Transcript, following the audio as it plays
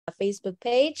Facebook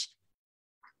page?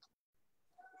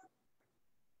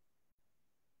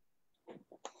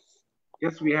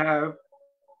 Yes, we have.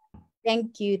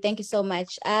 Thank you. Thank you so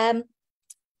much.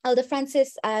 Elder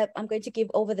Francis, I'm going to give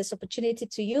over this opportunity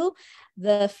to you.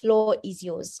 The floor is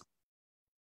yours.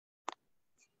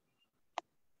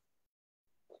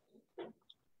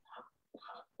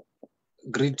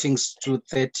 Greetings to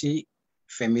 30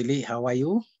 family. How are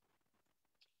you?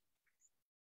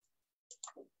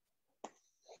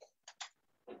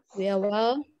 We are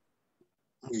well.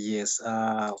 Yes,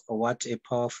 what a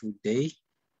powerful day.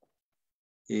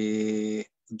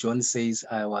 John says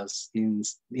I was in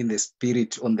the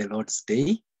spirit on the Lord's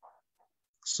day.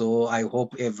 So I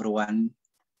hope everyone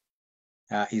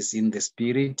is in the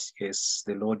spirit as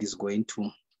the Lord is going to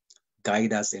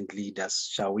guide us and lead us.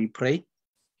 Shall we pray?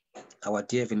 Our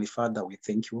dear Heavenly Father, we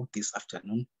thank you this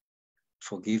afternoon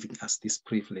for giving us this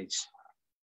privilege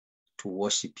to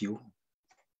worship you,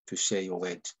 to share your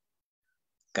word.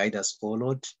 Guide us, O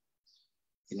Lord,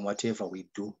 in whatever we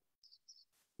do,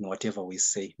 in whatever we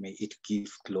say, may it give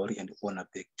glory and honor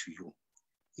back to you.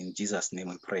 In Jesus' name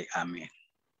we pray, amen.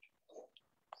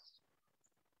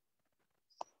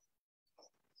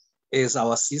 As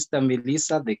our sister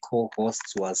Melissa, the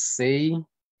co-host, was saying,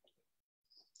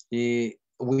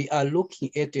 we are looking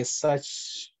at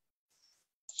such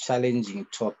challenging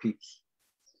topic,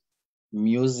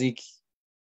 music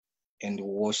and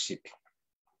worship.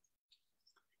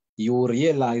 You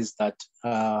realize that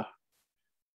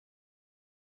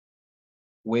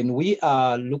when we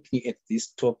are looking at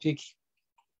this topic,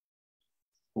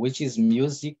 which is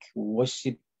music,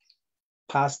 worship,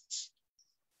 past,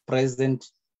 present,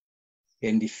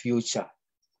 and the future,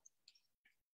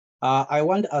 I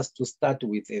want us to start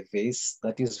with a verse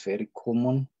that is very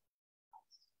common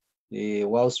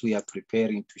whilst we are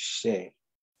preparing to share.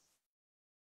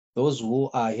 Those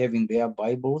who are having their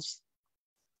Bibles,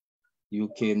 you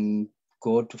can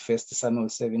go to 1 Samuel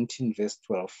 17, verse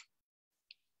 12.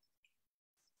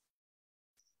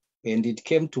 And it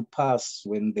came to pass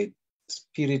when the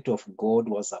Spirit of God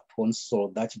was upon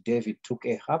Saul that David took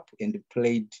a harp and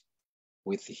played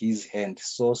with his hand.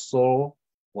 So Saul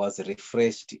was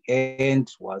refreshed and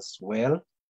was well,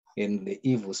 and the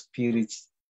evil spirit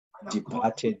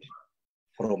departed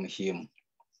from him.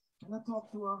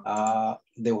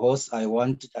 The host, I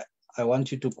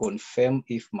want you to confirm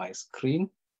if my screen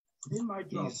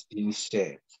is being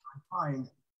shared.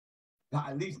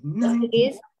 At least it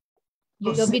is.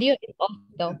 Your video is off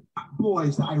though.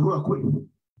 Boys that I work with.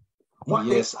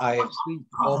 Yes, I switched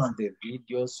off the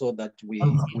video so that we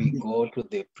go to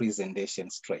the presentation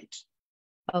straight.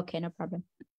 Okay, no problem.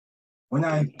 When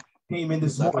I came in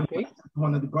this morning, okay?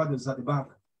 One of the brothers at the back,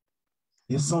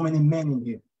 there's so many men in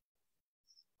here.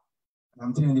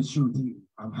 I'm telling the truth,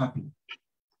 I'm happy.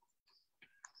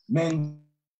 Men.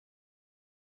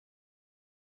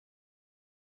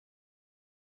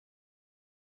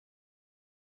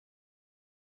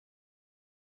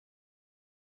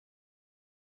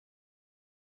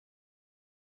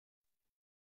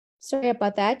 Sorry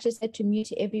about that. Just had to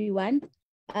mute everyone.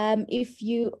 If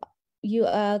you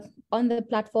are on the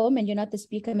platform and you're not the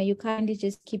speaker, may you kindly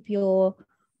just keep your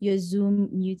Zoom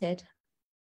muted.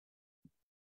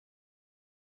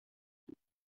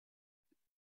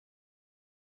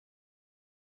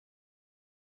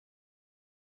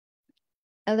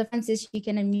 Elder Francis, you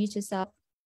can unmute yourself.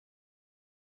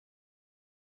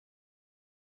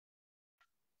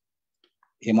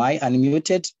 Am I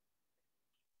unmuted?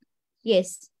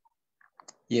 Yes.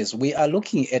 Yes, we are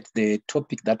looking at the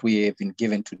topic that we have been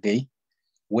given today,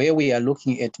 where we are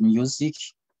looking at music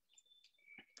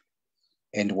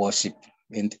and worship.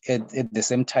 And at the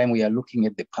same time, we are looking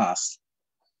at the past,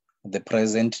 the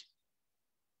present,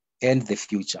 and the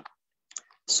future.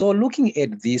 So looking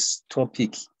at this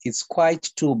topic, it's quite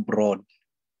too broad.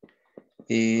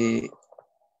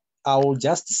 I'll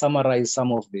just summarize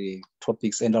some of the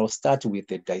topics and I'll start with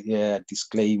the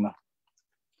disclaimer.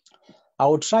 I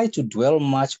will try to dwell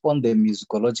much on the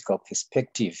musicological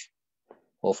perspective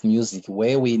of music,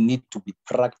 where we need to be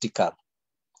practical.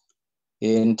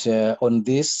 And on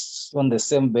the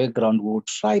same background, we'll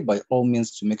try by all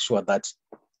means to make sure that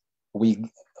we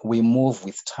move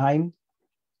with time.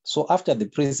 So after the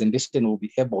presentation, we'll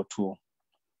be able to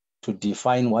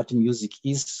define what music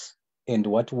is and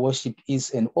what worship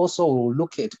is. And also we'll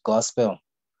look at gospel,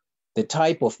 the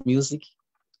type of music,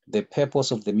 the purpose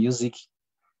of the music,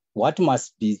 what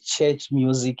must be church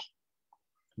music.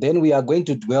 Then we are going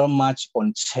to dwell much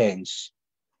on change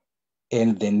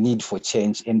and the need for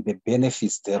change and the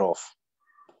benefits thereof,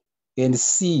 and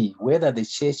see whether the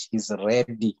church is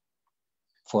ready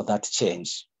for that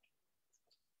change.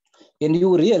 And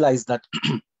you realize that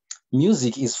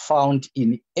music is found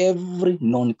in every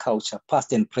known culture,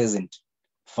 past and present,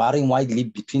 varying widely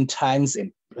between times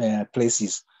and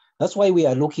places. That's why we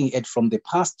are looking at from the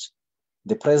past,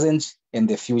 the present, and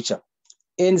the future.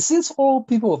 And since all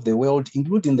people of the world,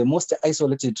 including the most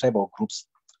isolated tribal groups,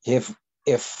 have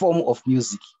a form of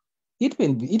music, it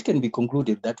can be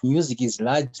concluded that music is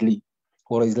largely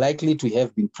or is likely to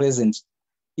have been present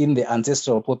in the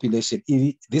ancestral population.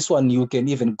 This one, you can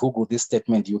even Google this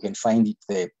statement, you can find it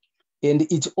there. And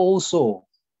it also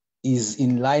is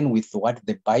in line with what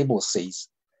the Bible says.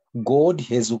 God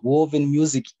has woven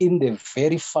music in the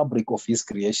very fabric of his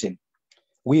creation.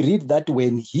 We read that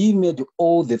when he made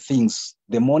all the things,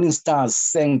 the morning stars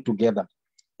sang together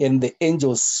and the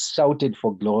angels shouted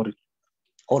for glory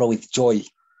or with joy.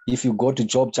 If you go to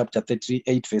Job chapter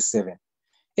 38, verse 7.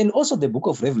 And also the book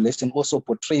of Revelation also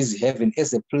portrays heaven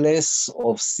as a place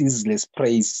of ceaseless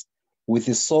praise with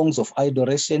the songs of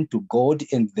adoration to God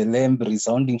and the Lamb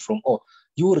resounding from all.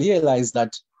 You realize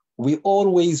that we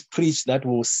always preach that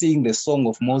we'll sing the song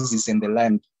of Moses and the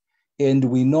Lamb. And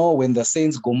we know when the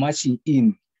saints go marching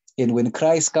in, and when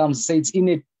Christ comes, says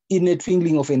in a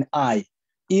twinkling of an eye,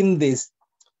 and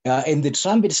the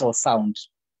trumpet shall sound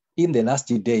in the last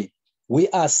day. We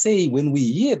are saying when we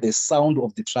hear the sound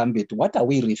of the trumpet, what are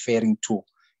we referring to?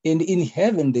 And in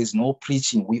heaven, there's no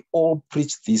preaching. We all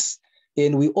preach this.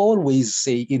 And we always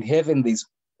say in heaven, there's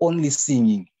only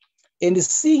singing. And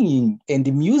singing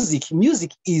and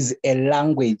music is a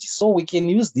language. So we can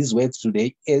use these words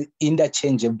today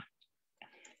interchangeably.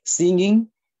 Singing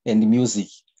and music.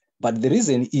 But the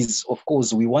reason is, of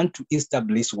course, we want to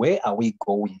establish where are we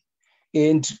going.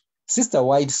 And Sister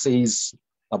White says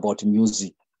about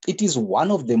music, it is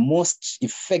one of the most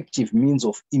effective means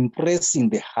of impressing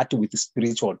the heart with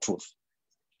spiritual truth.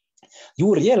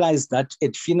 You realize that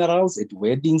at funerals, at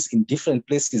weddings, in different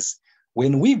places,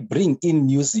 when we bring in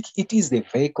music, it is the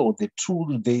vehicle, the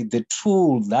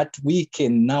tool that we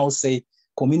can now say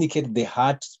communicate the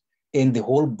heart and the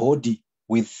whole body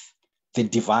with the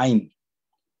divine.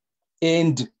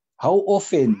 And how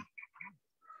often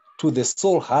to the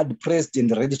soul hard pressed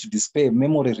and ready to despair,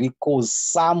 memory recalls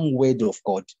some word of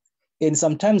God. And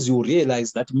sometimes you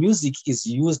realize that music is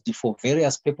used for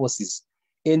various purposes.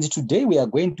 And today we are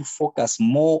going to focus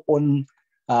more on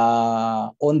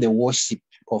the worship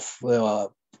of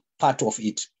part of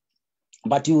it.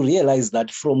 But you realize that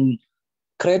from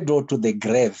cradle to the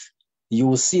grave, you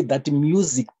will see that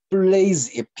music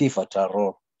plays a pivotal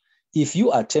role. If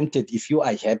you are tempted, if you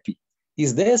are happy,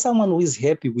 is there someone who is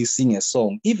happy we sing a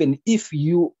song? Even if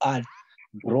you are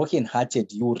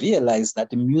brokenhearted, you realize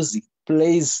that music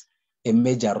plays a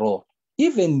major role.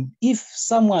 Even if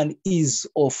someone is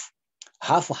of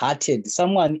half-hearted,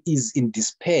 someone is in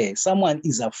despair, someone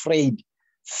is afraid,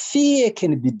 fear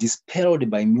can be dispelled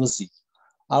by music.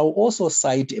 I'll also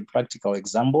cite a practical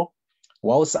example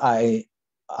whilst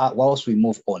we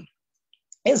move on.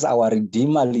 As our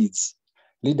Redeemer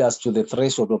lead us to the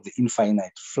threshold of the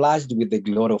infinite, flushed with the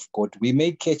glory of God, we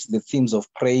may catch the themes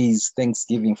of praise,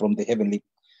 thanksgiving from the heavenly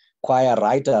choir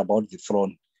right about the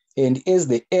throne. And as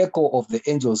the echo of the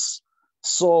angels'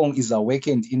 song is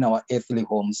awakened in our earthly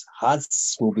homes,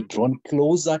 hearts will be drawn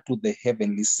closer to the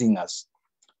heavenly singers.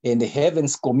 And the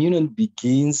heaven's communion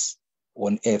begins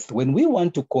on earth. When we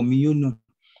want to commune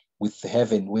with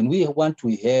heaven, when we want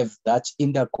to have that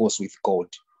intercourse with God,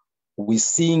 we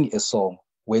sing a song.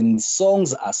 When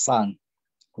songs are sung,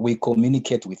 we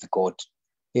communicate with God.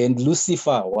 And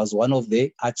Lucifer was one of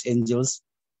the archangels,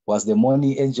 was the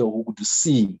morning angel who could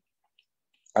sing.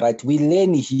 Right? We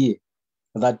learn here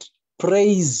that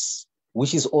praise,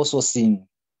 which is also singing,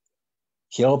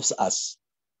 helps us.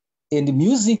 And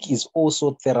music is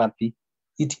also therapy.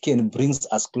 It can bring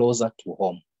us closer to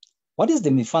home. What is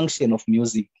the function of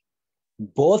music?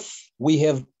 Both, we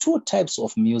have two types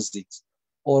of music,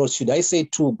 or should I say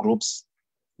two groups.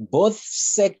 Both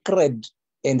sacred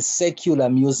and secular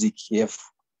music have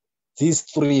these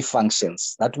three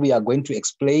functions that we are going to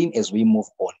explain as we move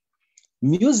on.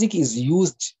 Music is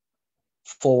used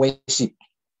for worship.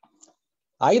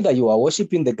 Either you are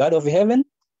worshiping the God of heaven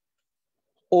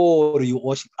or you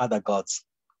worship other gods.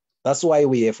 That's why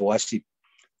we have worship.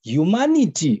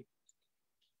 Humanity,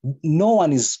 no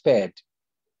one is spared.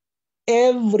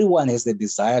 Everyone has the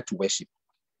desire to worship.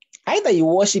 Either you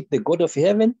worship the God of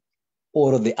heaven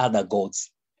or the other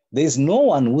gods. There's no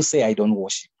one who say, I don't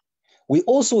worship. We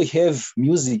also have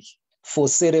music for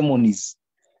ceremonies.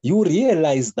 You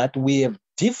realize that we have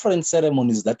different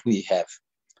ceremonies that we have,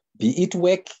 be it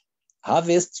work,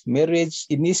 harvest, marriage,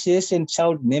 initiation,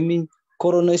 child naming,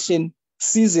 coronation,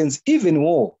 seasons, even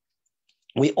war.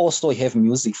 We also have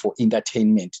music for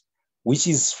entertainment. which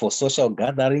is for social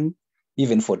gathering,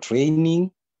 even for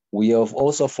training. We have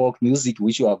also folk music,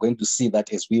 which you are going to see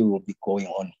that as we will be going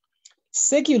on.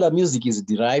 Secular music is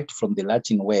derived from the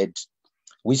Latin word,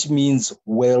 which means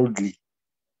worldly.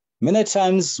 Many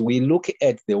times we look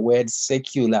at the word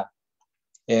secular,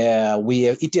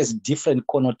 it has different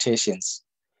connotations.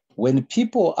 When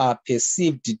people are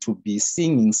perceived to be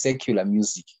singing secular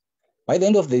music, by the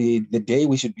end of the day,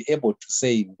 we should be able to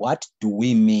say, what do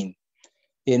we mean?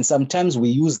 And sometimes we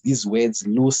use these words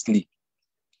loosely,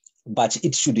 but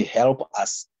it should help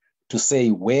us to say,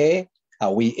 where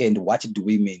are we and what do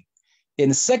we mean?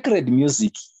 And sacred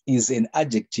music is an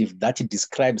adjective that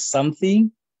describes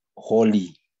something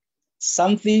holy,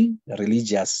 something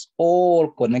religious, all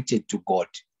connected to God.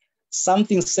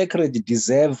 Something sacred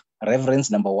deserves reverence,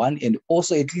 number one, and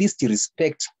also at least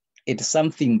respect. It's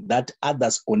something that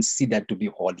others consider to be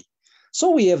holy.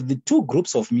 So we have the two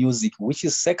groups of music, which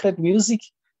is sacred music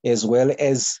as well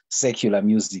as secular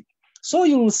music. So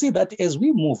you will see that as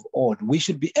we move on, we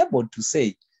should be able to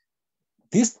say,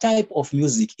 this type of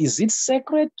music, is it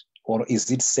sacred or is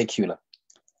it secular?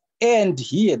 And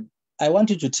here, I want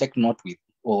you to take note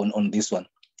on this one.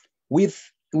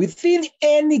 Within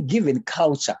any given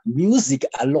culture, music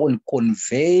alone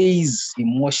conveys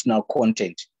emotional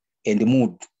content and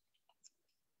mood,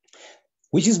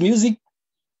 which is music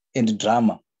and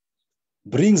drama,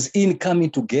 brings in coming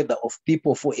together of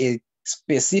people for a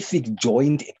specific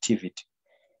joint activity.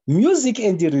 Music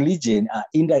and religion are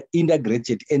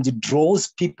integrated and draws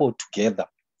people together,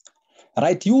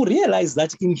 right? You realize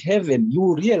that in heaven,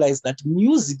 you realize that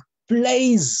music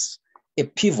plays a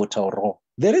pivotal role.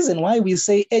 The reason why we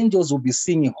say angels will be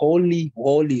singing holy,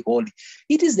 holy, holy,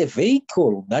 it is the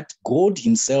vehicle that God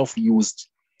himself used.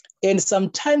 And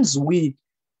sometimes we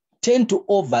tend to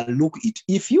overlook it.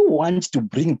 If you want to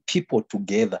bring people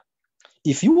together,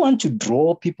 if you want to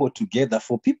draw people together,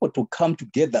 for people to come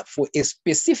together for a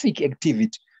specific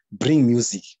activity, bring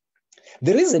music.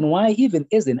 The reason why, even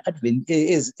as an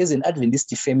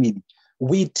Adventist family,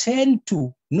 we tend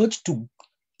to not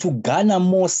to garner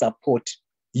more support.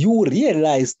 You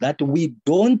realize that we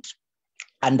don't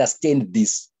understand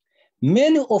this.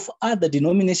 Many of other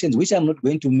denominations, which I'm not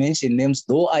going to mention names,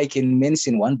 though I can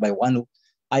mention one by one,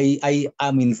 I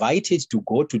am invited to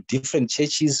go to different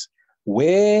churches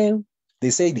where they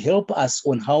said, help us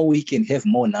on how we can have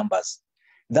more numbers.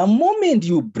 The moment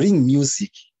you bring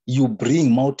music, you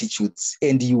bring multitudes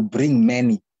and you bring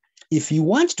many. If you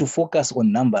want to focus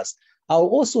on numbers, I'll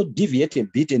also deviate a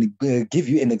bit and give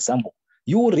you an example.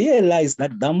 You will realize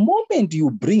that the moment you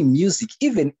bring music,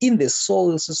 even in the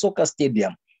soccer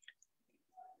stadium,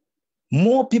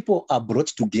 more people are brought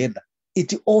together.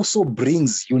 It also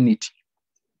brings unity.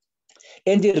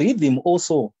 And the rhythm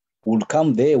also will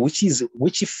come there, which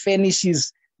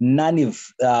furnishes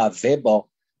non-verbal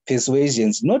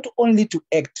persuasions, not only to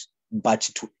act, but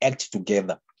to act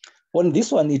together. On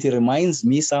this one, it reminds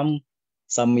me some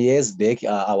years back,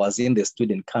 I was in the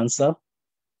student council.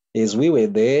 As we were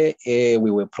there, we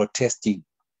were protesting.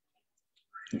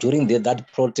 During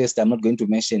that protest, I'm not going to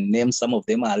mention names. Some of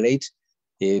them are late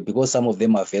because some of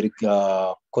them are very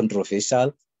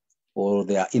controversial, or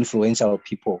they are influential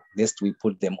people, lest we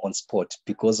put them on spot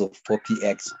because of Poppy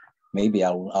X. Maybe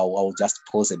I'll just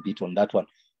pause a bit on that one.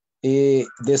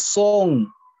 The song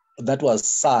that was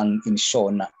sung in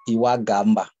Shona, Iwa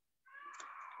Gamba.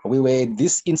 We were at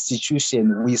this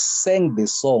institution, we sang the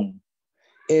song.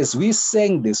 As we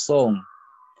sang the song,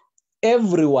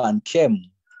 everyone came.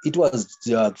 It was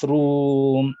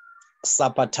through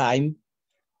supper time.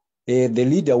 The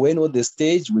leader went on the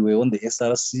stage, we were on the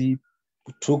SRC,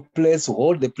 took place,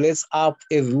 hold the place up,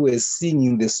 everywhere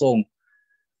singing the song.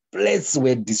 Plates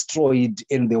were destroyed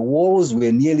and the walls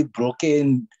were nearly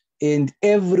broken, and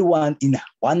everyone in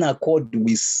one accord,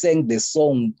 we sang the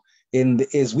song. And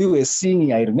as we were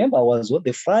singing, I remember I was on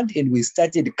the front and we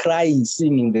started crying,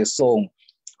 singing the song.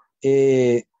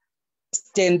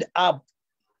 Stand up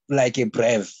like a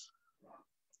brave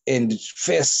and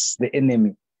face the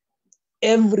enemy.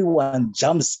 Everyone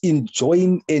jumps in,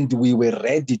 join, and we were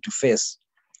ready to face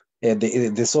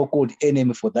the so-called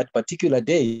enemy for that particular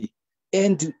day.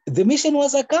 And the mission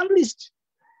was accomplished.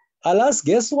 Alas,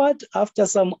 guess what? After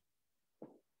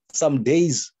some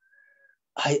days,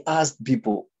 I asked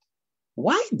people,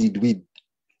 why did we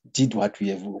did what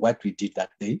we did that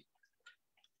day?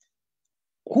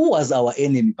 Who was our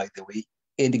enemy, by the way?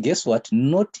 And guess what?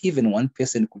 Not even one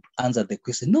person could answer the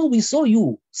question. No, we saw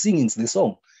you singing the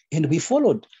song and we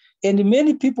followed. And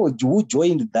many people who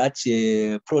joined that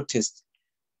protest,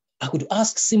 I could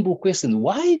ask simple questions.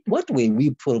 Why? What were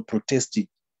we protesting?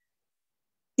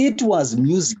 It was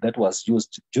music that was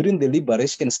used during the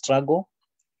liberation struggle.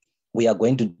 We are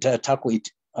going to tackle it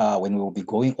when we will be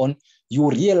going on. You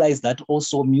realize that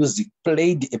also music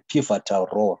played a pivotal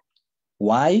role.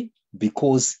 Why?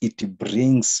 Because it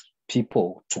brings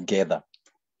people together,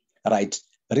 right?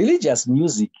 Religious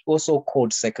music, also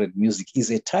called sacred music, is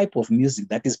a type of music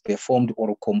that is performed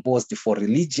or composed for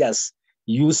religious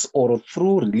use or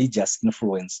through religious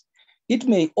influence. It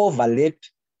may overlap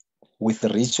with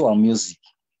ritual music.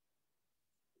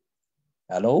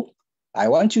 Hello? I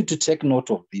want you to take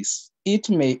note of this. It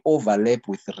may overlap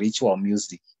with ritual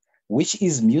music, which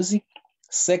is music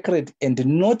sacred and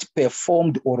not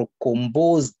performed or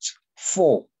composed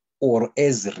for or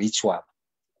as ritual.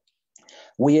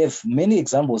 We have many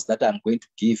examples that I'm going to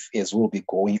give as we'll be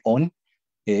going on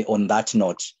that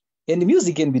note. And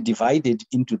music can be divided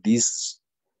into these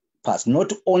parts,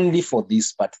 not only for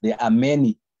this, but there are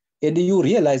many. And you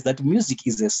realize that music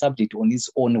is a subject on its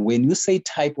own. When you say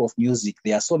type of music,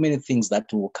 there are so many things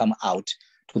that will come out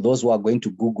to those who are going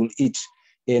to Google it.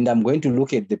 And I'm going to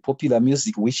look at the popular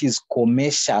music, which is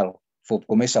commercial, for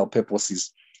commercial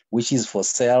purposes, which is for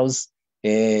sales.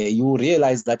 You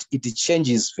realize that it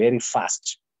changes very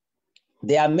fast.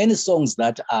 There are many songs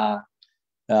that are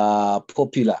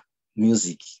popular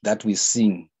music that we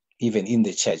sing even in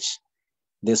the church.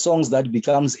 The songs that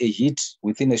becomes a hit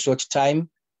within a short time,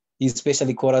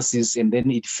 especially choruses, and then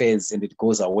it fades and it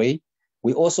goes away.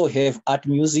 We also have art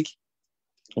music,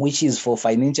 which is for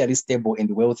financially stable and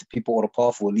wealthy people or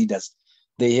powerful leaders.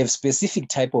 They have specific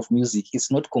type of music.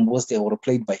 It's not composed or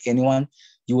played by anyone.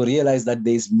 You will realize that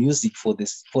there is music for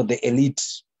this, for the elite,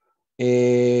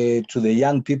 to the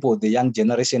young people, the young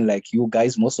generation like you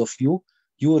guys, most of you.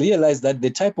 You will realize that the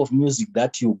type of music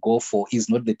that you go for is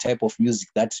not the type of music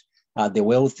that the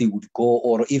wealthy would go,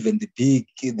 or even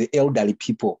the elderly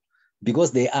people,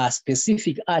 because there are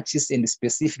specific artists and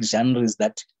specific genres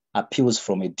that appeals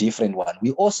from a different one.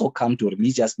 We also come to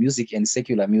religious music and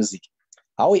secular music.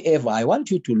 However, I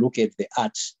want you to look at the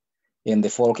art and the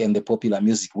folk and the popular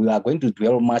music. We are going to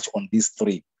dwell much on these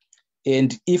three.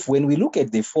 And if when we look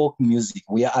at the folk music,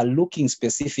 we are looking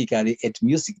specifically at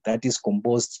music that is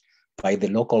composed by the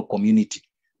local community,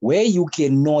 where you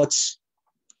cannot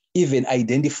even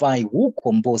identify who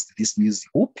composed this music,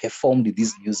 who performed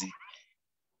this music.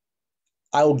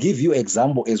 I'll give you an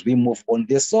example as we move on.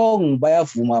 The song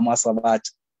Bayavuma Masabat,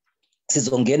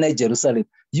 Sizongena Jerusalem,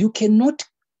 you cannot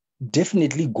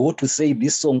definitely go to say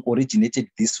this song originated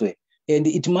this way. And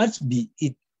it must be,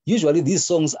 usually these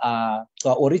songs are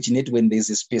originate when there's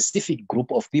a specific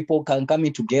group of people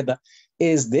coming together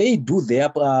as they do their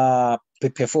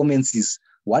performances.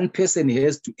 One person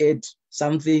has to add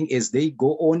something as they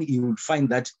go on. You will find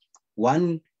that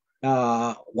one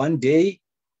day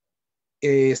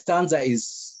a stanza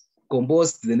is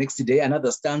composed, the next day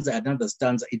another stanza.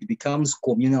 It becomes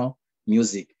communal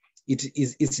music.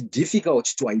 It's difficult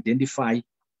to identify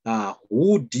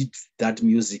who did that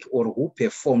music or who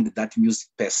performed that music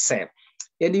per se.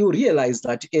 And you realize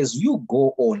that as you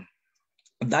go on,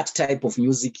 that type of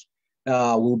music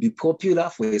will be popular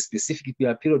for a specific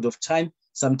period of time.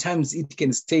 Sometimes it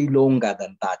can stay longer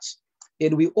than that.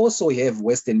 And we also have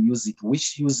Western music,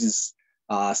 which uses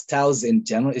styles and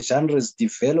genres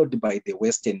developed by the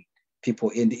Western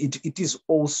people. And it is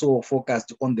also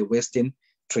focused on the Western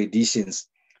traditions.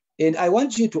 And I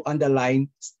want you to underline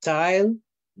style,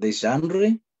 the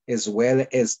genre, as well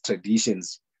as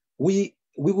traditions. We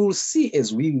will see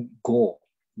as we go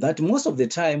that most of the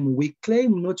time we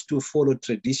claim not to follow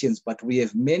traditions, but we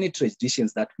have many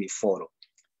traditions that we follow.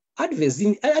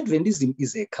 Adventism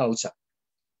is a culture.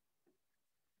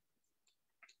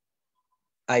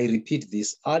 I repeat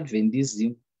this,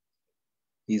 Adventism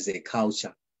is a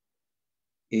culture.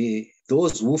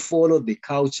 Those who follow the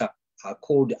culture are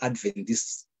called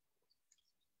Adventists.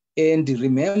 And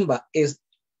remember, as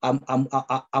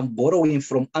I'm borrowing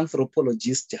from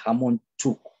anthropologist Hammond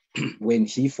Tuk when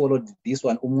he followed this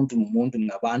one, Umuntu Mumuntu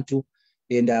Nabantu,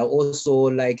 and I also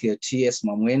like T.S.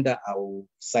 Mamwenda. I will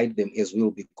cite them as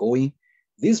we'll be going.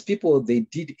 These people, they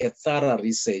did a thorough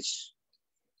research.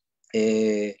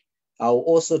 I'll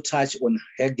also touch on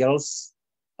Hegel's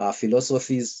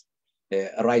philosophies,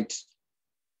 right?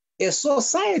 A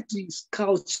society's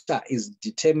culture is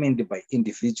determined by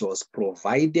individuals,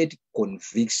 provided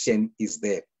conviction is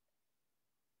there.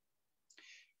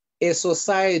 A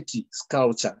society's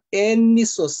culture, any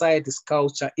society's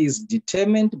culture is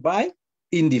determined by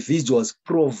individuals,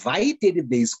 provided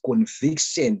there is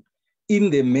conviction in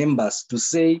the members to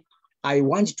say, I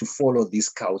want to follow this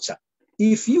culture.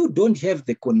 If you don't have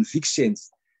the conviction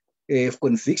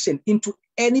into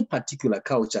any particular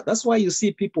culture. That's why you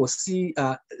see people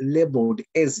labeled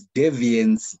as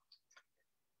deviants,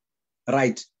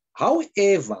 right?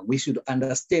 However, we should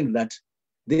understand that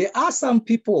there are some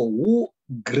people who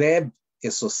grab a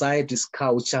society's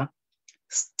culture,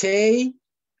 stay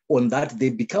on that, they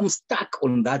become stuck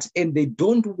on that, and they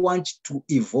don't want to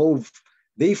evolve.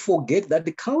 They forget that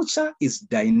the culture is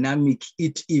dynamic.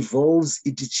 It evolves,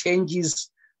 it changes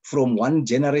from one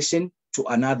generation to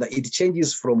another. It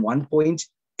changes from one point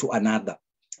to another.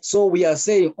 So we are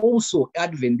saying also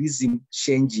Adventism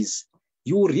changes.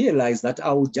 You realize that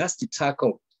I will just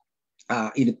tackle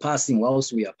in passing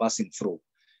whilst we are passing through.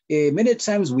 Many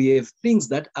times we have things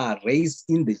that are raised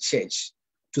in the church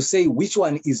to say which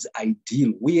one is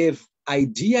ideal. We have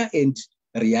idea and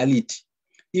reality.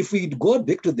 If we go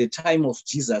back to the time of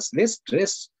Jesus, let's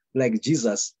dress like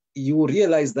Jesus. You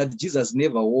realize that Jesus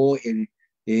never wore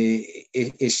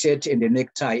a shirt and a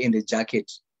necktie and a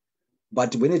jacket.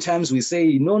 But many times we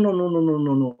say, no,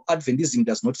 Adventism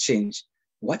does not change.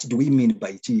 What do we mean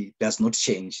by it does not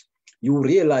change? You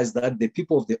realize that the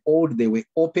people of the old, they were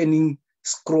opening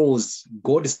scrolls.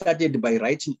 God started by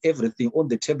writing everything on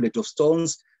the tablet of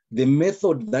stones. The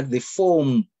method, that the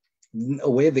form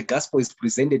where the gospel is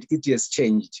presented, it has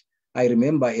changed. I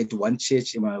remember at one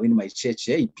church, in my church,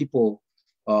 people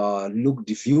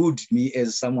viewed me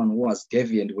as someone who was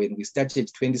deviant when we started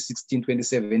 2016,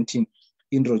 2017,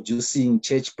 introducing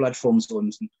church platforms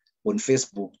on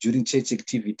Facebook during church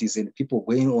activities, and people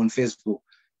going on Facebook.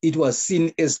 It was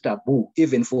seen as taboo,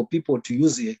 even for people to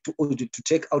use it, to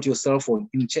take out your cell phone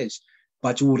in church.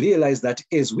 But you realize that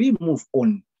as we move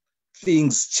on,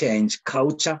 things change,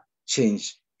 culture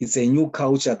change. It's a new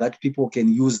culture that people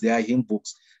can use their hymn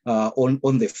books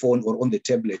on the phone or on the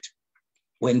tablet.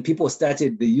 When people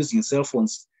started using cell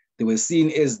phones, they were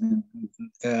seen as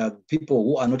people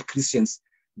who are not Christians.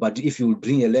 But if you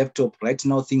bring a laptop, right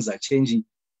now things are changing.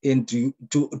 And to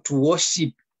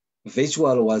worship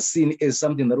virtual was seen as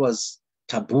something that was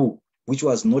taboo, which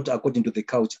was not according to the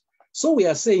culture. So we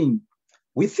are saying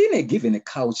within a given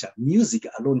culture, music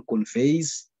alone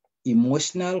conveys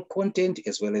emotional content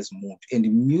as well as mood.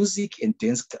 And music and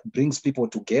dance brings people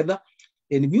together.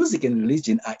 And music and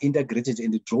religion are integrated,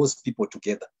 and it draws people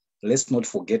together. Let's not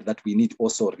forget that we need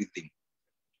also rhythm.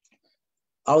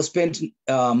 I'll spend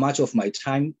much of my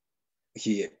time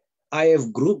here. I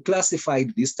have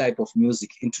classified this type of music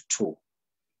into two.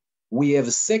 We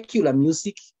have secular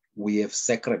music, we have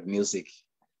sacred music.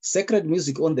 Sacred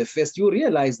music on the first, you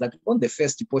realize that on the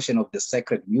first portion of the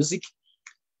sacred music,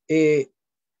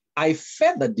 I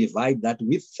further divide that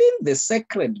within the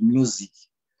sacred music,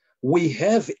 we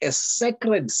have a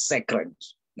sacred,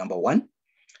 number one.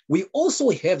 We also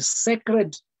have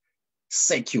sacred,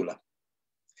 secular.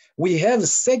 We have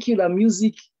secular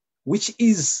music, which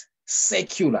is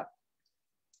secular.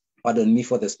 Pardon me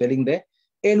for the spelling there.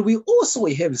 And we also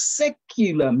have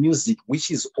secular music,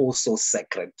 which is also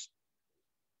sacred.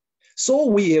 So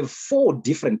we have four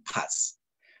different parts.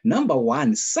 Number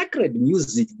one, sacred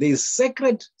music. There is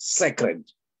sacred.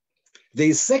 There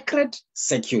is sacred,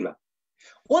 secular.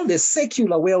 On the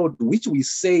secular world, which we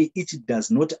say it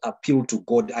does not appeal to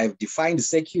God, I've defined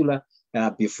secular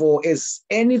before as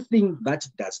anything that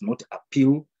does not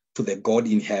appeal to the God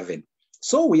in heaven.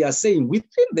 So we are saying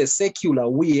within the secular,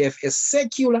 we have a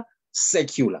secular.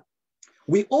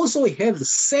 We also have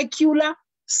secular,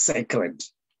 sacred.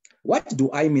 What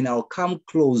do I mean? I'll come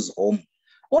close home.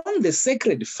 On the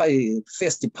sacred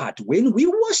first part, when we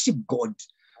worship God,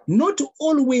 not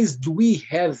always do we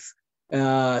have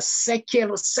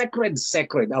sacred.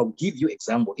 I'll give you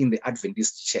example in the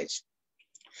Adventist church.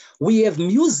 We have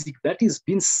music that is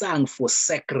being sung for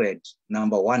sacred.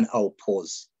 Number one, I'll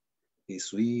pause. The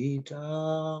sweet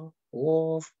hour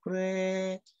of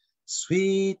prayer,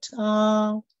 sweet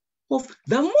hour of...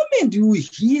 The moment you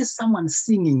hear someone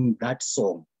singing that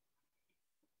song,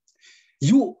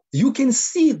 you can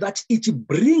see that it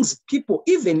brings people,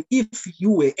 even if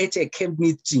you were at a camp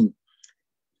meeting,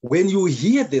 when you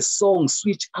hear the song,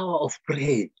 Sweet Hour of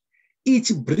Prayer,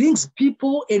 it brings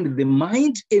people and the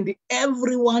mind, and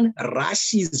everyone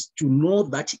rushes to know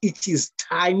that it is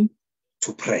time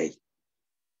to pray.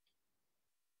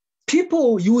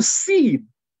 People, you see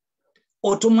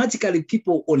automatically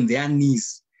people on their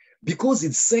knees because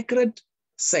it's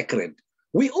sacred.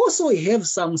 We also have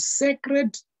some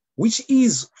sacred, which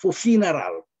is for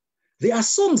funeral. There are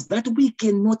songs that we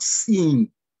cannot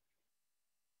sing.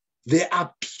 They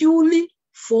are purely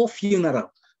for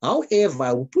funeral. However,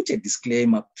 I will put a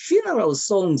disclaimer. Funeral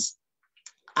songs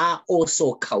are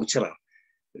also cultural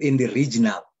in the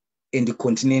regional and the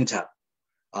continental.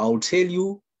 I'll tell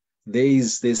you, there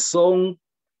is the song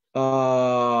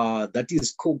that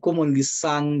is commonly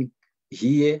sung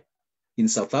here in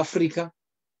South Africa.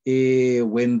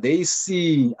 When they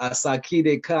sing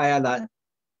Asakile Kaya,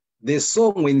 the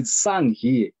song, when it's sung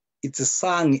here, it's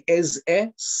sung as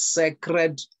a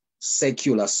sacred,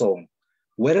 secular song.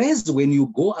 Whereas when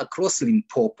you go across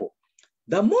Limpopo,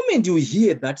 the moment you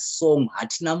hear that song,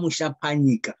 Hatina Musha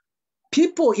Panika,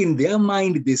 people in their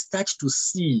mind, they start to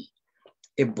see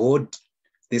a body,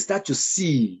 they start to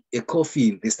see a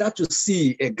coffin, they start to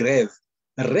see a grave.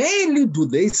 Rarely do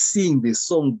they sing the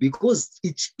song because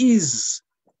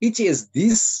it has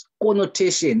this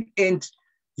connotation, and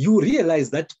you realize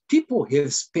that people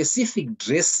have specific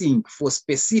dressing for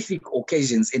specific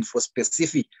occasions and for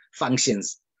specific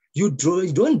functions. You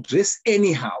don't dress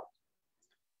anyhow,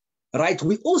 right?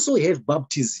 We also have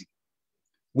baptism.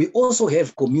 We also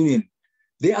have communion.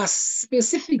 There are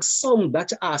specific songs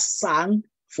that are sung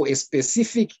for a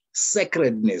specific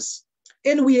sacredness.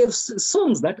 And we have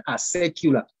songs that are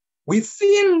secular.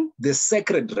 Within the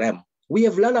sacred realm, we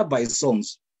have lullaby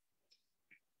songs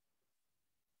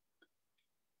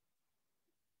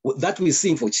that we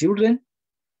sing for children.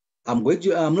 I'm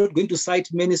not going to cite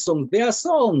many songs. There are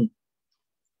songs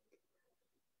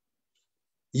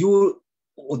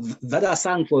that are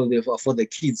sung for the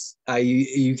kids.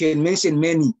 You can mention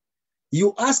many.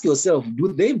 You ask yourself, do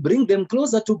they bring them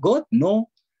closer to God? No.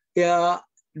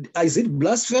 Is it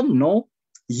blasphemy? No.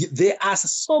 There are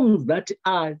songs that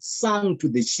are sung to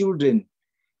the children,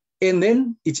 and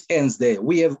then it ends there.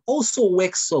 We have also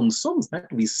work songs that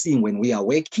we sing when we are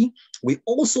working. We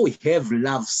also have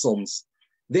love songs.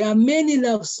 There are many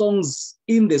love songs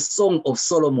in the Song of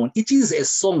Solomon. It is a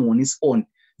song on its own.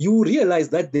 You realize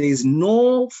that there is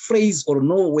no phrase or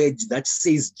no word that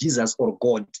says Jesus or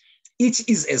God. It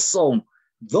is a song.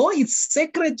 Though it's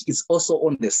sacred, it's also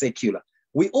on the secular.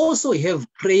 We also have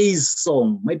praise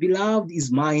song. My beloved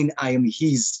is mine, I am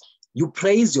his. You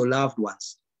praise your loved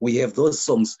ones. We have those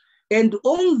songs. And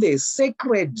on the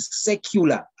sacred,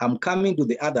 secular, I'm coming to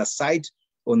the other side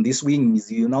on this wing, as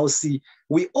you now see,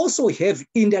 we also have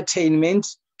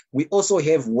entertainment. We also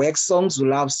have work songs,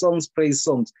 love songs, praise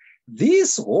songs.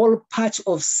 This whole patch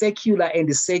of secular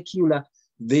and secular,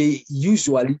 they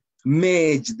usually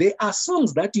merge. There are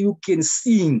songs that you can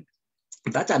sing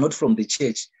that are not from the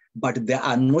church, but they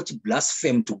are not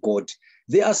blasphemy to God.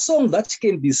 There are songs that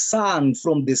can be sung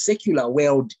from the secular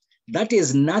world that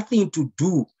has nothing to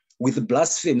do with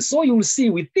blasphemy. So you will see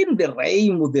within the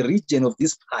realm of the region of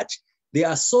this patch, there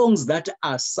are songs that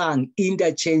are sung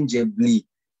interchangeably.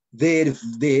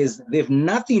 They've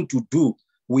nothing to do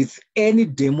with any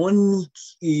demonic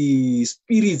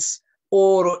spirits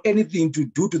or anything to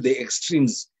do to the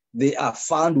extremes. They are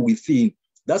found within.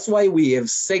 That's why we have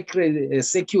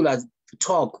secular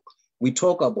talk. We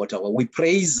talk about we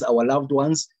praise our loved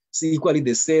ones. It's equally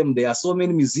the same. There are so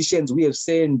many musicians we have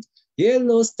sent.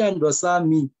 Hello, stand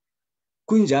Sami.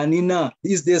 Kunjanina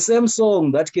is the same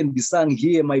song that can be sung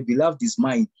here. My beloved is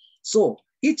mine. So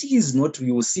it is not,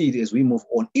 you will see it as we move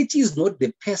on. It is not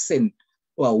the person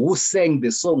who sang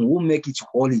the song who make it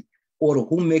holy or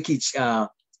who make it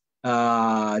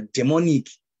demonic.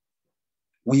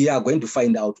 We are going to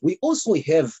find out. We also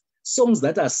have songs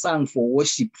that are sung for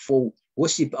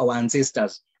worship our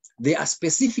ancestors. There are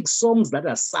specific songs that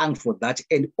are sung for that.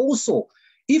 And also,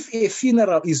 if a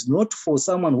funeral is not for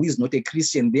someone who is not a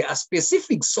Christian, there are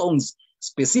specific songs,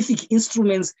 specific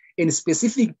instruments, and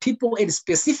specific people and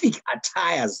specific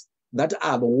attires that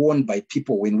are worn by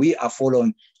people when we are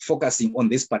focusing on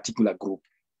this particular group.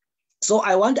 So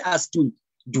I want us to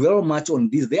dwell much on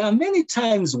this. There are many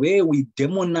times where we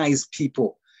demonize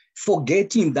people,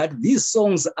 forgetting that these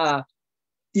songs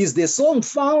is the song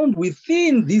found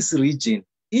within this region.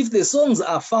 If the songs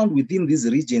are found within these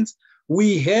regions,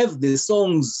 we have the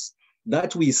songs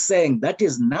that we sang that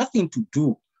has nothing to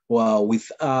do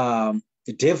with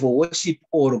devil worship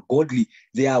or godly.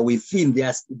 They are within.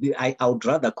 I would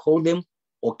rather call them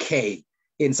okay.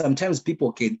 And sometimes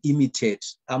people can imitate.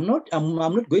 I'm not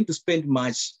going to spend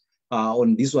much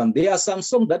on this one. There are some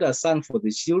songs that are sung for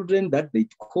the children that they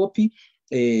copy.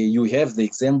 You have the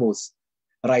examples,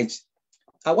 right?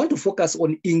 I want to focus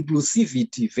on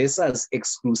inclusivity versus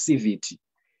exclusivity.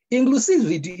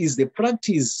 Inclusivity is the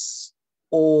practice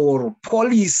or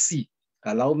policy,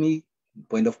 allow me,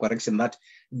 point of correction, that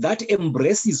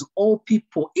embraces all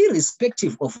people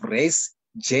irrespective of race,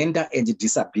 gender, and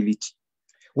disability.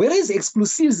 Whereas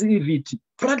exclusivity,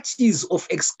 practice of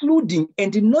excluding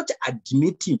and not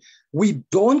admitting, we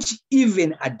don't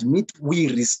even admit, we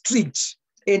restrict.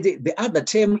 And the other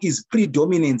term is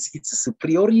predominance, it's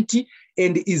superiority,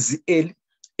 and is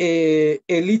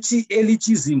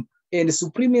elitism and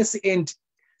supremacy and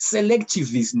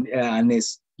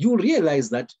selectiveness, you realize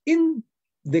that in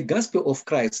the gospel of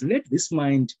Christ, let this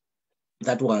mind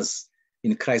that was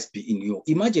in Christ be in you.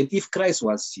 Imagine if Christ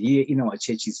was here in our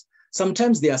churches.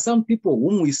 Sometimes there are some people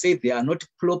whom we say they are not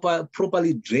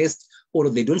properly dressed, or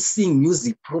they don't sing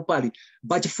music properly,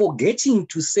 but forgetting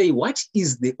to say what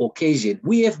is the occasion.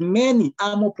 We have many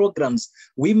AMO programs,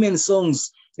 women's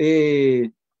songs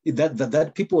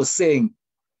that people sing,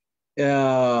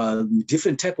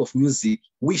 different type of music.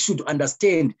 We should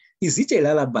understand, is it a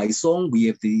lullaby song? We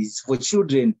have these for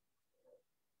children,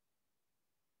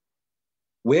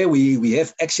 where we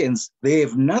have actions. They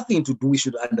have nothing to do. We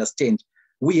should understand.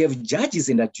 We have judges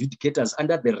and adjudicators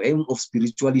under the realm of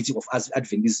spirituality of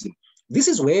Adventism. This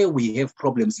is where we have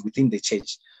problems within the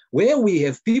church, where we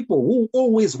have people who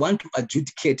always want to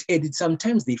adjudicate, and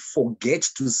sometimes they forget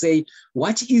to say,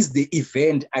 what is the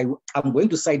event? I'm going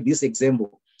to cite this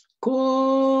example.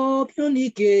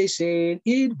 Communication,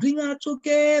 it brings us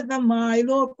together, my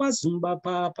Lord, Pazumba,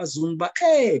 Papa Zumba.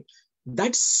 Hey,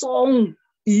 that song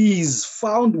is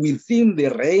found within the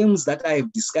realms that I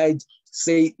have described.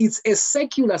 Say it's a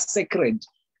secular sacred.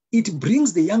 It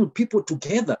brings the young people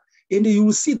together, and you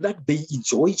will see that they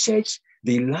enjoy church,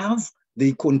 they love,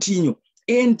 they continue.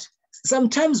 And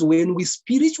sometimes when we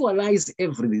spiritualize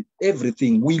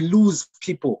everything, we lose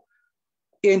people.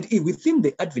 And within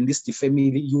the Adventist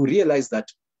family, you realize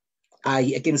that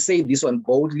I can say this one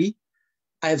boldly.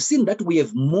 I have seen that we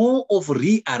have more of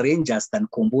rearrangers than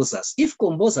composers. If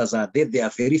composers are there, there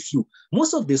are very few.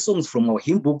 Most of the songs from our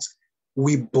hymn books,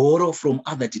 we borrow from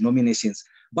other denominations.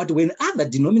 But when other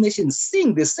denominations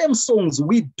sing the same songs,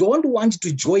 we don't want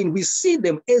to join. We see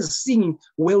them as singing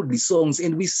worldly songs,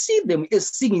 and we see them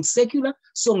as singing secular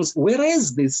songs,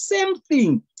 whereas the same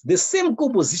thing, the same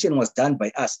composition was done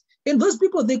by us. And those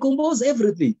people, they compose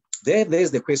everything.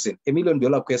 There's the question, $1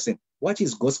 million question. What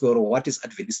is gospel, or what is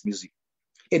Adventist music?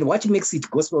 And what makes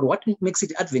it gospel, or what makes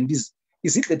it Adventist?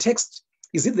 Is it the text?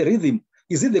 Is it the rhythm?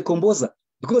 Is it the composer?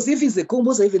 Because if it's the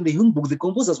composer, even the hymn book, the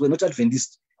composers were not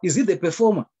Adventist. Is it the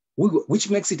performer, which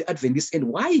makes it Adventist? And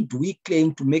why do we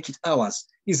claim to make it ours?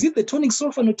 Is it the tonic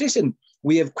solfa notation?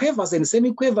 We have quavers and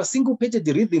semi-quavers, syncopated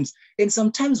rhythms. And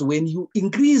sometimes when you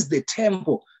increase the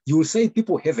tempo, you will say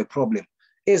people have a problem.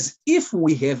 As if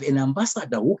we have an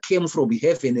ambassador who came from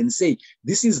heaven and say,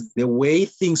 this is the way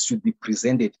things should be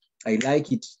presented. I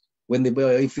like it.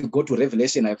 If you go to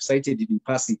Revelation, I've cited it in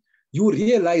passing, you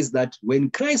realize that when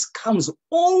Christ comes,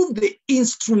 all the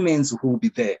instruments will be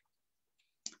there.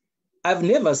 I've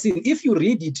never seen, if you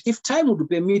read it, if time would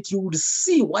permit, you would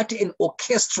see what an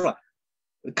orchestra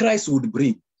Christ would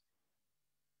bring.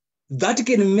 That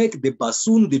can make the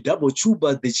bassoon, the double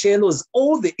tuba, the cellos,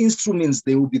 all the instruments,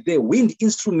 they will be there. Wind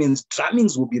instruments,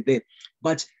 drummings will be there.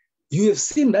 But you have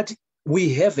seen that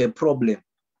we have a problem.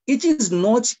 It is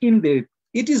not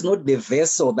the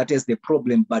vessel that is the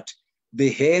problem, but the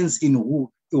hands in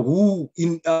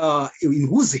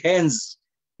whose hands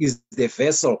is the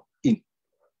vessel in.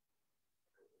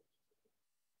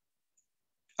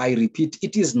 I repeat,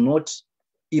 it is not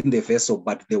in the vessel,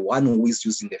 but the one who is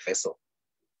using the vessel.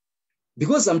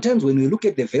 Because sometimes when we look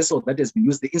at the vessel that has been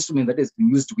used, the instrument that has been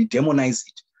used, we demonize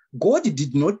it. God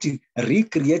did not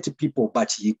recreate people,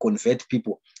 but he converted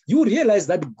people. You realize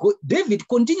that David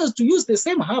continues to use the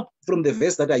same harp from the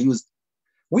verse that I used.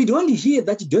 We don't hear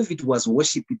that David was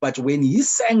worshipped, but when he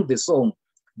sang the song,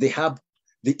 the harp,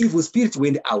 the evil spirit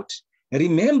went out.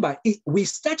 Remember, we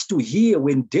start to hear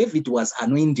when David was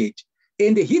anointed,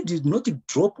 and he did not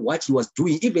drop what he was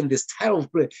doing, even the style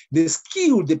of prayer, the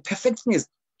skill, the perfectness.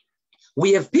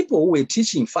 We have people who were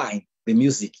teaching fine, the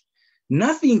music.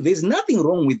 There's nothing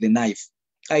wrong with the knife.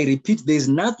 I repeat, there's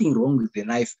nothing wrong with the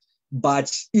knife,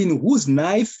 but in whose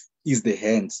knife is the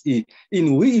hands? In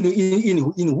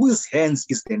whose hands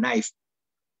is the knife?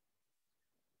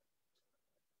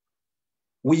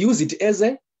 We use it as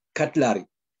a cutlery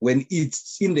when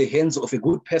it's in the hands of a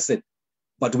good person,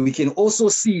 but we can also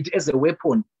see it as a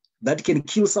weapon that can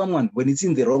kill someone when it's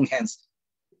in the wrong hands.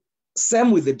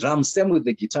 Same with the drums, same with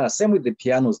the guitar, same with the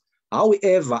pianos.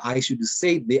 However, I should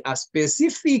say there are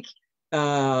specific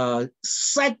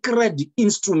sacred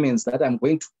instruments that I'm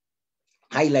going to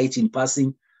highlight in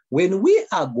passing. When we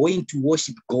are going to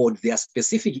worship God, there are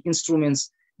specific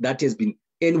instruments that has been,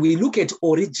 and we look at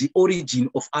origin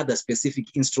of other specific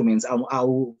instruments.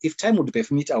 If time would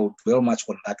permit, I would dwell much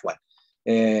on that one.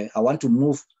 I want to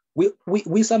move.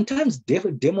 We sometimes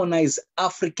demonize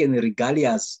African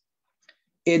regalias,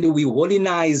 and we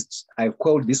Hollinized, I've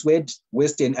called this word,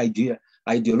 Western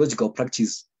ideological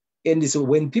practice. And so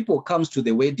when people comes to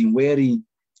the wedding wearing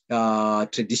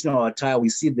traditional attire, we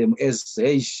see them as,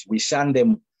 we shun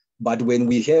them. But when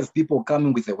we have people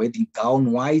coming with a wedding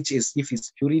gown, white, as if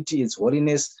it's purity, it's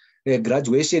holiness,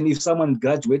 graduation, if someone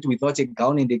graduates without a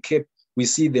gown and a cape, we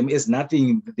see them as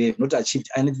nothing. They have not achieved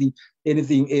anything.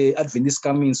 Adventists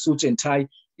coming in suit and tie.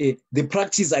 The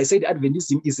practice, I said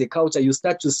Adventism is a culture. You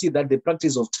start to see that the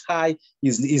practice of tie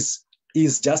is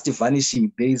just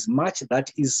vanishing. There is much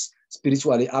that is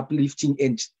spiritually uplifting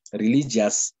and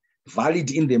religious,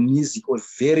 valid in the music of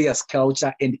various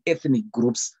culture and ethnic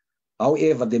groups.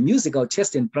 However, the musical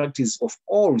taste and practice of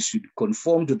all should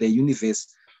conform to the universal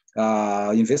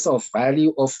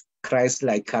value of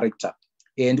Christ-like character,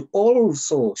 and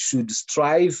also should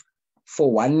strive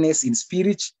for oneness in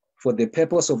spirit, for the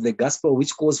purpose of the gospel,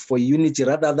 which calls for unity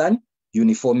rather than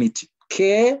uniformity.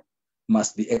 Care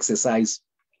must be exercised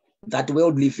that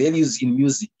worldly values in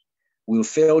music will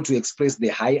fail to express the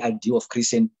high ideal of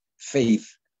Christian faith.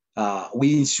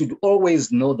 We should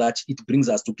always know that it brings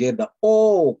us together.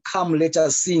 Oh, come, let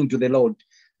us sing to the Lord.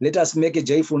 Let us make a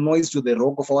joyful noise to the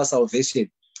rock of our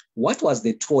salvation. What was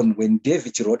the tone when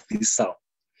David wrote this psalm?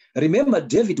 Remember,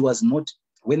 David was not,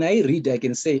 when I read, I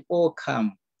can say, oh,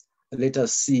 come, let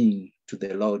us sing to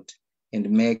the Lord and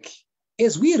make.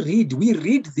 As we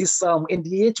read this psalm, and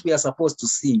yet we are supposed to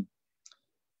sing.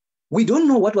 We don't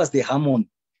know what was the harmony.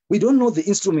 We don't know the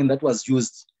instrument that was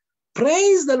used.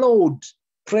 Praise the Lord.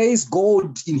 Praise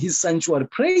God in his sanctuary.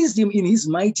 Praise him in his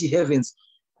mighty heavens.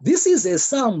 This is a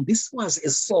psalm. This was a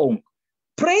song.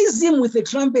 Praise him with a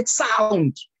trumpet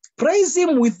sound. Praise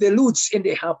him with the lute and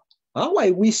the harp. How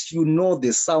I wish you know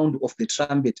the sound of the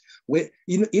trumpet. When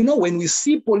we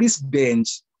see police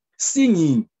bands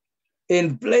singing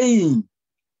and playing,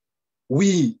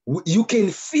 you can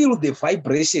feel the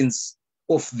vibrations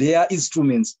of their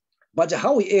instruments. But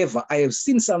however, I have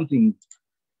seen something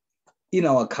in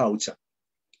our culture.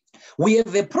 We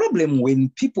have a problem when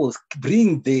people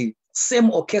bring the same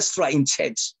orchestra in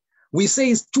church. We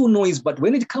say it's too noisy, but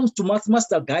when it comes to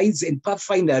master guides and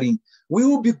pathfinding, we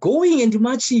will be going and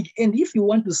marching. And if you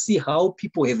want to see how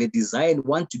people have a desire and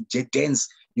want to dance,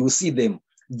 you will see them.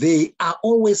 They are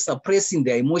always suppressing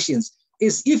their emotions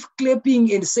as if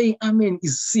clapping and saying amen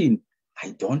is sin.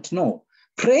 I don't know.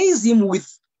 Praise him with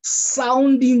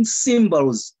sounding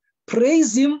cymbals.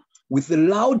 Praise him with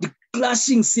loud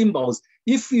clashing cymbals.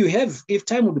 If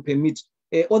time would permit,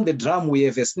 on the drum, we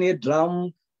have a snare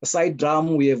drum, a side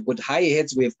drum, we have got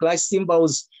hi-hats, we have clash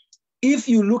cymbals. If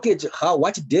you look at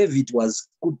what David was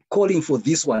calling for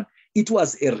this one, it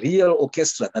was a real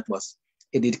orchestra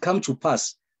and it come to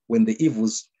pass when the evil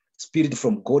spirit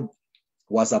from God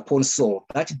was upon Saul,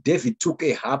 that David took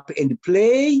a harp and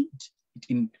played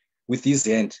it with his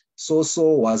hand. So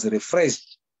Saul was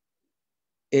refreshed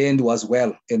and was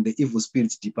well, and the evil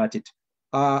spirit departed.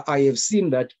 I have seen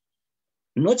that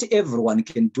not everyone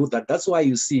can do that. That's why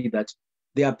you see that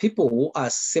there are people who are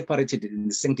separated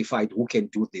and sanctified who can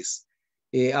do this.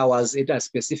 I was at a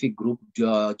specific group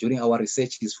during our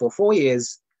researches for 4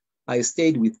 years. I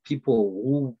stayed with people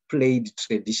who played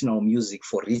traditional music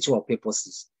for ritual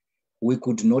purposes. We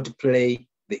could not play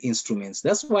the instruments.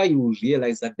 That's why you will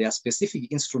realize that there are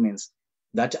specific instruments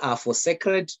that are for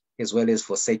sacred as well as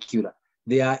for secular.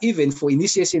 They are even for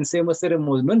initiation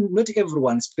ceremony. Not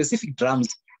everyone. Specific drums.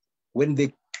 When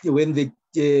the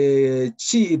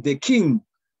king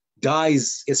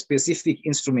dies, a specific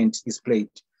instrument is played.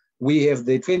 We have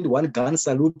the 21 gun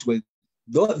salute.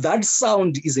 That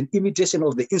sound is an imitation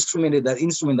of the instrument. That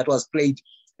instrument that was played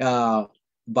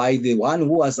by the one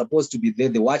who was supposed to be there,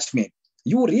 the watchman.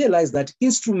 You realize that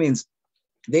instruments.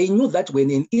 They knew that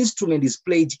when an instrument is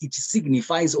played, it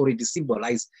signifies or it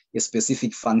symbolizes a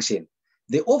specific function.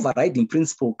 The overriding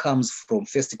principle comes from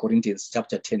 1 Corinthians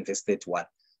chapter 10, verse 31.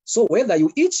 So whether you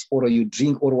eat or you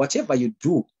drink or whatever you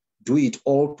do, do it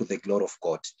all to the glory of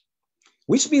God.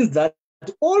 Which means that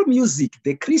all music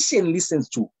the Christian listens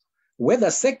to,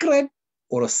 whether sacred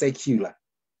or secular,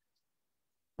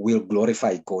 will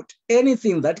glorify God.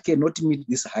 Anything that cannot meet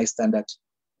this high standard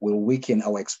will weaken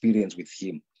our experience with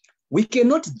him. We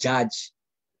cannot judge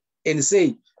and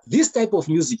say, this type of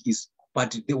music is,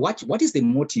 but what is the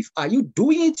motive? Are you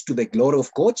doing it to the glory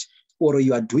of God, or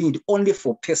you are doing it only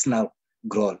for personal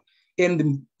glory?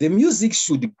 And the music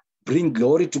should bring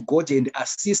glory to God and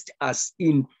assist us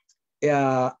in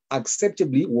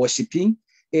acceptably worshiping.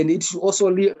 And it should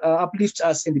also uplift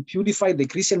us and purify the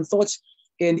Christian thoughts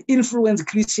and influence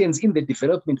Christians in the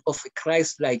development of a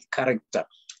Christ-like character,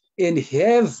 and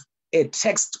have a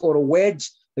text or a word,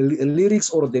 lyrics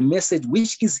or the message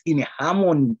which is in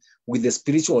harmony with the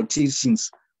spiritual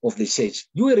teachings of the church.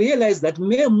 You will realize that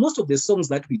most of the songs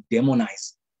that we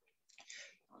demonize,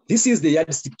 this is the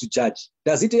yardstick to judge.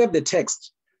 Does it have the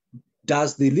text?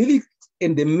 Does the lyric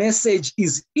and the message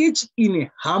is each in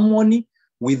harmony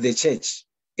with the church.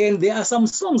 And there are some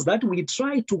songs that we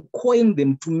try to coin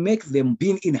them to make them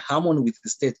be in harmony with the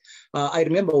state. I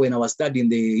remember when I was studying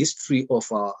the history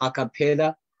of a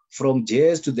cappella, from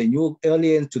jazz to the New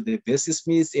Orleans to the Bessie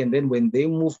Smiths, and then when they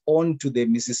move on to the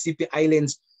Mississippi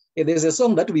Islands, there's a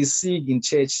song that we sing in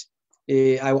church.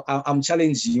 I'm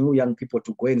challenging you young people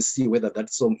to go and see whether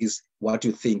that song is what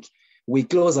you think. We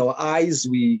close our eyes,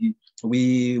 we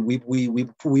move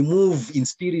in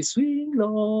spirit, swing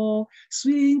low,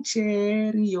 swing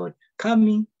chariot,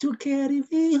 coming to carry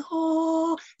me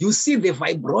home. You see the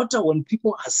vibrato when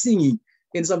people are singing.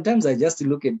 And sometimes I just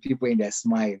look at people and I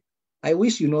smile. I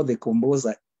wish you know the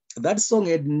composer. That song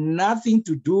had nothing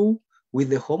to do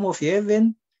with the home of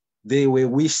heaven. They were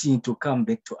wishing to come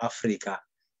back to Africa.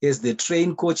 As the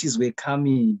train coaches were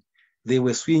coming, they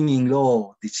were swinging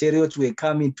low. The chariots were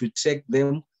coming to take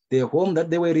them. The home that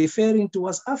they were referring to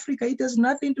was Africa. It has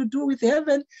nothing to do with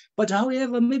heaven. But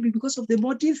however, maybe because of the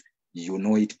motive, you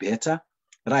know it better,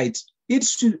 right?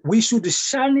 We should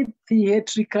shun it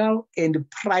theatrical and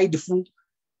prideful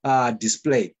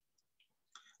display.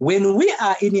 When we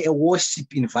are in a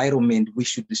worship environment, we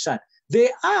should shun. They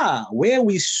are where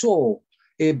we saw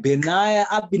Benaiah,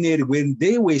 Abner, when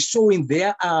they were showing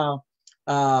their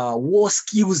war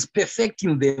skills,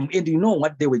 perfecting them, and you know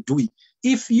what they were doing.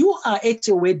 If you are at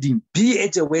a wedding, be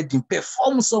at a wedding,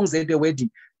 perform songs at a wedding,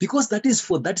 because that is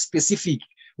for that specific.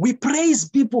 We praise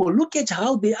people. Look at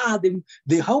how they are,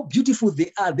 how beautiful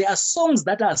they are. There are songs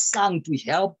that are sung to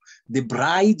help the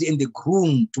bride and the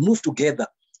groom to move together.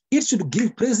 It should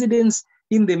give precedence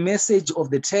in the message of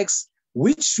the text,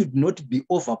 which should not be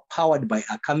overpowered by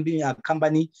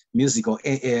accompanying musical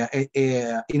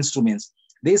instruments.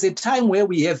 There's a time where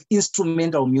we have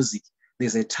instrumental music.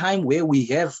 There's a time where we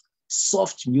have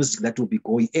soft music that will be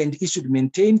going, and it should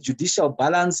maintain judicial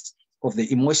balance of the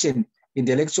emotion,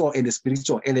 intellectual, and the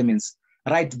spiritual elements.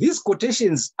 Right? These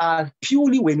quotations are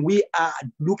purely when we are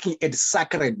looking at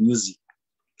sacred music.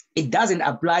 It doesn't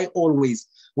apply always.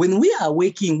 When we are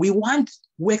waking, we want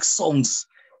work songs,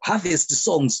 harvest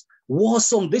songs, war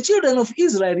songs. The children of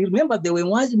Israel, remember, they were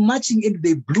marching and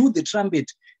they blew the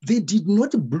trumpet. They did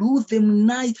not blow them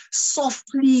nice,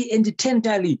 softly and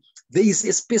tenderly. There is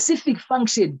a specific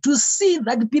function to see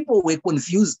that people were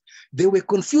confused. They were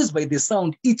confused by the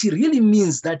sound. It really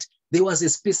means that there was a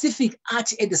specific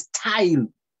art and style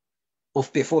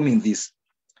of performing this.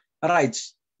 All right.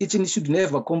 It should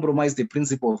never compromise the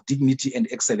principle of dignity and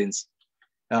excellence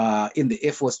in the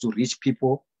efforts to reach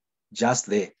people just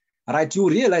there. All right, you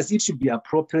realize it should be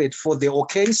appropriate for the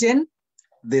occasion,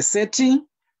 the setting,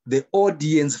 the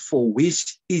audience for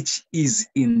which it is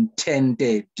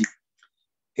intended.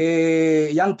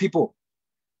 Young people,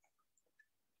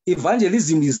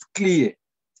 evangelism is clear,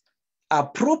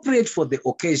 appropriate for the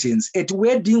occasions. At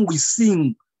wedding, we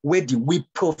sing wedding, we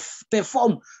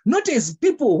perform, not as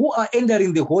people who are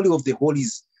entering the Holy of the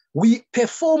Holies. We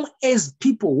perform as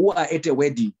people who are at a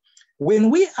wedding.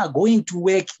 When we are going to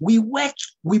work, we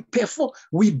perform,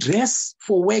 we dress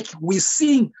for work, we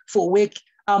sing for work.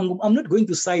 I'm not going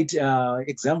to cite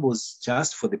examples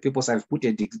just for the purpose. I've put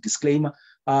a disclaimer.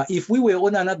 If we were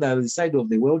on another side of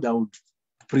the world, I would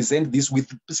present this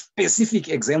with specific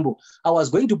example. I was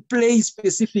going to play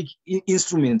specific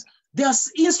instruments.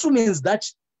 There's instruments that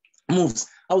moves.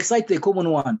 I'll cite the common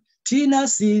one. Tina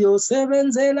Sio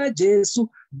Sevenzela Jesu.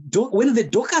 When the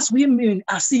Dorcas women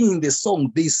are singing the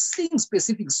song, they sing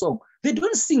specific song. They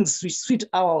don't sing sweet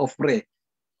hour of prayer.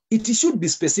 It should be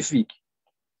specific.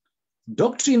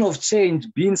 Doctrine of change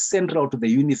being central to the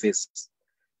universe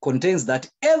contains that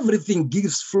everything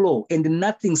gives flow and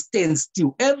nothing stands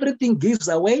still. Everything gives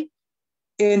away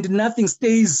and nothing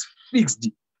stays fixed.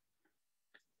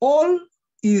 All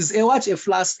is a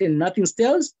flash and nothing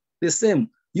stays the same.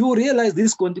 You realize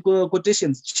these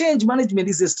quotations. Change management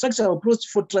is a structural approach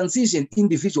for transition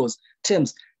individuals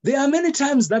terms. There are many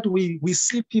times that we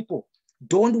see people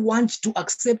don't want to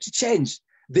accept change.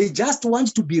 They just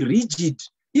want to be rigid,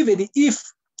 even if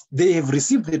they have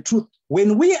received the truth.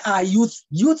 When we are youth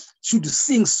should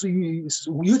sing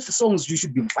youth songs. You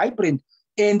should be vibrant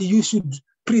and you should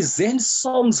present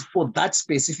songs for that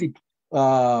specific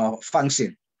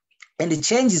function. And the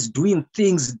change is doing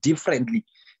things differently.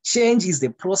 Change is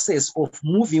the process of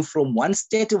moving from one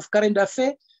state of current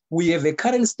affair. We have a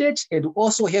current state and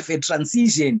also have a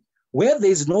transition. Where there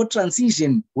is no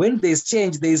transition, when there's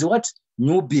change, there is what?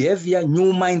 New behavior,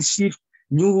 new mind shift,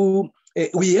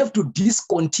 we have to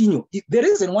discontinue. The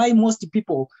reason why most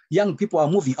people, young people, are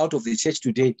moving out of the church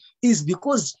today is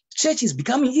because church is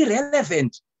becoming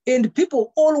irrelevant. And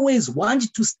people always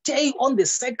want to stay on the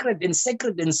sacred and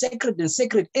sacred and sacred and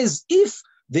sacred, as if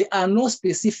there are no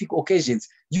specific occasions.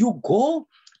 You go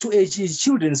to a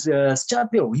children's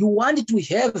chapel, you want to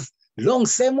have long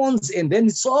sermons and then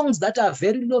songs that are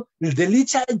very low. The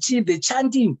liturgy, the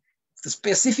chanting, the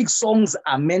specific songs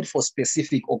are meant for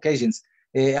specific occasions.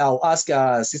 I'll ask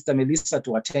Sister Melissa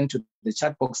to attend to the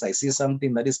chat box. I see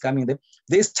something that is coming there.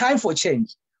 There's time for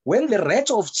change. When the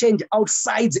rate of change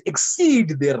outside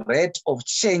exceeds the rate of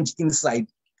change inside,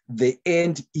 the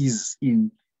end is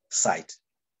in sight.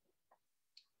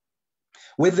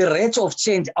 When the rate of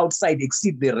change outside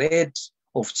exceeds the rate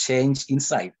of change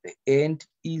inside, the end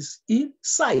is in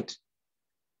sight.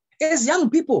 As young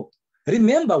people,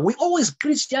 remember, we always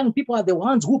preach young people are the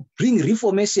ones who bring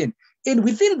reformation. And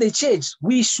within the church,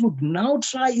 we should now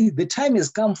try, the time has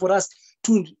come for us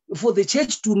for the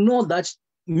church to know that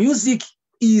music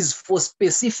is for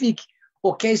specific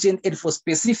occasion and for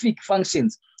specific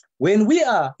functions. When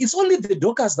it's only the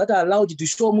Dockers that are allowed to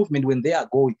show movement when they are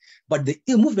going, but the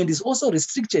movement is also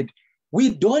restricted. We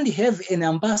don't have an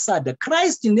ambassador.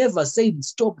 Christ never said,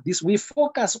 stop this. We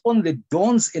focus on the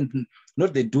don'ts and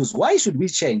not the do's. Why should we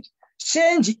change?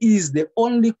 Change is the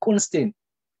only constant.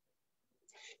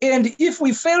 And if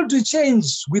we fail to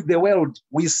change with the world,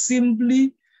 we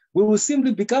will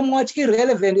simply become much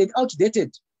irrelevant and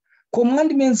outdated.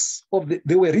 Commandments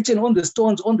they were written on the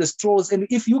stones, on the scrolls. And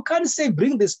if you can't say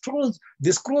bring the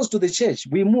scrolls to the church,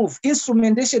 we move.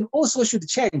 Instrumentation also should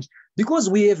change, because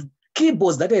we have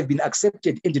keyboards that have been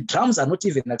accepted and the drums are not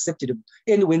even accepted.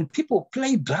 And when people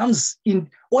play drums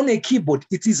on a keyboard,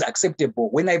 it is acceptable.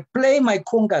 When I play my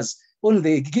congas on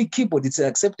the keyboard, it's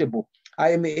acceptable.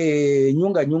 I am a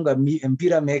Nyunga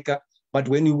Mpira maker. But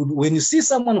when you see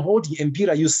someone holding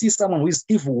Mpira, you see someone who is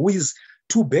evil, who is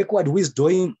too backward, who is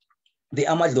doing the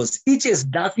armadillos. It has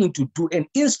nothing to do. An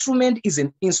instrument is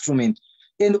an instrument.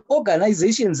 And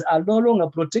organizations are no longer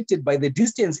protected by the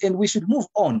distance, and we should move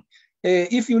on.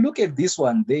 If you look at this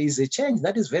one, there is a change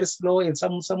that is very slow, and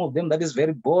some of them that is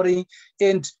very boring,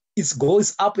 and it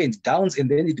goes up and down, and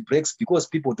then it breaks because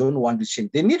people don't want to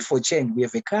change. The need for change, we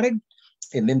have a current,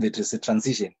 and then there is a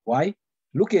transition. Why?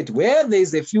 Look at where there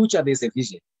is a future, there's a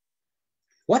vision.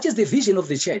 What is the vision of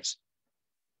the church?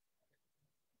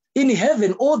 In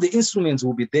heaven, all the instruments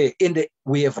will be there, and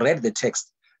we have read the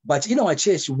text. But in our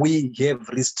church, we have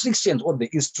restrictions on the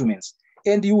instruments.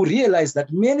 And you realize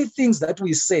that many things that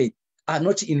we say are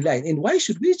not in line. And why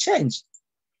should we change?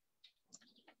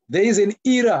 There is an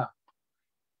era,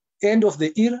 end of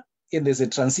the era, and there's a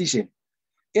transition.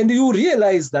 And you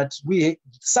realize that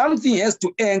something has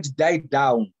to end, die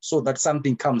down, so that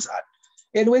something comes out.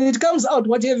 And when it comes out,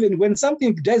 what happens when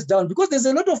something dies down? Because there's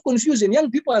a lot of confusion.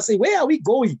 Young people are saying, where are we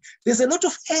going? There's a lot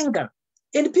of anger,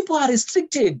 and people are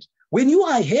restricted. When you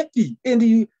are happy, and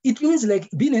it means like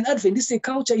being an Adventist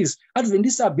culture is,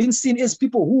 Adventists are being seen as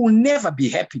people who will never be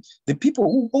happy. The people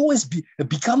who always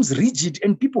becomes rigid,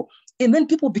 and then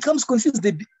people becomes confused.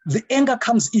 The anger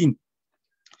comes in.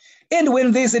 And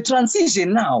when there's a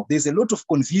transition now, there's a lot of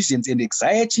confusion and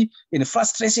anxiety and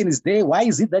frustration is there. Why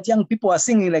is it that young people are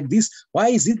singing like this? Why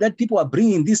is it that people are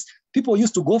bringing this? People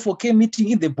used to go for camp meeting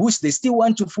in the bush. They still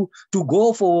want to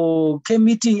go for camp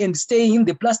meeting and stay in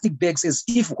the plastic bags as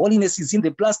if holiness is in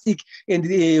the plastic, and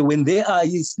when they are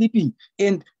sleeping.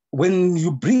 And when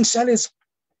you bring chalets,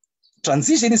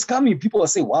 transition is coming. People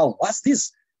say, wow, what's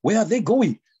this? Where are they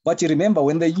going? But you remember,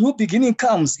 when the new beginning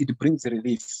comes, it brings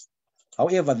relief.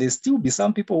 However, there still be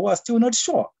some people who are still not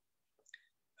sure.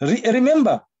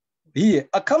 Remember, here,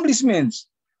 accomplishment,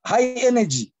 high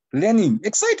energy, learning,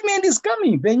 excitement is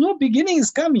coming. The new beginning is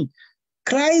coming.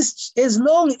 Christ, as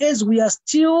long as we are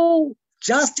still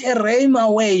just a realm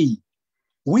away,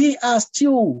 we are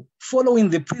still following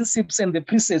the principles and the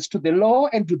precepts to the law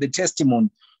and to the testimony.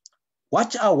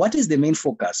 What is the main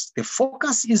focus? The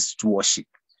focus is to worship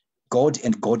God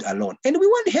and God alone. And we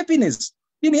want happiness.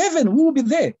 In heaven, we will be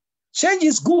there. Change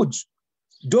is good.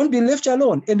 Don't be left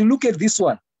alone. And look at this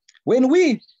one.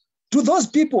 To those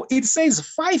people, it says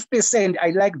 5%.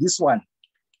 I like this one.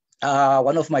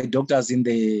 One of my doctors in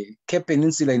the Cape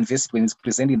Peninsula University, when he's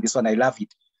presenting this one, I love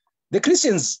it. The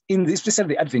Christians,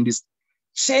 especially the Adventists,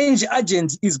 change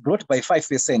agent is brought by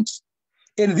 5%.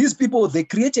 And these people, they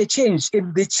create a change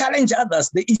and they challenge others.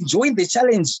 They enjoy the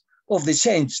challenge of the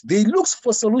change. They look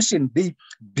for solution. They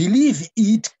believe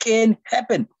it can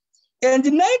happen. And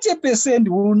 90%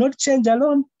 will not change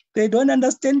alone. They don't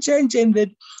understand change and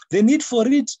the need for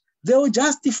it. They will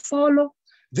just follow.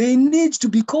 They need to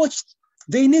be coached.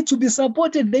 They need to be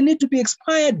supported. They need to be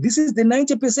inspired. This is the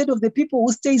 90% of the people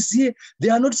who stays here. They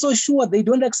are not so sure. They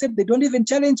don't accept. They don't even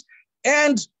challenge.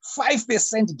 and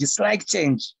 5% dislike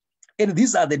change. And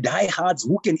these are the diehards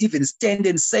who can even stand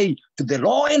and say to the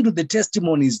law and to the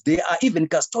testimonies, they are even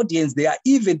custodians, they are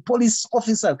even police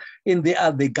officers, and they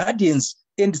are the guardians.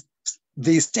 And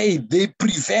they stay, they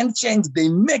prevent change, they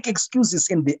make excuses,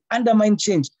 and they undermine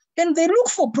change. And they look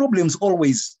for problems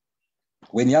always.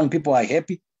 When young people are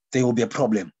happy, there will be a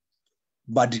problem.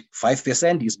 But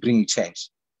 5% is bringing change.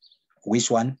 Which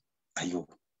one are you?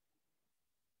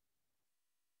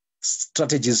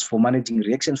 Strategies for managing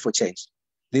reactions for change.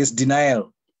 There's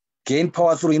denial, gain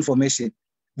power through information,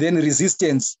 then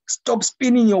resistance, stop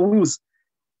spinning your wheels,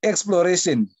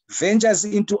 exploration, ventures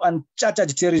into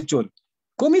uncharted territory,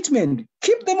 commitment,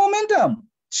 keep the momentum.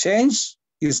 Change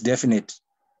is definite.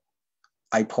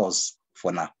 I pause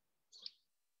for now.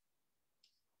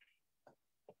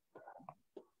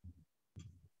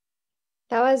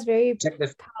 That was very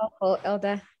powerful,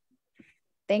 Elder.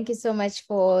 Thank you so much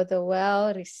for the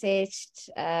well-researched,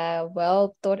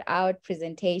 well thought-out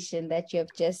presentation that you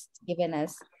have just given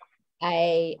us.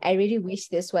 I really wish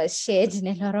this was shared in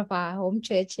a lot of our home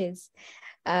churches,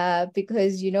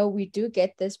 because we do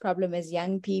get this problem as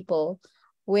young people,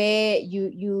 where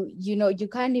you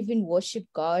can't even worship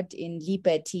God in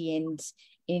liberty and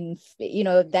in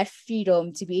that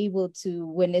freedom to be able to,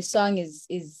 when a song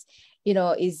is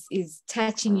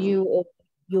touching you, or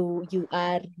you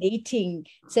are relating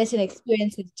certain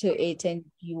experiences to it, and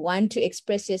you want to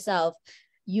express yourself,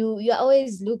 you're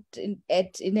always looked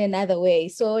at in another way.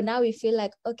 So now we feel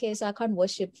like, okay, so I can't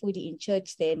worship fully in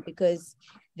church then, because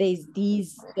there's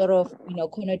these sort of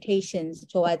connotations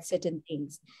towards certain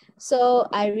things. So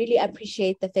I really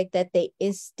appreciate the fact that there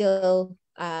is still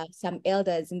some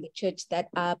elders in the church that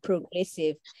are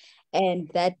progressive, and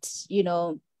that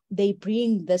they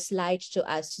bring this light to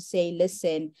us to say,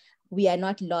 listen, we are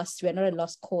not lost. We're not a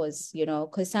lost cause,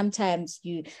 because sometimes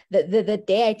the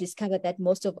day I discovered that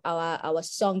most of our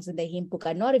songs in the hymn book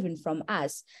are not even from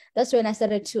us, that's when I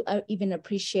started to even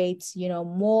appreciate,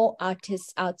 more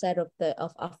artists outside of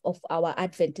our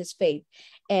Adventist faith.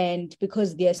 And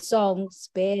because their songs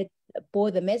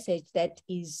bore the message that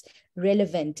is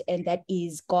relevant and that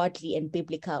is godly and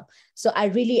biblical. So I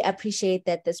really appreciate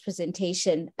that this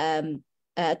presentation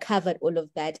covered all of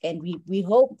that, and we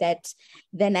hope that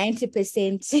the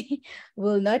 90%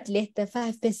 will not let the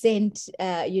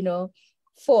 5%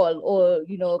 fall,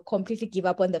 or completely give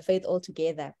up on the faith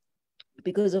altogether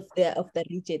because of the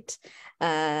rigid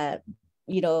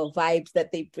vibes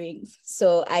that they bring.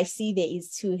 So I see there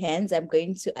is 2 hands. I'm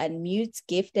going to unmute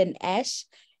Gift and Ash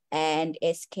and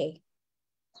SK.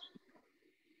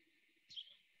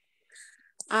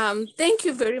 Thank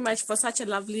you very much for such a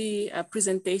lovely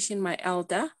presentation, my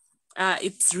elder.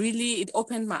 It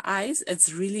opened my eyes.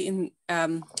 It's really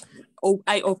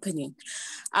eye-opening,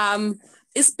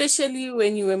 especially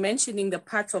when you were mentioning the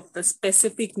part of the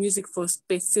specific music for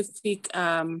specific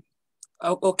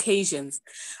occasions.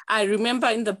 I remember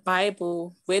in the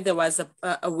Bible where there was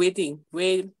a wedding,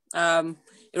 where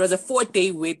it was a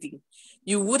 4-day wedding.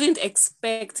 You wouldn't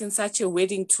expect in such a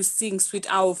wedding to sing Sweet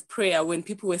Hour of Prayer when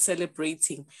people were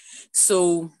celebrating.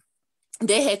 So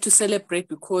they had to celebrate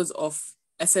because of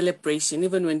a celebration.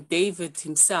 Even when David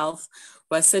himself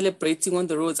was celebrating on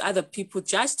the roads, other people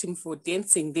judged him for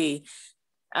dancing there.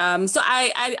 So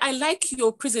I like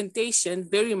your presentation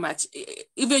very much.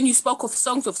 Even you spoke of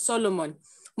Songs of Solomon.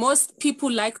 Most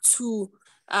people like to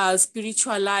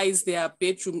spiritualize their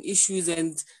bedroom issues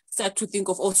and start to think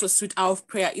of also Sweet Hour of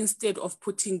Prayer instead of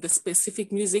putting the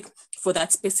specific music for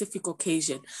that specific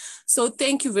occasion. So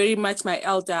thank you very much, my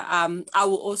elder. I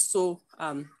will also,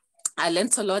 I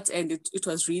learned a lot, and it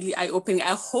was really eye-opening.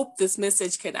 I hope this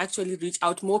message can actually reach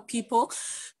out more people,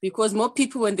 because more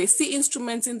people, when they see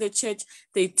instruments in the church,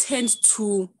 they tend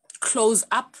to close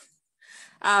up.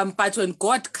 But when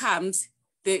God comes,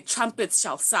 the trumpets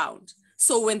shall sound.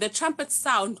 So when the trumpets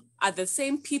sound, are the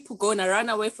same people going to run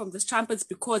away from the trumpets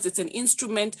because it's an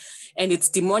instrument and it's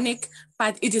demonic,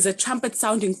 but it is a trumpet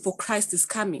sounding for Christ is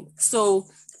coming. So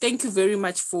thank you very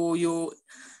much for your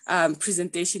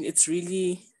presentation. It's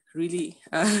really, really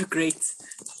great.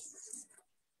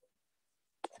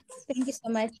 Thank you so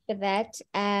much for that.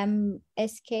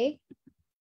 SK?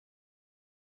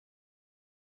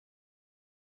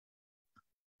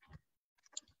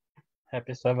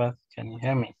 Happy Sabbath. Can you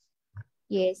hear me?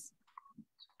 Yes.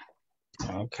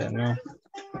 Okay. No.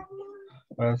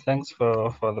 Well, thanks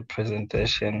for the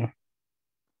presentation.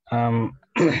 I'm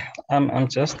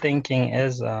just thinking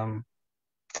as a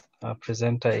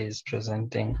presenter is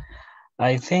presenting,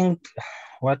 I think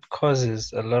what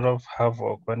causes a lot of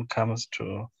havoc when it comes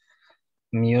to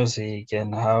music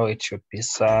and how it should be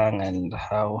sung and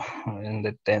how in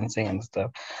the dancing and stuff,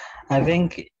 I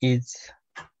think it's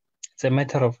a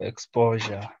matter of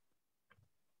exposure.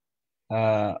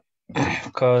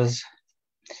 Because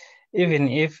even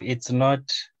if it's not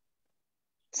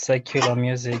secular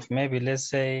music, maybe let's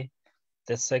say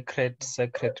the sacred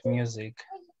music,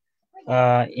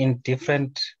 in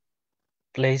different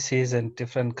places and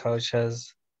different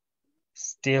cultures,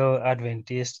 still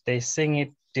Adventist, they sing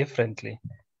it differently.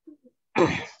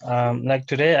 Like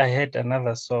today I heard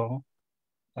another song,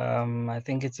 I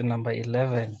think it's number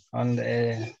 11 on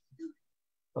the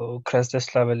Christ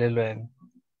Slavelelwen.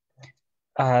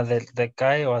 The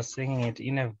guy was singing it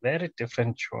in a very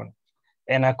different tune.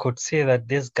 And I could see that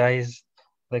these guys,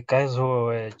 the guys who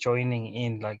were joining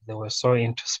in, like they were so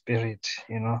into spirit,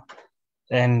 you know.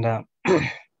 And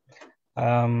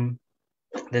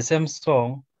the same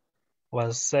song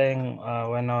was sang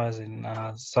when I was in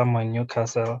somewhere in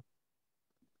Newcastle,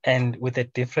 and with a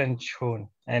different tune.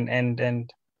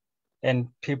 And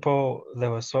people, they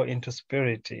were so into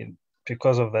spirit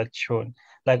because of that tune.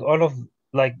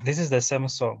 Like this is the same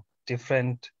song,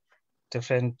 different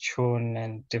tune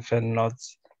and different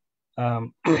notes.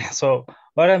 So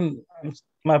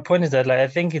my point is that, like, I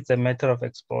think it's a matter of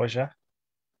exposure.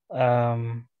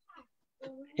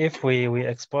 If we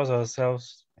expose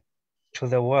ourselves to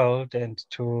the world and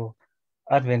to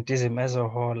Adventism as a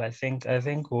whole, I think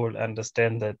we'll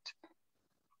understand that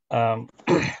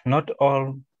not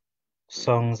all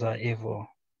songs are evil,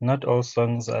 not all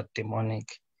songs are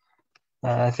demonic.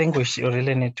 I think we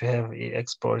really need to have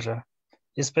exposure,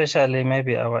 especially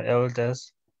maybe our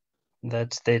elders,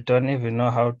 that they don't even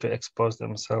know how to expose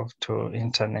themselves to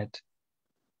internet.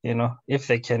 You know, if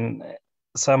they can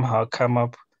somehow come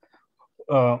up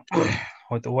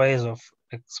with ways of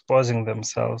exposing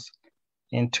themselves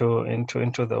into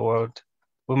the world,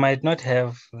 we might not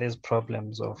have these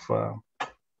problems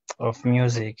of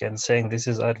music and saying this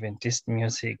is Adventist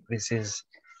music, this is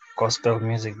gospel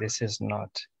music, this is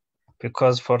not.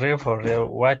 Because for real,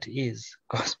 what is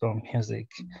gospel music?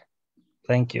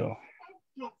 Thank you.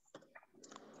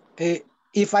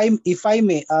 If I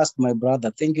may ask my brother,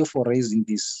 thank you for raising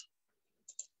this.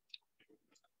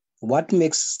 What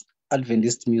makes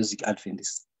Adventist music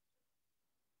Adventist?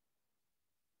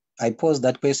 I pose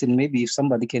that question. Maybe if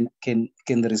somebody can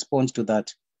respond to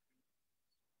that.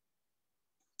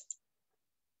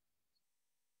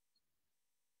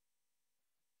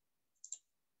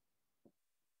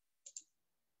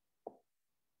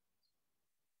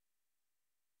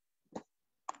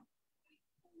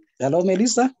 Hello,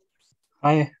 Melissa.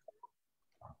 Hi.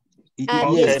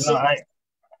 Yes. Okay,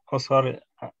 no, sorry,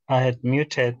 I had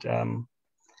muted.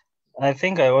 I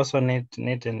think I also need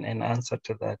an answer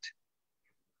to that.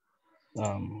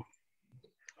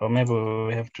 Or maybe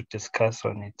we have to discuss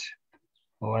on it.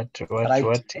 What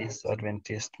is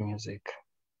Adventist music?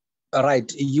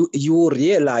 Right. You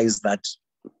realize that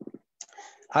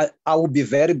I will be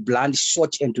very blunt,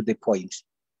 short, and to the point.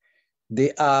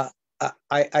 There are,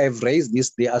 I've raised this.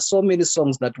 There are so many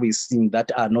songs that we sing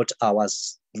that are not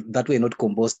ours, that were not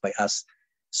composed by us.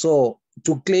 So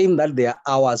to claim that they are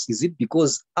ours, is it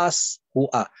because us who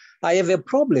are? I have a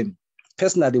problem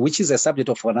personally, which is a subject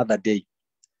of another day,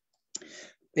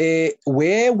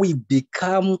 where we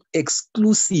become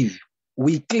exclusive.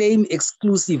 We claim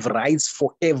exclusive rights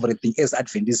for everything as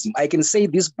Adventism. I can say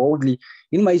this boldly.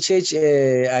 In my church,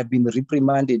 I've been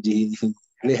reprimanded.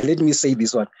 Let me say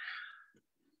this one.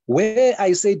 Where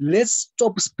I said, let's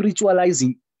stop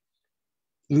spiritualizing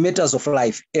matters of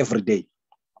life every day.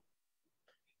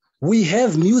 We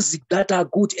have music that are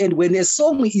good, and when a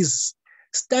song is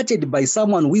started by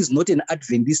someone who is not an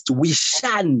Adventist, we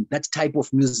shun that type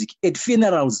of music. At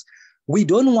funerals, we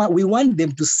want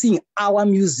them to sing our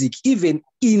music, even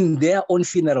in their own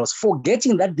funerals,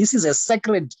 forgetting that this is a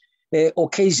sacred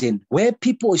occasion where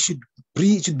people should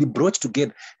be brought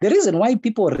together. The reason why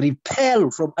people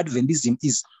repel from Adventism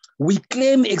is we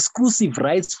claim exclusive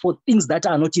rights for things that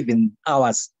are not even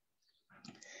ours.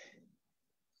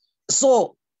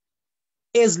 So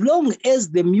as long as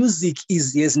the music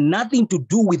has nothing to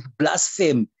do with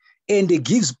blasphemy and it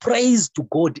gives praise to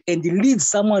God and it leads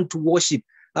someone to worship.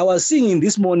 I was singing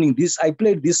this morning, I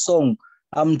played this song.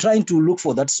 I'm trying to look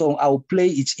for that song. I'll play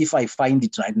it if I find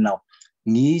it right now.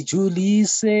 That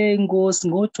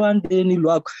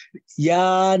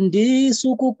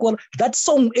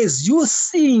song, as you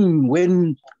sing,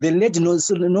 when the lady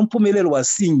Nompumelelo was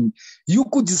singing, you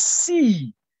could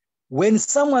see when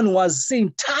someone was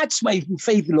saying, touch my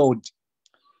faith, Lord.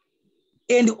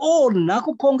 And all you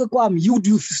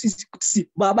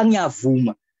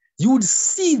would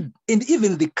see, and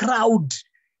even the crowd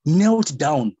knelt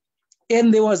down.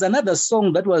 And there was another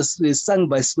song that was sung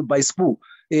by Spoo.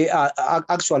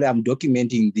 Actually, I'm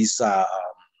documenting this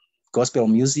gospel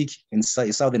music in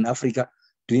Southern Africa,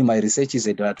 doing my researches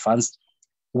at advanced,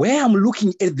 where I'm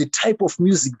looking at the type of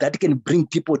music that can bring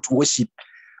people to worship.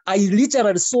 I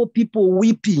literally saw people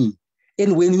weeping.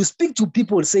 And when you speak to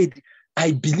people, say,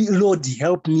 I believe, Lord,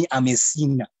 help me, I'm a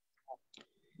sinner.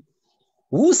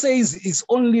 Who says it's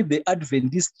only the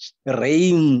Adventist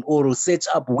reign or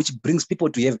setup which brings people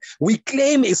to heaven? We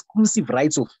claim exclusive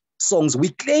rights of songs. We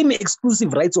claim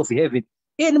exclusive rights of heaven.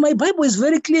 And my Bible is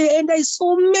very clear, and I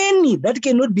saw many that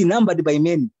cannot be numbered by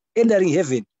many entering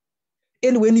heaven.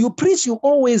 And when you preach, you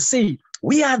always say,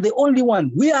 we are the only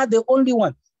one. We are the only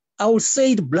one. I will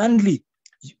say it bluntly.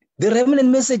 The remnant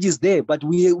message is there, but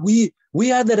we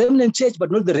are the remnant church,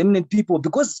 but not the remnant people,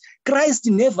 because Christ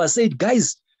never said,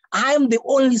 guys, I am the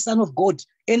only Son of God,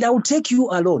 and I will take you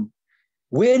alone.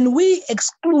 When we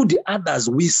exclude others,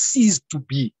 we cease to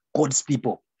be God's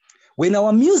people. When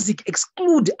our music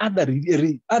exclude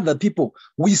other people,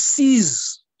 we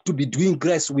cease to be doing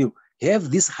Christ's will.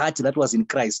 Have this heart that was in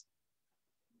Christ.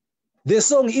 The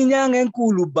song Inyang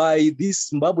Enkulu by this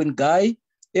Zimbabwean guy,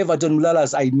 Everton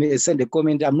Mulalas, I may send a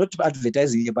comment. I'm not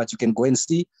advertising it, but you can go and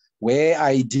see where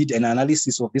I did an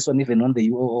analysis of this one, even on the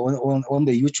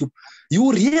YouTube.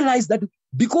 You realize that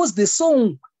because the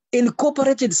song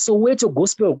incorporated Soweto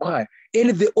Gospel Choir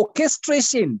and the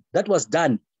orchestration that was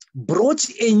done brought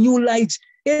a new light.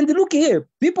 And look here,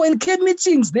 people in camp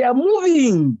meetings, they are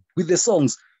moving with the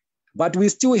songs, but we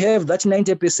still have that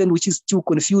 90% which is still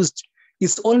confused.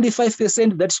 It's only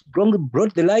 5% that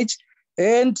brought the light,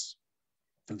 and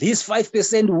this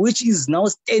 5% which is now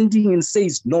standing and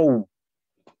says no.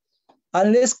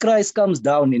 Unless Christ comes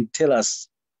down and tell us,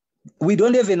 we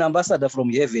don't have an ambassador from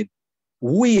heaven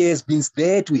who has been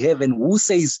there to heaven, who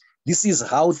says this is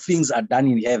how things are done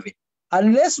in heaven.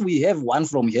 Unless we have one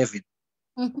from heaven,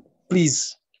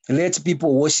 please let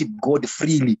people worship God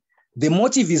freely. The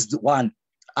motive is one.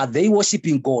 Are they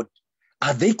worshiping God?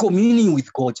 Are they communing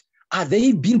with God? Are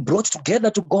they being brought together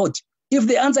to God? If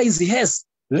the answer is yes,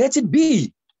 let it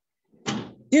be.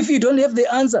 If you don't have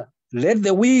the answer, let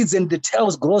the weeds and the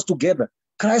tails grow together.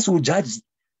 Christ will judge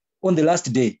on the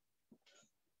last day.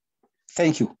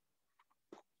 Thank you.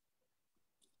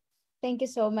 Thank you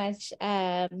so much,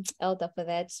 Elder, for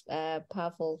that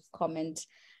powerful comment.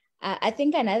 I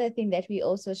think another thing that we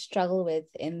also struggle with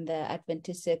in the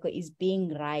Adventist circle is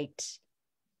being right.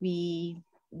 We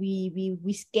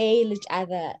scale each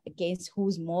other against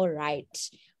who's more right,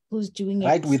 who's doing it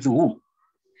right with who?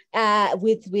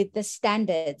 With the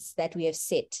standards that we have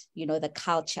set, the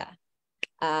culture.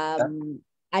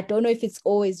 I don't know if it's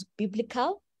always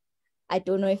biblical. I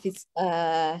don't know if it's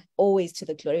always to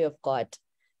the glory of God.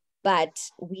 But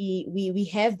we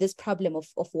have this problem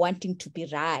of wanting to be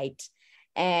right.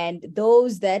 And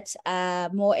those that are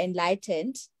more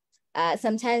enlightened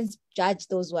sometimes judge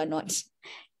those who are not.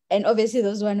 And obviously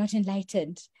those who are not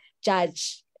enlightened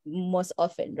judge most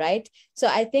often, right? So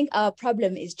I think our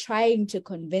problem is trying to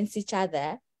convince each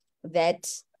other that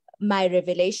my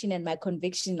revelation and my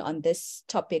conviction on this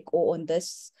topic or on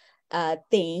this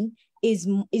thing is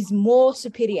more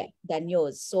superior than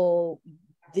yours. So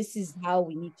this is how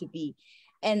we need to be.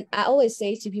 And I always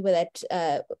say to people that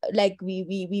like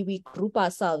we group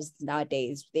ourselves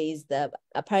nowadays.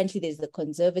 Apparently there's the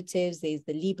conservatives, there's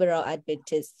the liberal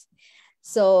Adventists.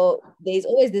 So there's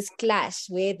always this clash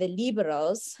where the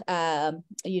liberals, they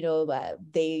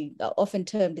are often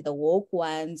termed the woke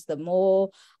ones, the more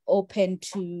open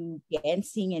to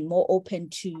dancing and more open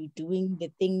to doing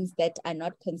the things that are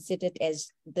not considered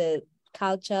as the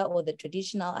culture or the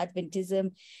traditional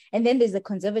Adventism. And then there's the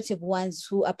conservative ones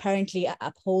who apparently are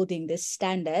upholding this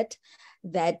standard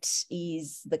that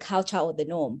is the culture or the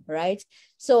norm, right?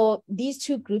 So these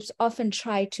two groups often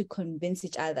try to convince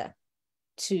each other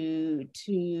to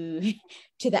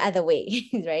the other way,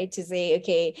 right? To say,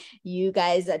 okay, you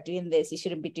guys are doing this, you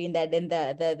shouldn't be doing that. Then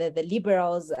the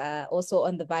liberals are also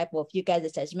on the vibe of, you guys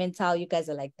are judgmental, you guys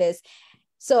are like this.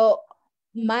 So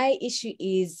my issue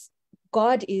is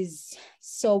God is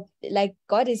so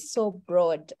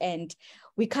broad, and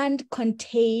we can't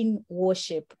contain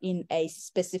worship in a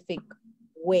specific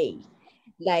way,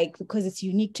 because it's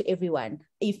unique to everyone.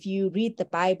 If you read the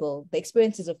Bible, the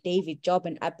experiences of David, Job,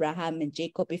 and Abraham and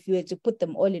Jacob, if you were to put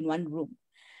them all in one room,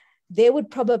 they would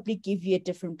probably give you a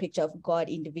different picture of God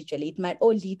individually. It might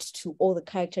all lead to all the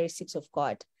characteristics of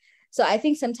God. So I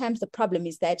think sometimes the problem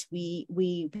is that we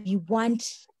want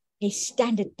a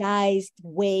standardized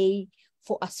way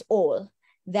for us all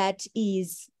that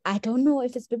is, I don't know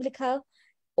if it's biblical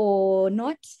or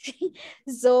not.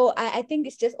 So I think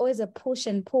it's just always a push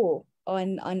and pull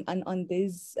on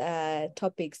these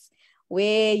topics.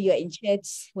 where you're in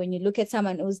church, when you look at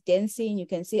someone who's dancing, you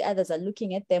can see others are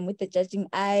looking at them with the judging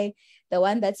eye. The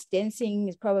one that's dancing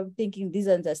is probably thinking these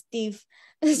ones are stiff.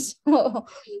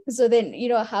 So then,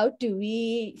 how do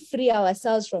we free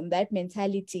ourselves from that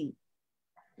mentality?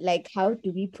 Like, how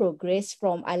do we progress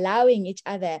from allowing each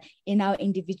other in our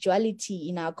individuality,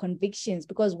 in our convictions?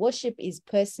 Because worship is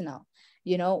personal.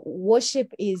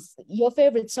 Worship is, your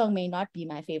favorite song may not be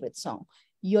my favorite song.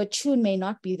 Your tune may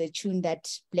not be the tune that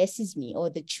blesses me or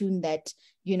the tune that,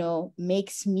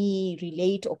 makes me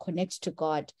relate or connect to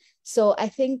God. So I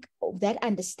think that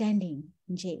understanding,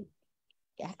 Jay,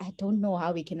 I don't know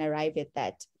how we can arrive at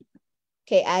that.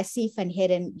 Okay, I see Van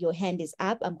Heeren, your hand is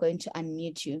up. I'm going to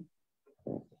unmute you.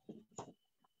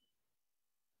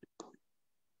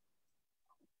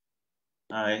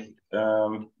 Hi,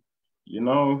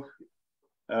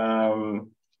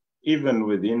 even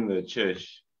within the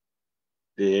church,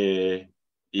 there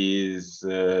is,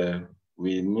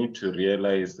 we need to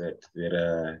realize that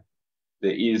there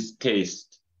is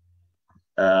taste.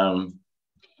 The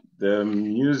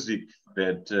music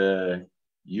that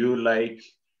you like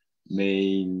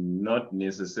may not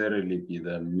necessarily be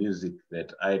the music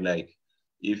that I like.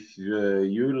 If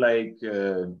you like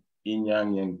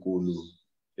Inyang Yankulu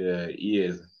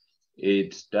ears,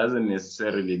 it doesn't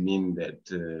necessarily mean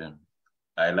that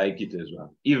I like it as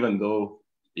well, even though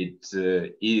it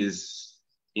is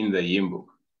in the hymn book.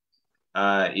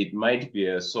 It might be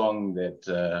a song that,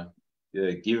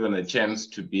 given a chance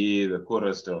to be the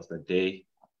chorus of the day,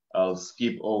 I'll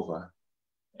skip over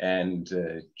and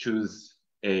choose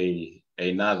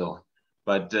another one.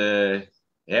 But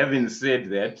having said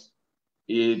that,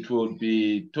 it would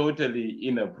be totally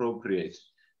inappropriate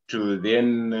to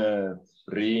then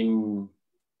bring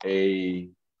a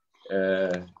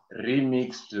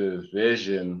remixed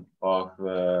version of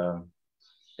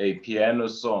a piano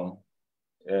song.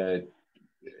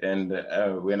 And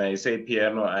when I say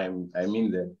piano, I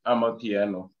mean the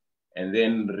amapiano, and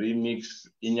then remix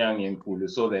Inyang Enkulu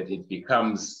so that it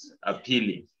becomes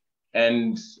appealing.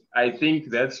 And I think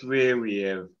that's where we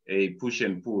have a push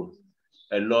and pull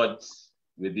a lot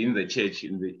within the church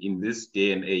in this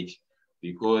day and age,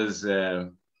 because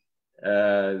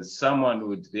someone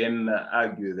would then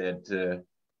argue that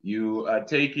you are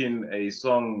taking a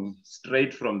song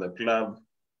straight from the club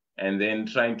and then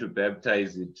trying to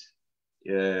baptize it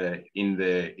in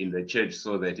the church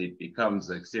so that it becomes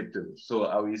acceptable. So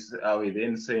are we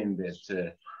then saying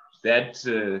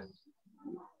that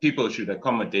people should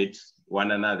accommodate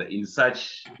one another in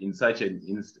such an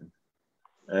instant?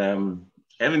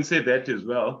 Having said that as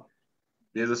well,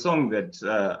 there's a song that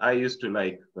I used to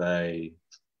like by,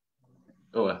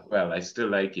 I still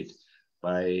like it,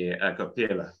 by a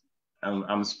cappella.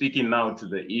 I'm speaking now to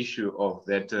the issue of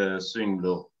that swing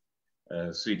low,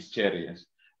 Sweet Chariot.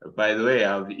 By the way,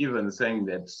 I've even sang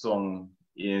that song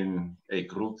in a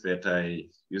group that I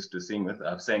used to sing with.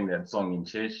 I've sang that song in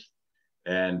church,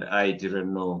 and I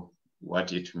didn't know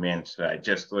what it meant. I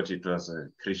just thought it was a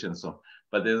Christian song.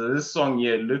 But there's this song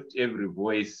here, Lift Every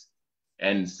Voice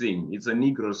and Sing. It's a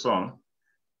Negro song,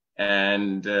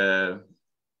 and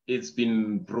it's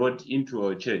been brought into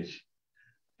our church.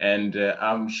 And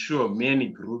I'm sure many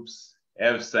groups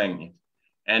have sang it.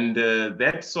 And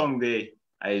that song there,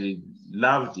 I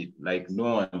loved it like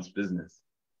no one's business,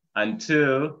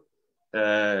 until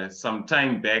some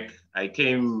time back, I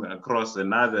came across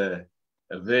another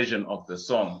version of the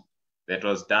song that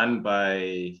was done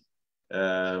by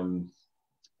Al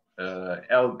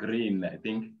Green, I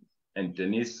think, and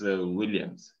Denise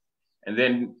Williams. And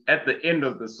then at the end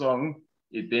of the song,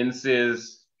 it then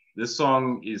says, the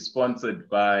song is sponsored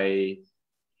by,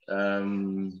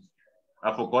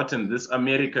 I've forgotten, this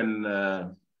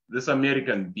American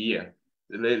beer.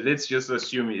 Let's just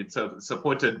assume it's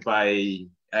supported by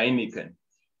Heineken.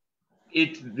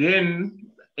 It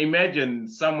then, imagine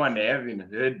someone having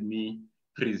heard me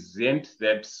present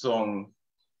that song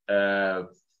the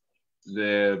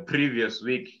previous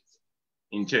week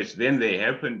in church. Then they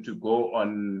happen to go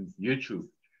on YouTube,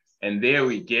 and there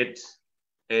we get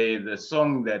the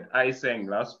song that I sang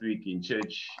last week in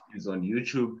church is on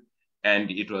YouTube,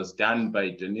 and it was done by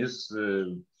Denise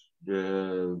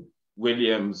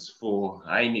Williams for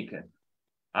Heineken.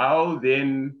 How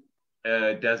then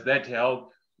does that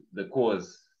help the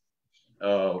cause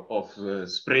of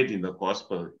spreading the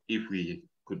gospel, if we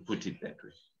could put it that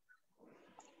way?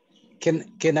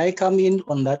 Can I come in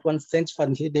on that one? Thanks,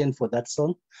 Van Heeren, for that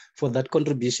song, for that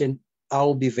contribution.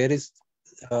 I'll be very,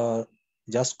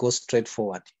 just go straight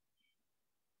forward.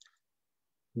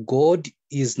 God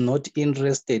is not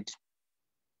interested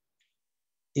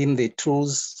in the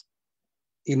tools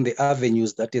in the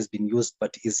avenues that has been used,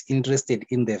 but is interested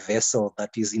in the vessel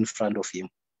that is in front of him.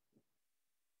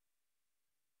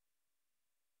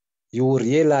 You will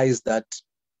realize that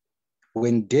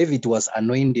when David was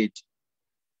anointed,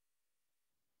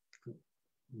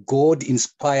 God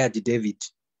inspired David,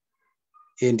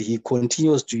 and he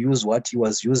continues to use what he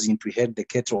was using to head the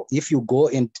cattle. If you go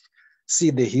and see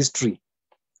the history,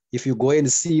 if you go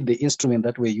and see the instrument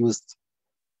that were used,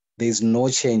 there is no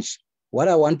change. What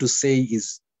I want to say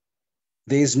is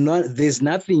there's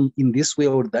nothing in this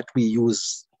world that we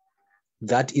use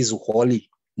that is holy.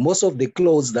 Most of the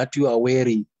clothes that you are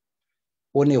wearing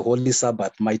on a holy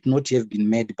Sabbath might not have been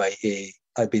made by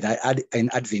an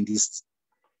Adventist.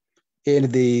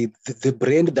 And the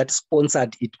brand that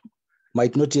sponsored it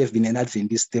might not have been an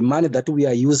Adventist. The money that we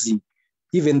are using,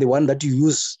 even the one that you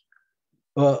use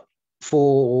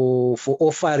for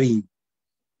offering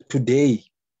today,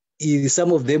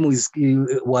 some of them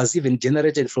was even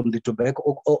generated from the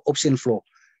tobacco option floor.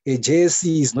 A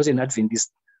JSC is not an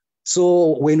Adventist.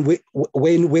 So when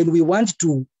we want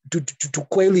to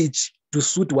coil it to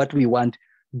suit what we want,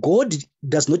 God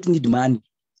does not need money.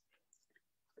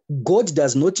 God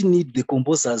does not need the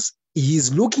composers. He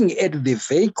is looking at the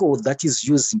vehicle that is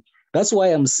using. That's why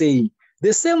I'm saying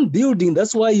the same building.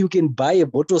 That's why you can buy a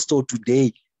bottle store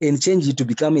today and change it to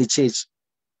become a church.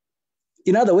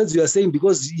 In other words, you are saying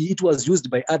because it was used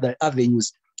by other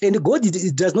avenues. And God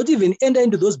it does not even enter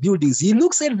into those buildings. He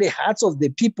looks at the hearts of the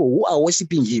people who are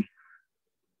worshiping him.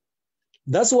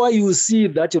 That's why you see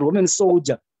that Roman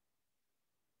soldier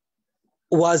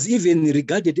was even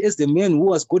regarded as the man who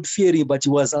was God-fearing, but he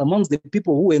was amongst the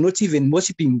people who were not even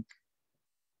worshiping.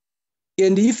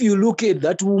 And if you look at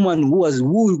that woman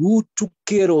who took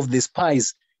care of the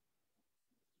spies,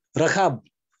 Rahab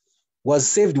was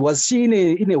saved. Was she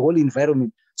in a holy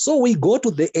environment? So we go to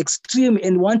the extreme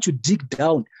and want to dig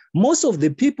down. Most of the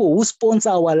people who sponsor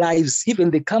our lives,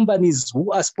 even the companies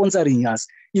who are sponsoring us,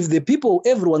 if the people,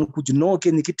 everyone could know,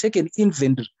 can take an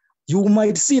inventory, you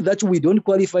might see that we don't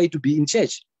qualify to be in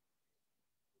church.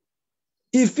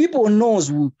 If people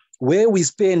knows where we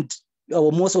spend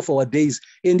most of our days,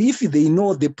 and if they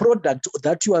know the product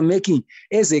that you are making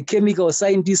as a chemical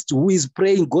scientist who is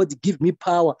praying, God, give me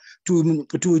power to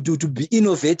be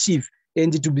innovative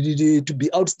and to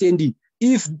be outstanding,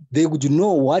 if they would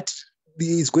know what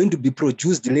is going to be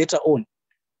produced later on.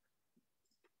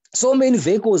 So many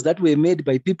vehicles that were made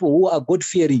by people who are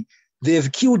God-fearing,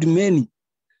 they've killed many.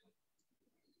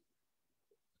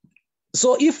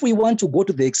 So if we want to go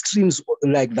to the extremes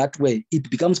like that way, it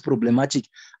becomes problematic.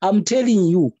 I'm telling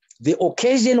you, the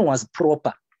occasion was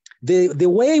proper. The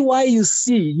way why you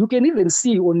see, you can even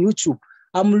see on YouTube,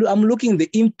 I'm looking the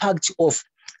impact of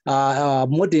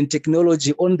modern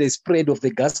technology on the spread of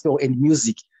the gospel and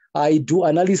music. I do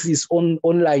analysis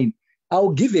online.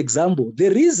 I'll give example. The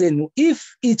reason,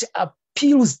 if it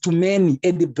appeals to many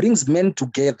and it brings men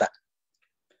together,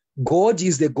 God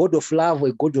is the God of love,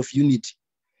 a God of unity.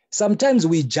 Sometimes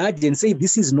we judge and say,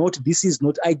 this is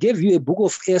not. I gave you a book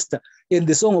of Esther and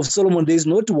the Song of Solomon. There is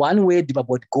not one word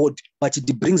about God, but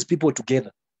it brings people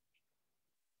together.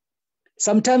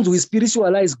 Sometimes we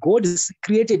spiritualize God is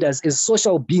created us as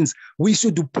social beings. We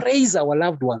should praise our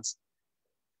loved ones.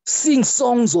 Sing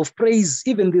songs of praise.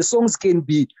 Even the songs can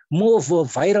be more of a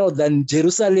viral than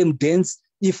Jerusalem dance.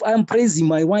 If I'm praising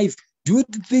my wife, do you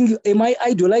think, am I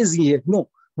idolizing her? No,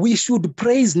 we should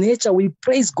praise nature. We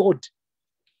praise God.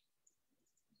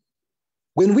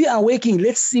 When we are waking,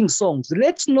 let's sing songs.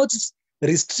 Let's not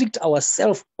restrict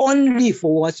ourselves only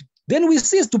for what. Then we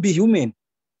cease to be human.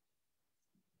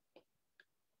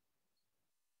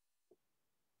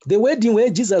 The wedding where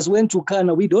Jesus went to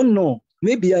Cana, we don't know.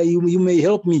 Maybe you may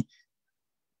help me.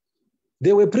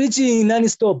 They were preaching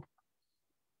non-stop.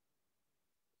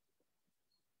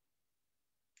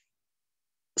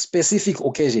 Specific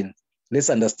occasion. Let's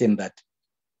understand that.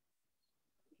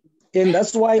 And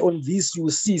that's why on this you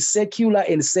see secular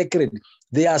and sacred.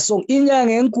 They are sung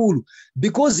inyanga enkulu,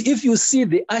 because if you see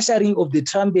the ushering of the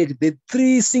trumpet, the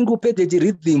 3 syncopated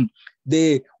rhythm,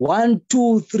 the 1,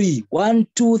 2, 3, 1,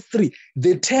 2, 3,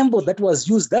 the tempo that was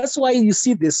used. That's why you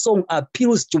see the song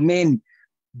appeals to men,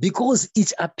 because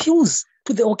it appeals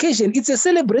to the occasion. It's a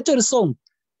celebratory song.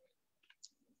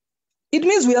 It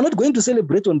means we are not going to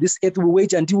celebrate on this earth. We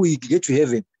wait until we get to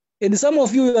heaven. And some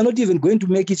of you are not even going to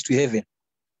make it to heaven.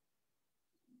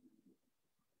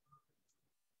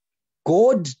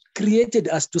 God created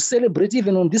us to celebrate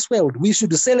even on this world. We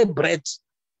should celebrate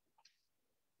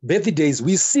birthdays.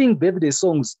 We sing birthday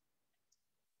songs.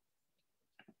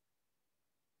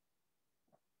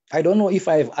 I don't know if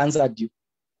I have answered you.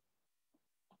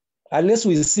 Unless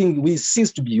we sing, we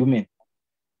cease to be human.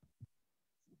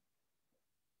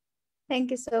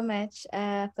 Thank you so much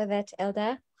for that,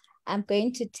 Elder. I'm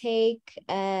going to take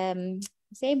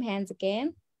same hands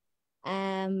again.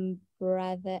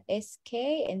 Brother SK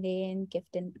and then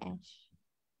Gifton Ash.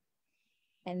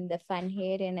 And the fun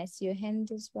head, and I see your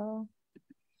hand as well.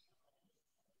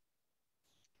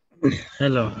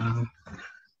 Hello.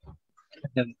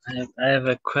 I have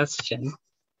a question.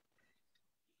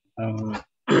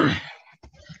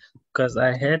 Because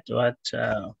I heard what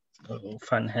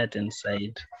Van Hetten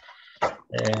said,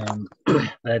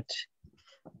 that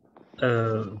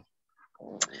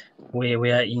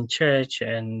we are in church,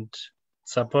 and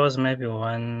suppose maybe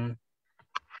one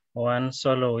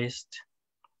soloist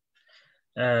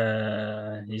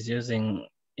is using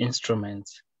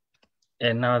instruments,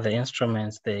 and now the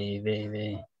instruments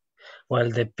well,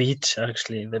 the beat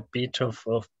of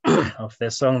of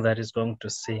the song that is going to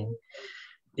sing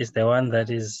is the one that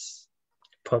is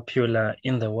popular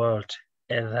in the world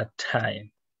at that time.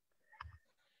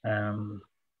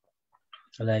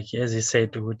 Like as you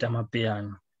said, with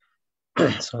piano.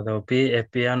 So there will be a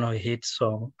piano hit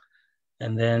song,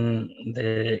 and then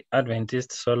the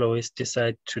Adventist soloist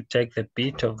decide to take the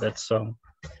beat of that song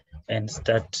and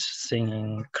start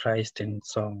singing Christ in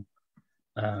song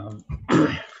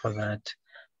for that.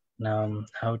 Now,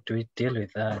 how do we deal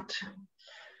with that?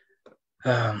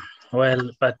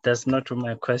 Well, but that's not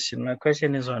my question. My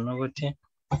question is on Oguti.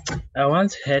 I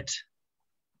once had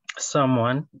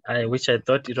someone, which I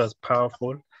thought it was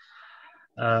powerful,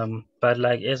 but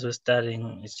like as we're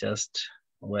studying, it's just,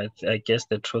 well, I guess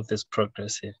the truth is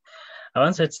progressive. I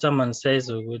once had someone says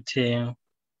Oguti,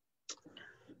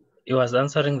 he was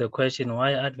answering the question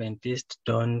why Adventists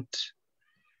don't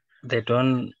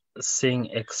sing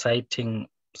exciting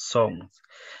songs.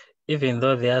 Even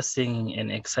though they are singing an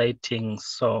exciting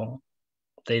song,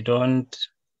 they don't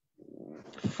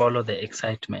follow the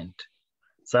excitement.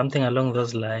 Something along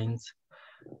those lines.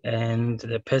 And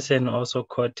the person also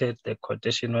quoted the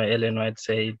quotation where Ellen White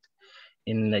said,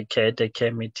 in the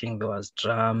caretaker meeting, there was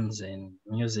drums and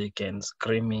music and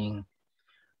screaming.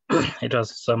 It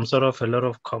was some sort of a lot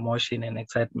of commotion and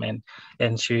excitement.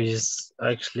 And she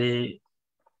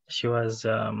was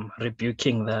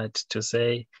rebuking that, to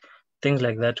say things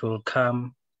like that will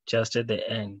come just at the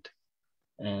end.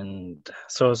 And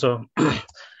so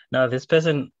now this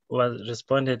person was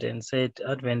responded and said,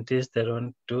 Adventists, they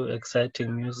don't do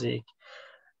exciting music.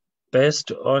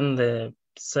 Based on the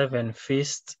 7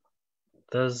 feasts,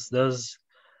 those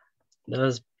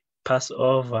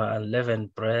Passover,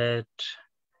 unleavened bread,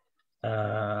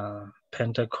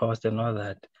 Pentecost and all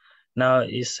that. Now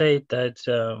he said that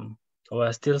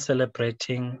we're still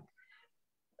celebrating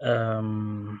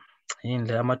in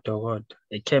the Amatogod,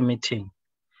 a care meeting,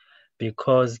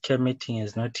 because care meeting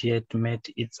has not yet met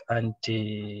its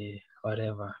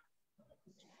whatever,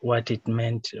 what it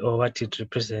meant or what it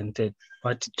represented,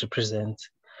 what it represents.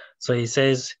 So he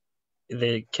says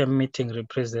the care meeting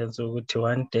represents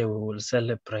one day we will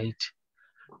celebrate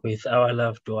with our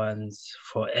loved ones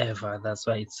forever. That's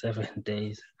why it's 7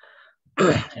 days.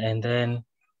 And then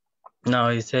now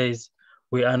he says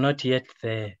we are not yet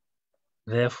there.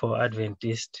 Therefore,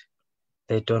 Adventists,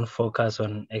 they don't focus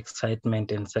on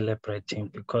excitement and celebrating,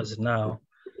 because now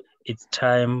it's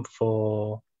time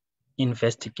for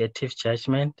investigative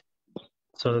judgment.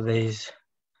 So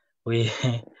we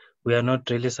are not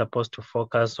really supposed to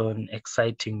focus on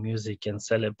exciting music and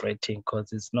celebrating,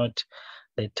 because it's not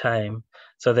the time.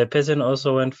 So the person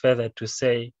also went further to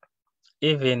say,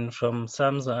 even from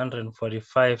Psalms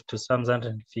 145 to Psalms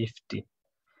 150,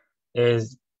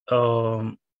 as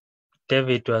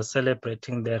David was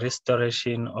celebrating the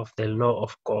restoration of the law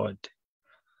of God,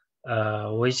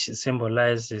 which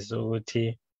symbolizes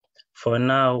for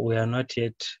now we are not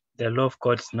yet, the law of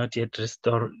God is not yet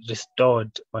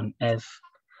restored on earth.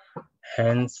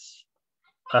 Hence,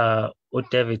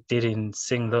 David didn't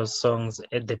sing those songs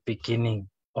at the beginning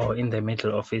or in the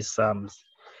middle of his Psalms.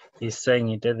 He sang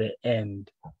it at the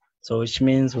end. So which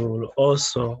means we will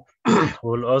also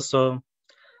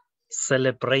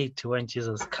celebrate when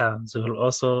Jesus comes. We will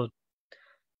also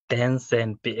dance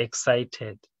and be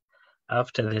excited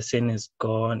after the sin is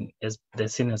gone, as the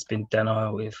sin has been done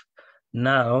away with.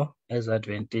 Now, as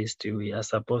Adventists, we are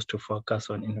supposed to focus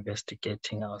on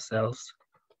investigating ourselves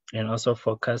and also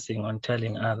focusing on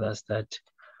telling others that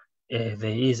there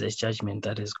is a judgment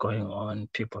that is going on.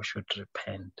 People should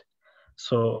repent.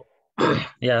 So,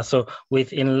 yeah, so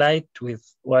in light with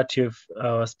what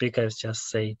our speaker has just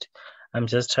said, I'm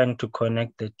just trying to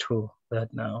connect the two,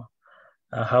 that now,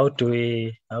 how do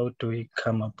we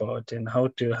come about and how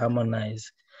to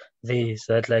harmonize this,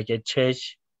 that like a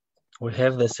church, we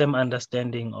have the same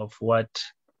understanding of what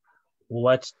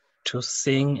to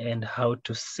sing and how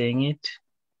to sing it,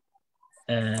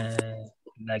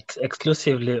 like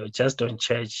exclusively just on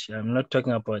church. I'm not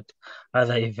talking about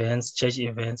other events, church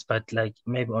events, but like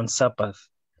maybe on Sabbath.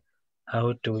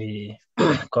 How do we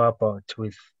go about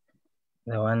with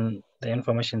the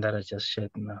information that I just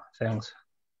shared now? Thanks.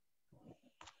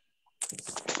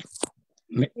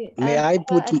 May I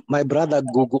put my brother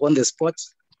Gugu on the spot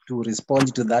to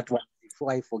respond to that one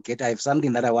before I forget? I have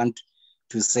something that I want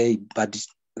to say, but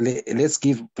let's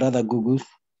give brother Gugu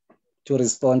to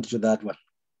respond to that one.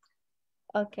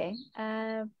 Okay.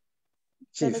 Brother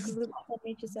Gugu,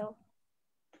 unmute yourself.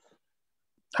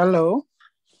 Hello.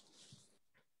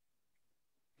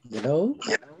 Hello.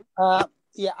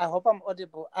 Yeah, I hope I'm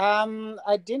audible.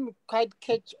 I didn't quite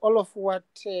catch all of what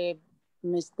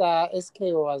Mr. SK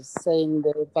was saying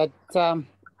there, but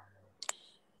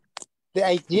the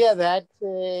idea that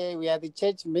we are the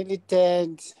church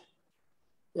militant,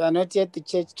 we are not yet the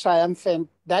church triumphant,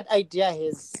 that idea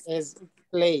has its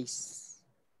place.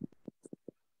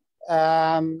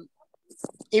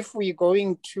 If we're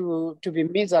going to be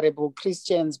miserable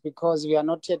Christians because we are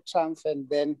not yet triumphant,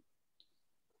 then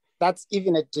that's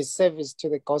even a disservice to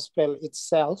the gospel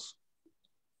itself.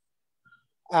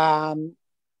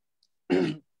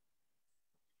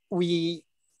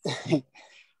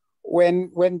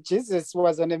 When Jesus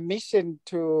was on a mission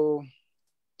to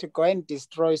go and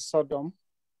destroy Sodom,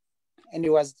 and he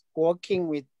was walking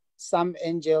with some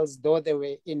angels, though they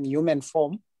were in human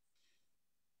form,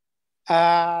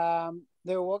 they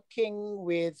were walking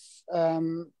with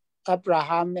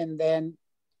Abraham, and then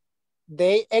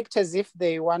they act as if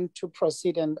they want to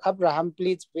proceed, and Abraham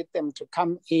pleads with them to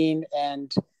come in,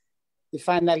 and he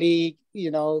finally,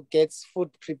 gets food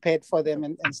prepared for them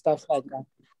and stuff like that.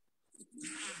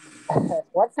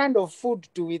 What kind of food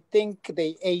do we think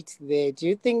they ate there? Do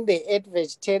you think they ate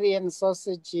vegetarian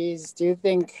sausages? Do you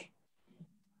think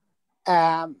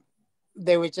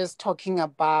they were just talking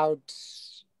about,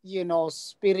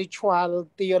 spiritual,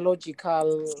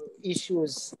 theological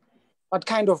issues? What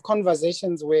kind of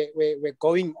conversations were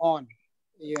going on,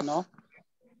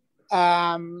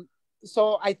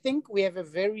 So I think we have a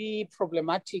very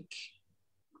problematic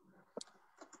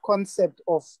concept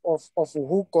of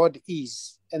who God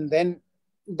is. And then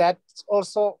that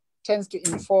also tends to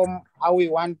inform how we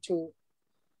want to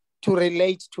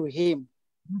relate to him.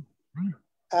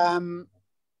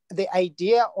 The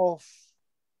idea of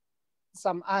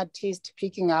some artist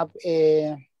picking up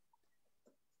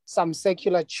some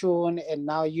secular tune and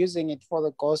now using it for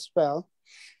the gospel.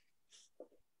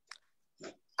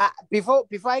 Before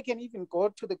I can even go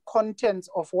to the contents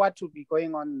of what will be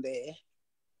going on there,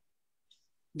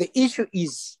 the issue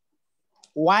is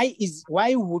why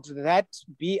would that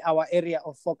be our area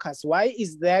of focus? Why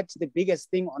is that the biggest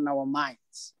thing on our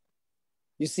minds?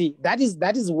 You see, that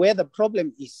is where the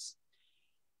problem is.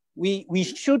 We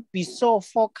should be so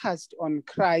focused on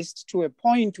Christ to a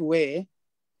point where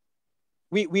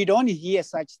we don't hear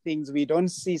such things, we don't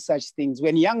see such things.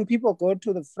 When young people go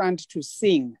to the front to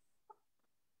sing,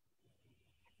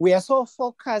 we are so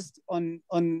focused on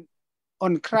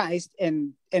Christ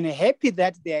and happy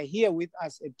that they are here with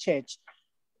us at church,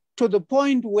 to the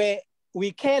point where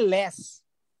we care less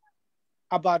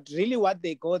about really what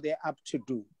they go there up to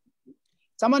do.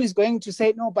 Someone is going to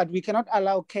say, no, but we cannot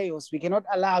allow chaos. We cannot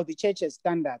allow the church's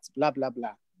standards, blah, blah,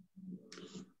 blah.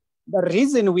 The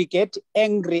reason we get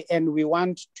angry and we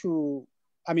want to,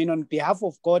 on behalf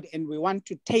of God, and we want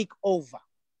to take over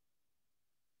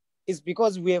is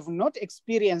because we have not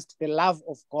experienced the love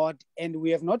of God and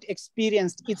we have not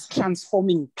experienced its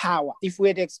transforming power. If we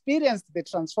had experienced the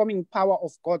transforming power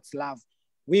of God's love,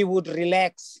 we would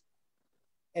relax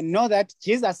and know that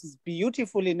Jesus is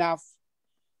beautiful enough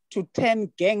to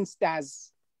turn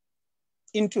gangsters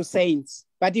into saints.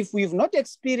 But if we've not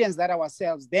experienced that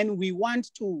ourselves, then we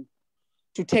want to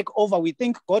take over. We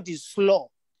think God is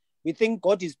slow. We think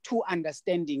God is too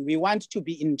understanding. We want to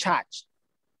be in charge.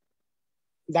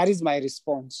 That is my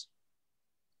response.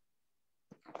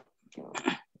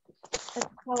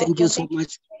 Thank you so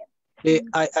much.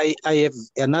 I have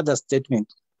another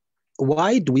statement.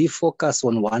 Why do we focus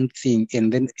on one thing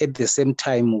and then at the same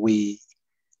time we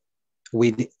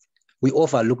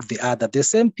overlook the other? The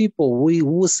same people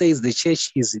who says the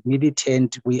church is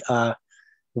militant, we are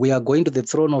going to the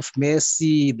throne of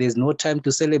mercy, there's no time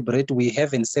to celebrate, we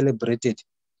haven't celebrated.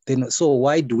 Then so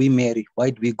why do we marry?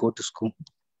 Why do we go to school?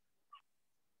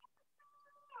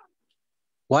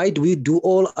 Why do we do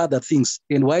all other things?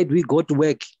 And why do we go to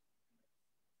work?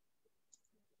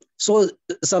 So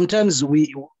sometimes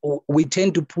we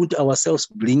tend to put ourselves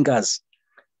blinkers.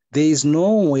 There is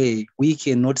no way we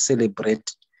cannot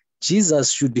celebrate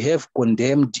Jesus should have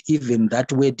condemned even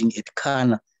that wedding at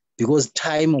Cana because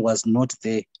time was not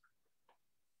there.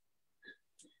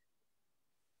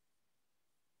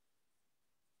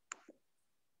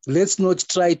 Let's not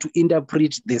try to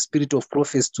interpret the spirit of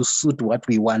prophecy to suit what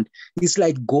we want. It's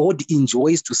like God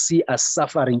enjoys to see us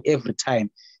suffering every time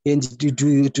and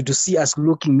to see us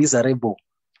looking miserable.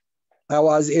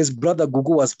 As Brother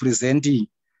Gugu was presenting,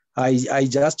 I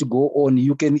just go on.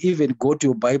 You can even go to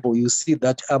your Bible. You see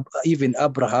that even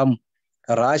Abraham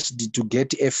rushed to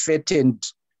get a fattened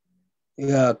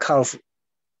calf.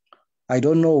 I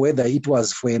don't know whether it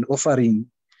was for an offering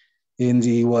and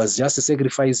he was just a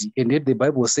sacrifice. And yet the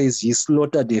Bible says he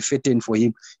slaughtered a fattened for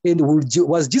him. And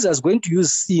was Jesus going to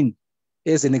use sin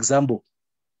as an example?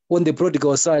 On the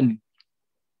prodigal son,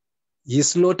 he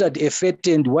slaughtered a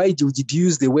fattened. Why did he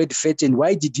use the word fattened?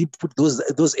 Why did he put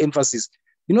those emphasis?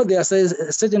 You know, there are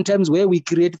certain times where we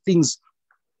create things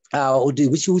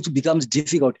which becomes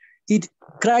difficult.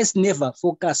 Christ never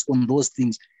focused on those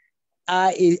things.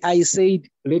 I said,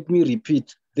 let me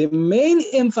repeat, the main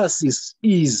emphasis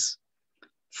is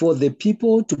for the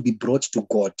people to be brought to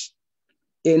God.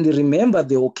 And remember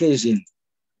the occasion.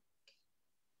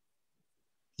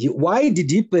 Why did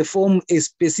he perform a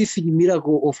specific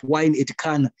miracle of wine at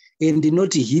Cana and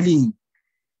not healing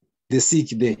the sick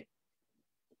there?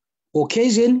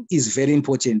 Occasion is very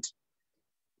important.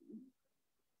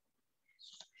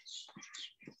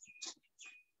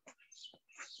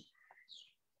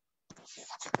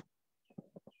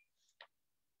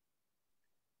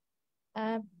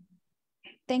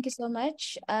 Thank you so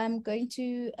much. I'm going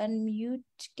to unmute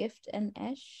Gift and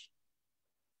Ash.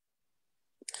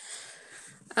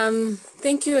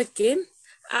 Thank you again.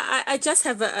 I just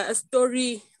have a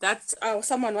story that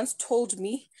someone once told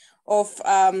me of,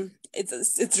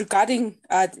 it's regarding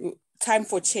time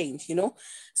for change, you know.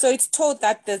 So it's told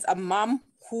that there's a mom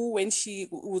who, when she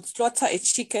would slaughter a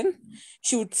chicken,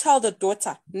 she would tell the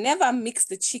daughter, never mix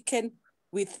the chicken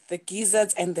with the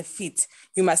gizzards and the feet.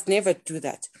 You must never do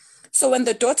that. So when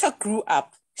the daughter grew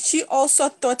up, she also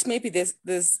thought maybe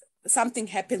there's something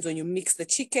happens when you mix the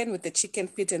chicken with the chicken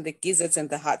feet and the gizzards and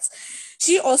the hearts.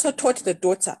 She also taught the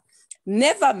daughter,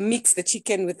 never mix the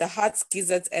chicken with the hearts,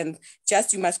 gizzards, and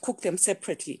just you must cook them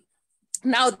separately.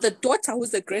 Now the daughter,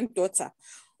 who's the granddaughter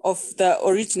of the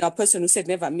original person who said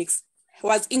never mix,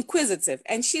 was inquisitive.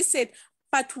 And she said,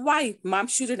 but why, mom,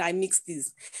 shouldn't I mix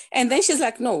these? And then she's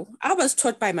like, no, I was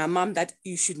taught by my mom that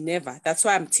you should never. That's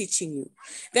why I'm teaching you.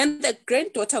 Then the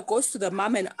granddaughter goes to the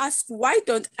mom and asks, why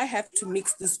don't I have to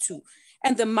mix these two?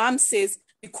 And the mom says,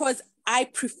 because I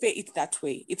prefer it that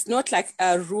way. It's not like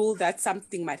a rule that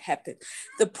something might happen.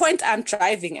 The point I'm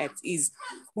driving at is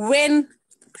when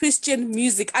Christian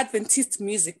music, Adventist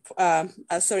music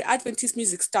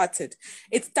started,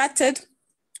 it started,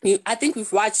 I think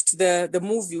we've watched the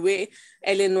movie where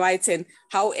Ellen White and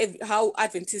how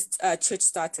Adventist church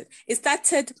started. It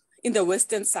started in the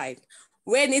Western side.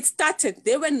 When it started,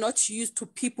 they were not used to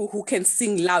people who can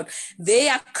sing loud.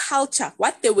 Their culture,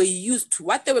 what they were used to,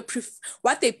 what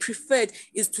they preferred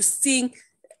is to sing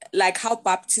like how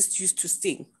Baptists used to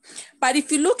sing. But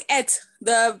if you look at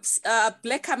the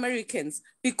Black Americans,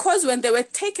 because when they were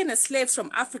taken as slaves from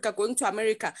Africa going to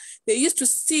America, they used to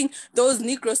sing those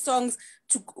Negro songs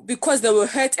because they were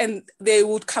hurt and they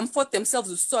would comfort themselves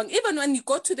with song. Even when you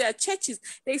go to their churches,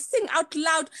 they sing out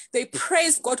loud, they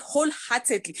praise God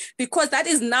wholeheartedly because that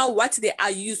is now what they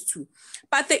are used to.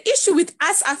 But the issue with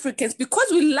us Africans, because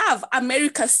we love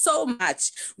America so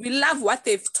much, we love what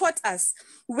they've taught us,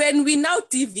 when we now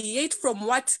deviate from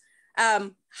what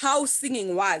how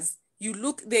singing was,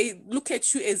 they look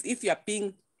at you as if you're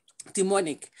being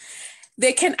demonic.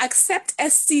 They can accept a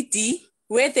CD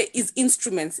where there is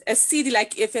instruments, a CD,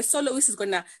 like if a soloist is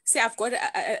gonna say, I've got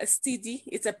a CD,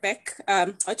 it's a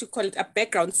a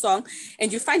background song,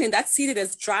 and you find in that CD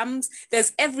there's drums,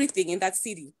 there's everything in that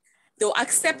CD. They'll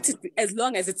accept it as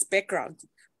long as it's background.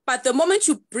 But the moment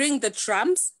you bring the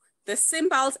drums, the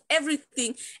cymbals,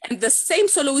 everything, and the same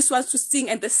soloist wants to sing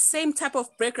and the same type of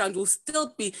background will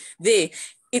still be there,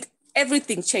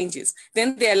 everything changes.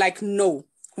 Then they're like, no,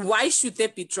 why should there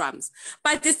be drums?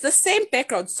 But it's the same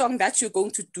background song that you're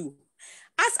going to do.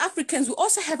 As Africans, we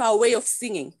also have our way of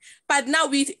singing, but now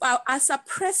we are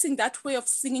suppressing that way of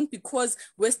singing because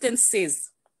Western says.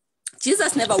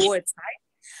 Jesus never wore a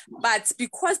tie, but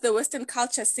because the Western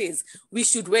culture says we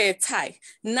should wear a tie,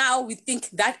 now we think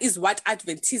that is what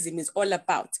Adventism is all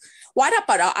about. What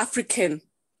about our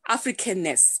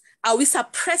Africanness? Are we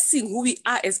suppressing who we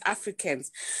are as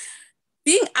Africans?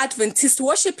 being Adventist,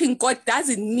 worshiping God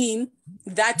doesn't mean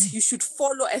that you should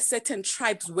follow a certain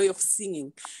tribe's way of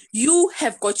singing. You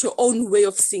have got your own way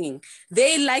of singing.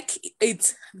 They like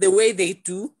it the way they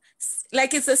do.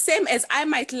 Like it's the same as I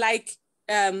might like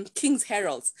King's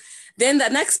Heralds. Then the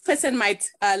next person might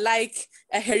like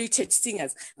heritage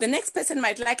singers. The next person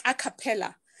might like a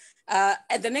cappella.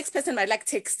 And the next person might like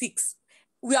Take Six.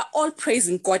 We are all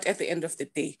praising God at the end of the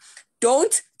day.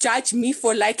 Don't judge me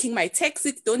for liking my Take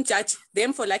Six. Don't judge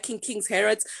them for liking King's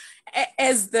Heralds.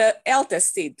 As the elder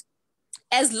said,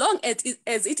 as long as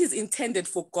it is intended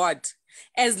for God,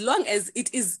 as long as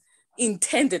it is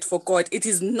intended for God, it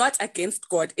is not against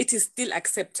God, it is still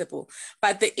acceptable.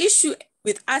 But the issue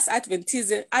with us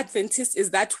Adventists is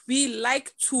that we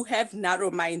like to have narrow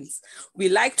minds. We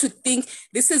like to think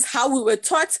this is how we were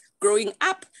taught growing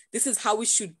up. This is how we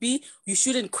should be. You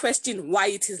shouldn't question why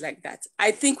it is like that.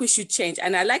 I think we should change.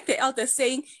 And I like the elder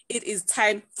saying it is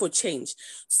time for change.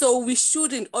 So we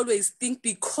shouldn't always think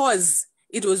because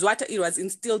it was what it was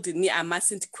instilled in me, I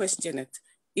mustn't question it.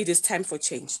 It is time for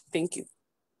change. Thank you.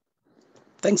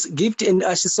 Thanks, Gift. And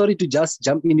Ashi, sorry to just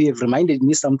jump in. You have reminded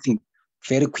me something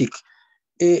very quick.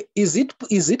 Is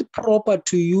it proper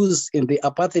to use in the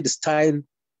apartheid style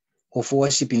of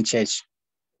worship in church?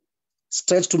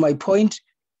 Straight to my point,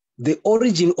 the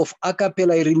origin of a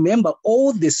cappella, I remember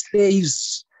all the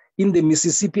slaves in the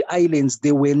Mississippi Islands,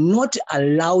 they were not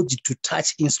allowed to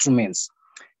touch instruments.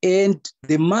 And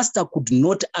the master could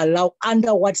not allow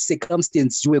under what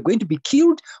circumstance you were going to be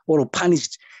killed or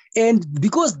punished. And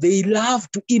because they love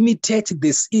to imitate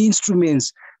these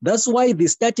instruments, that's why they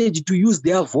started to use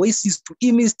their voices to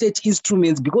imitate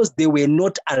instruments because they were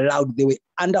not allowed, they were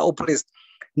under oppressed.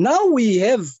 Now we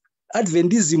have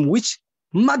Adventism, which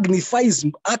magnifies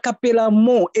a cappella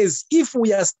more as if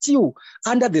we are still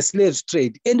under the slave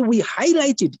trade. And we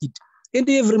highlighted it. And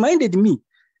they have reminded me,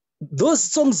 those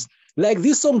songs, like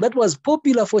this song that was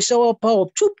popular for shower power,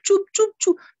 chup, chup, chup,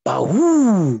 chup,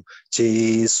 bahu,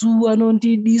 Jesu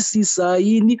anondidisi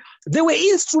saini. There were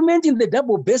instruments in the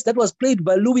double bass that was played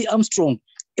by Louis Armstrong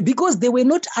because they were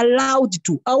not allowed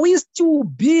to. Are we still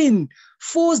being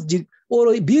forced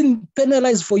or being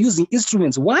penalized for using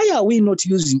instruments? Why are we not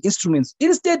using instruments?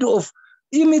 Instead of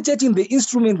imitating the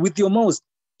instrument with your mouth,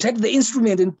 take the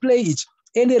instrument and play it.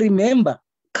 And remember,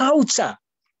 culture.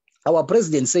 Our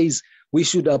president says, we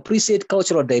should appreciate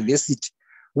cultural diversity.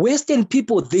 Western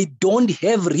people, they don't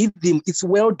have rhythm. It's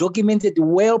well documented,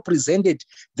 well presented.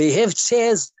 They have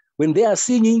chairs. When they are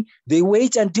singing, they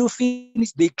wait until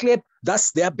finish, they clap.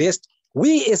 That's their best.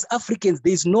 We as Africans,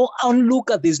 there's no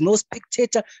onlooker, there's no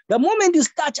spectator. The moment you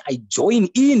start, I join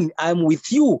in, I'm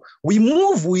with you. We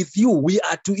move with you. We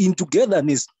are in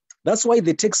togetherness. That's why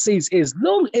the text says, as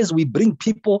long as we bring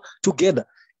people together,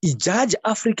 judge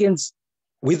Africans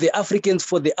with the Africans,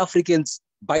 for the Africans,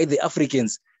 by the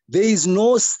Africans. There is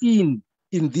no sin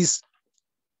in this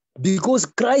because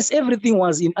Christ, everything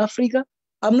was in Africa.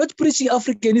 I'm not preaching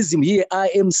Africanism here. I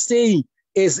am saying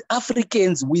as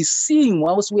Africans, we sing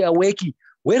whilst we are working.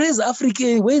 Whereas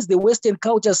the Western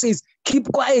culture says,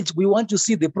 keep quiet, we want to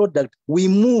see the product. We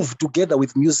move together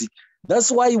with music.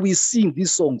 That's why we sing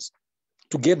these songs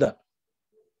together.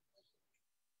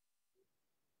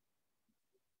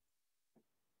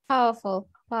 Powerful,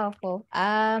 powerful.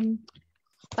 Van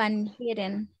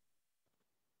Heeren.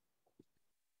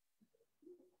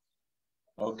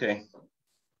 Okay.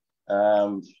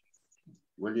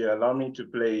 Will you allow me to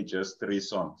play just 3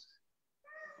 songs?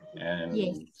 And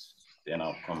yes. Then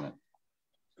I'll comment.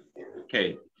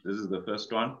 Okay, this is the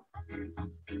first one.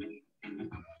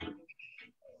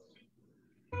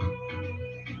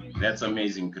 That's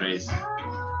Amazing Grace.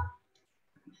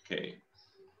 Okay.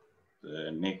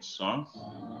 The next song.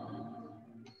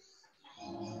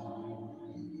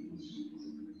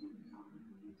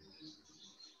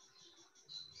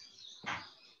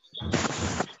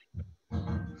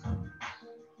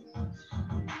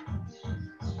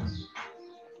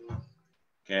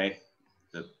 Okay,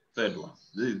 the third one.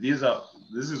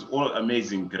 This is all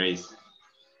Amazing Grace.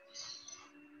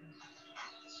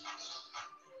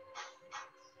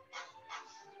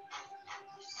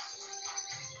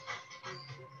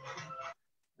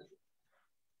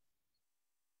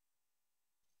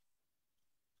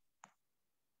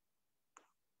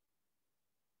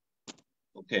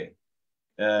 Okay,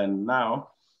 and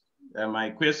now my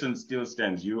question still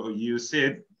stands. You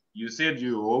said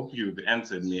you hope you've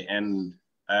answered me, and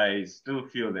I still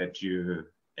feel that you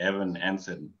haven't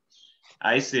answered me.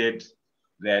 I said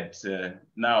that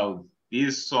now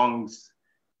these songs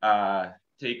are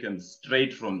taken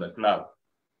straight from the club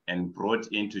and brought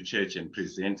into church and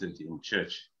presented in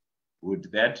church.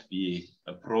 Would that be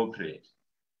appropriate?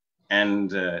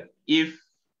 And if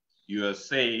you are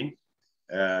saying,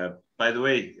 by the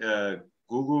way,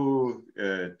 Google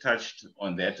touched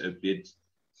on that a bit,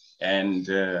 and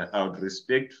I would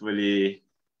respectfully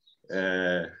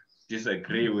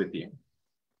disagree with him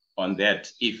on that.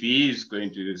 If he is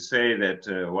going to say that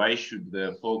why should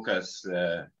the focus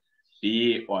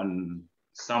be on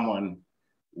someone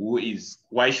who is,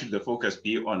 why should the focus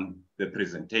be on the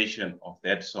presentation of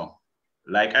that song?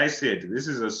 Like I said, this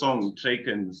is a song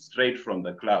taken straight from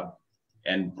the club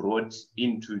and brought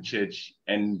into church.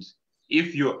 And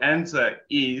if your answer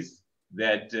is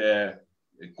that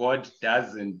God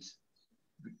doesn't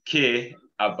care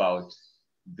about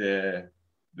the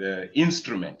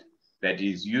instrument that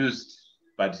is used,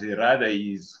 but rather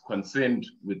is concerned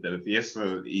with the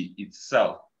vessel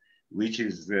itself, which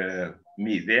is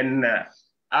me, then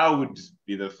I would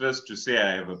be the first to say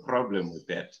I have a problem with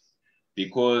that,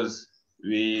 because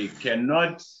we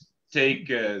cannot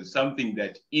take something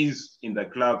that is in the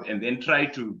club and then try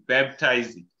to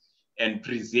baptize it and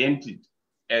present it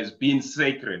as being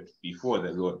sacred before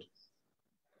the Lord.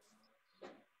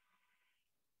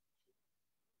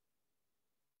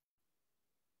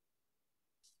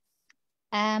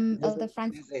 Elder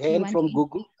Francis, There's a hand from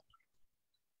Google.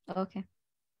 Okay.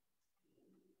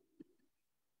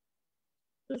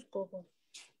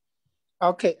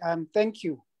 Okay, thank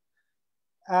you.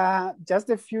 Just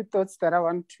a few thoughts that I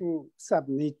want to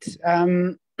submit.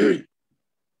 The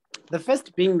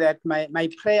first being that my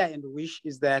prayer and wish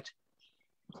is that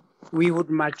we would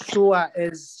mature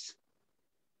as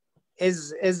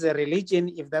a religion,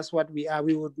 if that's what we are.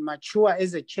 We would mature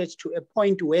as a church to a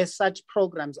point where such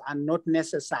programs are not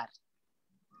necessary.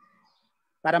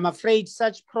 But I'm afraid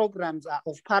such programs are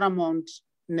of paramount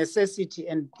necessity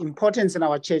and importance in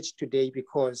our church today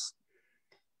because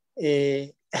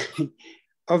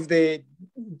of the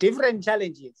different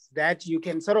challenges that you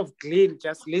can sort of glean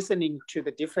just listening to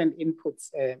the different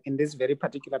inputs in this very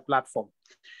particular platform.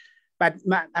 But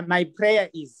my prayer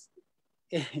is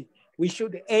we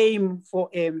should aim for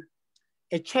a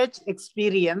church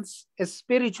experience, a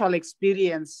spiritual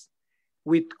experience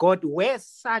with God where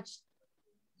such,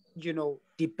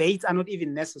 debates are not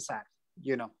even necessary,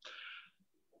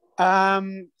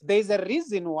 There's a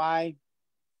reason why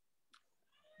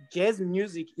jazz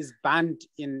music is banned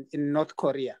in North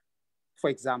Korea, for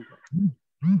example.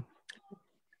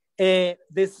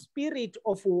 The spirit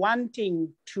of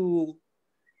wanting to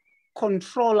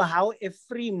control how a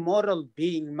free moral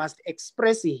being must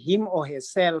express him or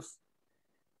herself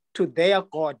to their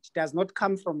God does not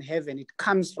come from heaven. It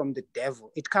comes from the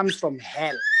devil. It comes from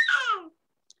hell.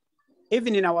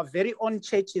 Even in our very own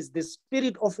churches, the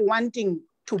spirit of wanting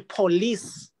to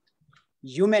police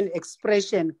human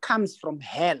expression comes from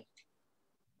hell.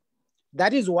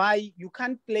 That is why you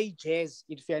can't play jazz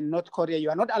if you're in North Korea. You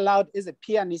are not allowed as a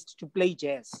pianist to play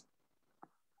jazz.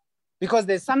 Because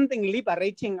there's something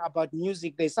liberating about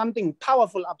music. There's something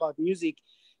powerful about music.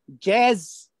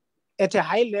 Jazz at a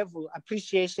high level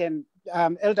appreciation,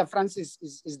 Elder Francis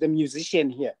is the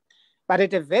musician here. But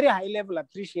at a very high level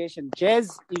appreciation,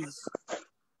 jazz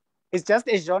is just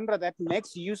a genre that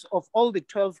makes use of all the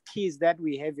 12 keys that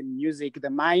we have in music, the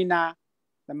minors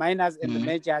and the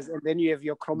majors, and then you have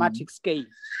your chromatic scale.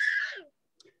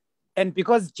 And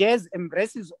because jazz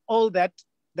embraces all that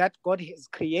God has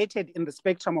created in the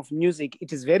spectrum of music,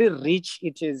 it is very rich,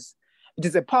 it is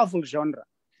a powerful genre.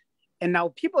 And now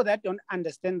people that don't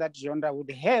understand that genre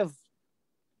would have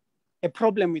a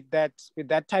problem with that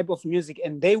type of music,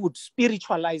 and they would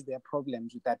spiritualize their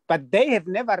problems with that. But they have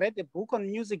never read a book on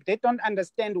music. They don't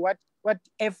understand what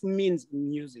F means in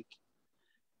music,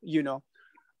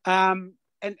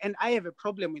 And I have a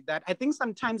problem with that. I think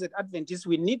sometimes at Adventists,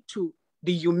 we need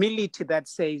the humility that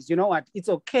says, you know what, it's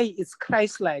okay, it's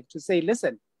Christ-like to say,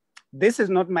 listen, this is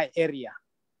not my area.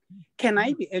 Can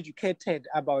I be educated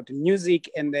about music,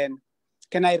 and then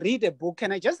can I read a book?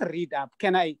 Can I just read up?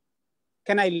 Can I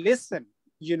listen?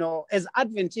 As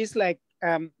Adventists, like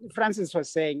Francis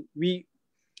was saying, we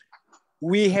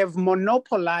have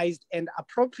monopolized and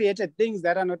appropriated things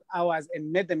that are not ours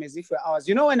and made them as if were ours.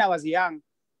 When I was young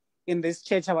in this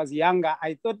church, I was younger,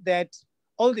 I thought that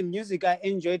all the music I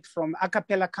enjoyed from a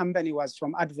cappella company was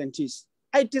from Adventists.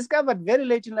 I discovered very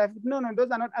late in life, no,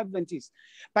 those are not Adventists.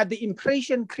 But the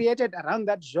impression created around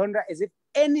that genre as if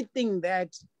anything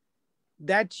that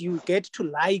you get to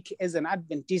like as an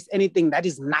Adventist, anything that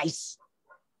is nice,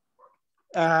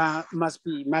 must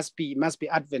be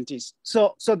Adventist.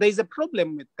 So there's a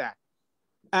problem with that.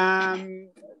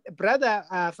 Brother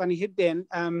Van Hidden,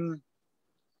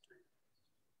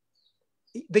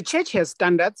 the church has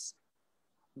standards.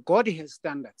 God has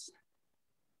standards.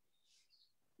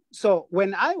 So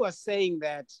when I was saying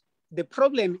that the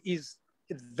problem is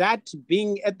that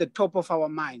being at the top of our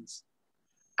minds,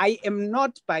 I am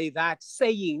not by that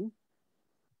saying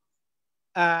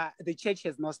the church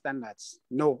has no standards.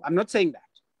 No, I'm not saying that.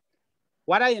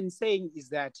 What I am saying is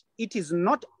that it is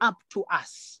not up to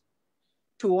us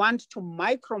to want to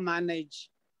micromanage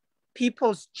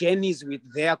people's journeys with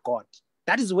their God.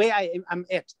 That is where I am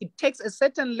at. It takes a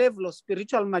certain level of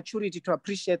spiritual maturity to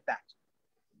appreciate that.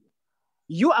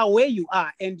 You are where you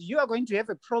are, and you are going to have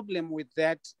a problem with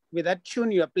that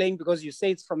tune you are playing because you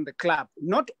say it's from the club.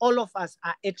 Not all of us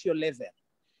are at your level.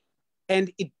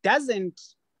 And it doesn't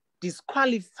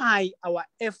disqualify our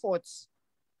efforts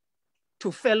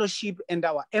to fellowship and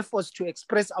our efforts to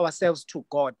express ourselves to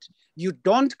God. You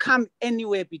don't come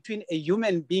anywhere between a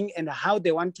human being and how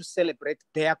they want to celebrate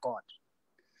their God.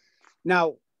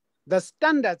 Now, the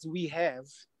standards we have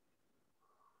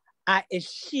are a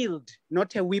shield,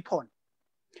 not a weapon.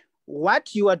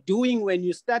 What you are doing when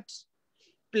you start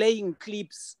playing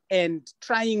clips and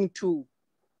trying to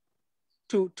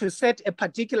set a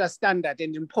particular standard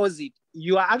and impose it,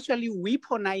 you are actually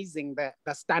weaponizing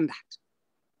the standard.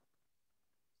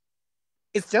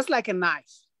 It's just like a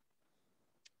knife.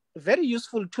 A very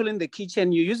useful tool in the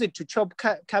kitchen. You use it to chop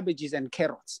cabbages and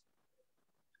carrots.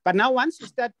 But now once you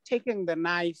start taking the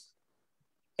knife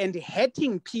and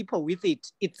hurting people with it,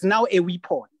 it's now a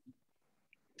weapon.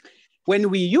 When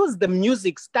we use the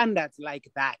music standards like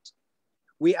that,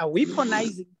 we are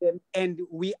weaponizing them, and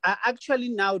we are actually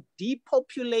now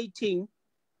depopulating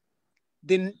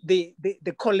the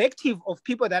collective of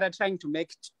people that are trying to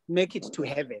make it to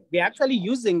heaven. We're actually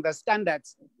using the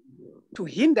standards to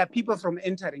hinder people from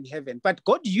entering heaven. But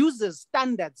God uses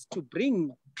standards to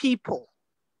bring people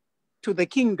to the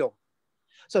kingdom.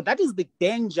 So that is the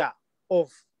danger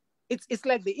of, it's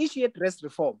like the issue at dress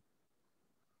reform.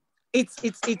 It's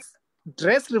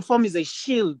dress reform is a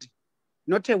shield,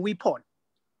 not a weapon.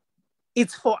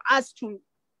 It's for us to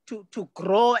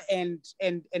grow and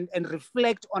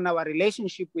reflect on our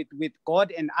relationship with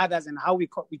God and others and how we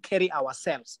carry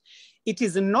ourselves. It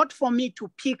is not for me to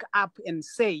pick up and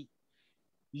say,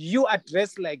 you are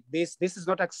dressed like this. This is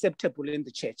not acceptable in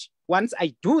the church. Once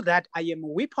I do that, I am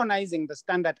weaponizing the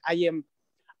standard. I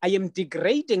am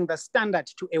degrading the standard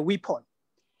to a weapon.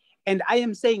 And I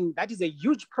am saying that is a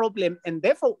huge problem. And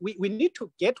therefore, we need to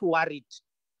get worried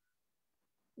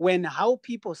when how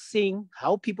people sing,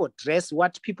 how people dress,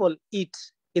 what people eat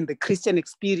in the Christian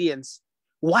experience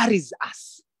worries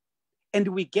us. And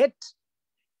we get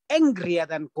angrier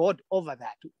than God over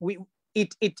that.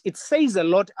 It says a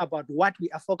lot about what we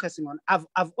are focusing on.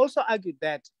 I've also argued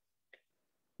that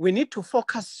we need to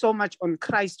focus so much on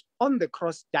Christ on the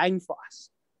cross dying for us,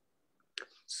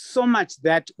 so much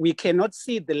that we cannot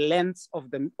see the length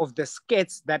of the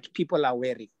skirts that people are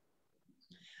wearing.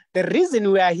 The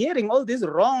reason we are hearing all these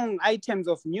wrong items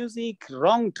of music,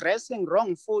 wrong dressing,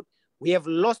 wrong food, we have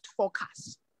lost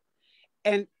focus.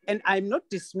 And I'm not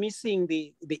dismissing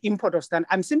the import of standard.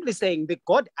 I'm simply saying the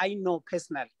God I know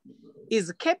personally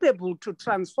is capable to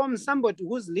transform somebody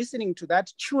who's listening to that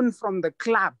tune from the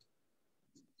club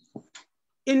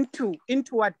into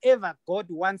whatever God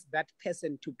wants that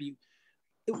person to be.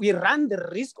 We run the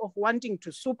risk of wanting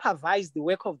to supervise the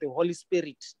work of the Holy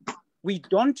Spirit. We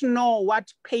don't know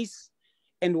what pace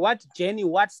and what journey,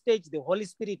 what stage the Holy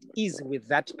Spirit is with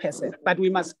that person. But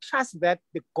we must trust that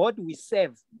the God we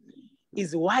serve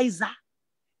is wiser,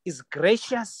 is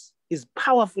gracious, is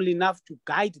powerful enough to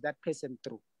guide that person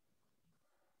through.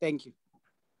 Thank you.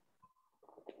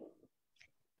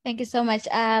 Thank you so much.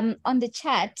 On the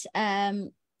chat,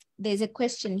 there's a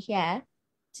question here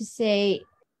to say,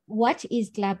 what is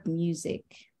club music?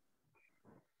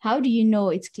 How do you know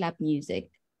it's club music?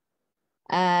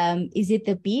 Is it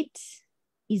the beat?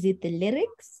 Is it the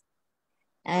lyrics?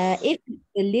 If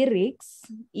the lyrics,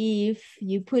 if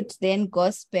you put then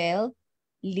gospel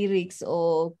lyrics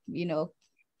or,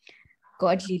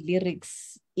 godly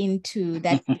lyrics into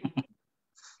that,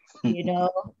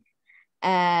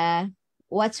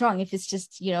 what's wrong? If it's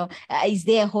just, is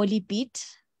there a holy beat?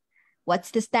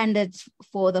 What's the standard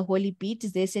for the holy beat?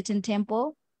 Is there a certain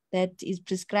tempo that is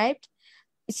prescribed?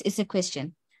 It's a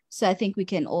question. So I think we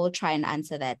can all try and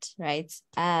answer that, right?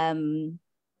 Can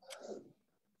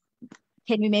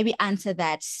we maybe answer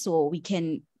that so we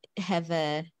can have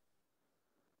a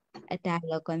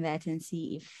dialogue on that and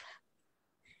see if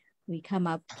we come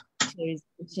up to a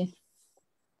resolution?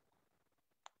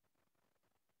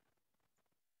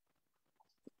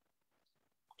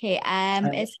 Okay,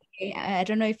 I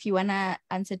don't know if you want to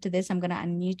answer to this. I'm going to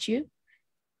unmute you.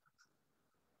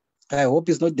 I hope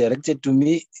it's not directed to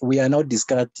me. We are now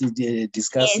discussing. Yes,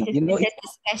 it's a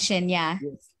discussion, yeah.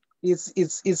 Yes.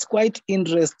 it's quite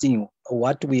interesting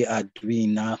what we are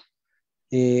doing now.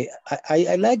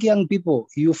 I like young people.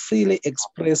 You freely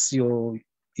express your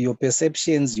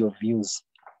perceptions, your views.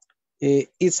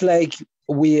 It's like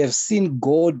we have seen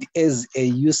God as a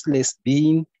useless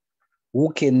being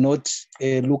who cannot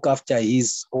look after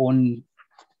his own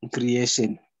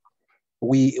creation.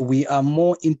 We are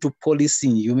more into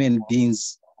policing human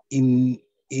beings in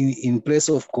place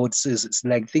of God. So it's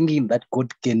like thinking that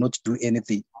God cannot do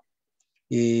anything.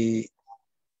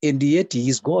 And yet he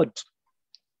is God.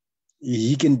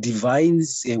 He can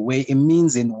devise a way, a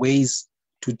means and ways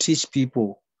to teach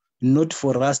people, not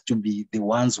for us to be the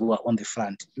ones who are on the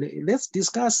front. Let's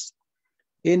discuss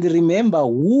and remember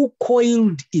who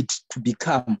coiled it to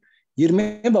become. You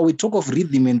remember we talk of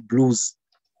rhythm and blues.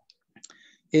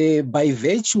 By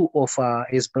virtue of,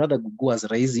 as Brother Gugu was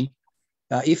raising,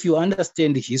 if you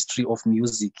understand the history of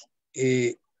music,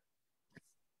 the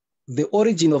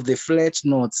origin of the flat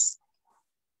notes,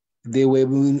 there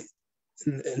were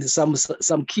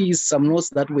some keys, some notes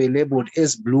that were labeled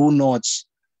as blue notes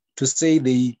to say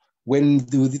when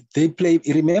they play.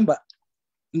 Remember,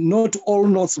 not all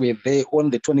notes were there on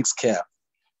the tonic scale.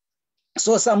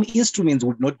 So some instruments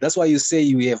would not. That's why you say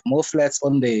you have more flats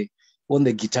on the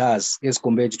guitars as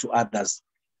compared to others.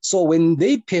 So when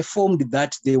they performed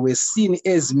that, they were seen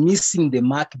as missing the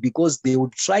mark because they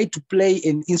would try to play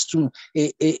an instrument,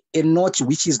 a note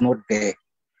which is not there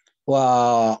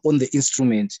on the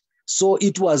instrument. So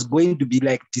it was going to be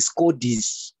like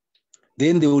discordies.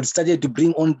 Then they would start to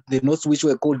bring on the notes which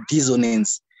were called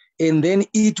dissonance. And then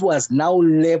it was now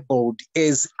labeled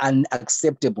as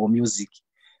unacceptable music.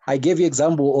 I gave you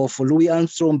example of Louis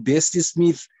Armstrong, Bessie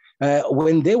Smith.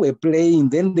 When they were playing,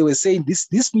 then they were saying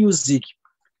this music,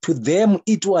 to them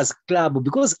it was club,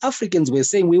 because Africans were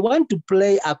saying we want to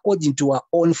play according to our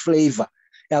own flavor,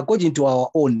 according to our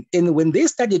own. And when they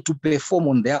started to perform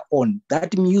on their own,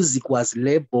 that music was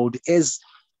labeled as,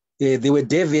 they were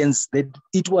deviants, that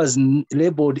it was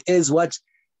labeled as what?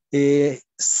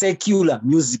 Secular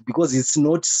music, because it's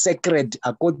not sacred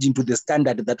according to the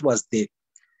standard that was there.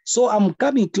 So I'm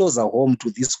coming closer home to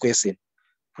this question.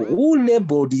 Who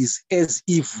labeled is as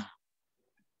evil?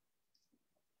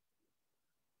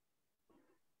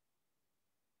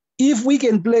 If we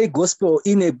can play gospel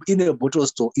in a bottle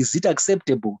store, is it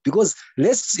acceptable? Because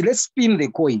let's spin the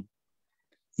coin.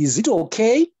 Is it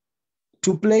okay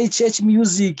to play church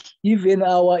music, even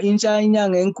our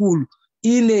Inchanyang and Cool,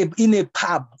 in a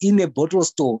pub, in a bottle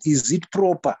store? Is it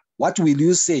proper? What will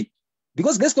you say?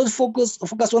 Because let's not focus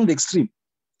on the extreme.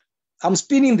 I'm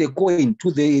spinning the coin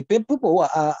to the people who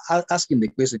are asking the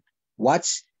question.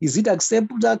 What is it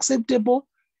acceptable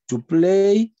to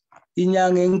play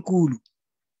Inyang and Cool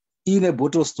in a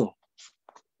bottle store?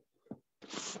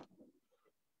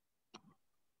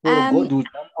 Or God will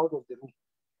come out of the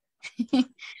room.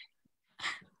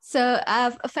 So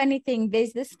a funny thing,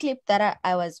 there's this clip that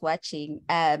I was watching.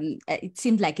 It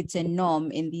seemed like it's a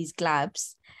norm in these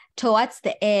clubs. Towards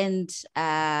the end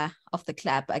of the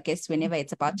club, I guess whenever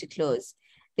it's about to close,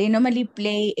 they normally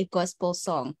play a gospel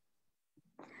song.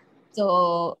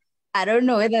 So I don't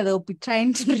know whether they'll be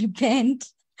trying to repent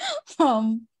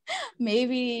from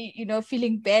maybe,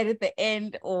 feeling bad at the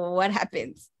end or what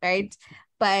happens, right?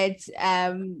 But I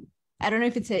don't know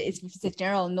if it's a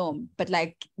general norm, but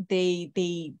like they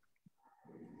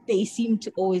seem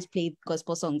to always play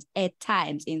gospel songs at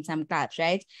times in some clubs,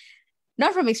 right?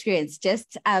 Not from experience,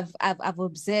 just I've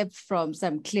observed from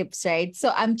some clips, right?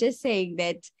 So I'm just saying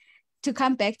that, to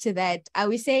come back to that, are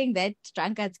we saying that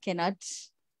drunkards cannot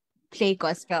play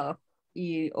gospel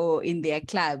or in their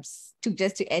clubs?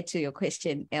 Just to add to your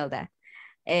question, Elder.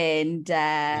 And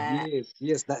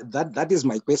yes, that is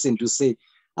my question, to say,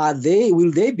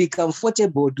 will they be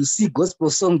comfortable to see gospel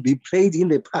song be played in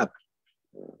the pub?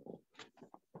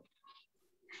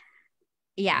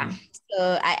 Yeah.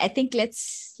 So I think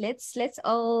let's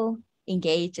all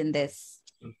engage in this.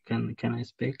 Can I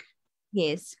speak?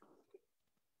 Yes.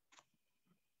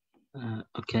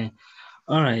 Okay.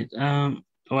 All right.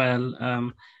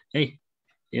 Hey,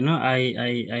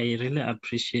 I really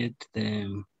appreciate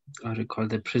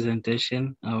the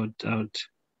presentation. I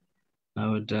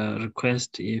would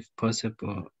request, if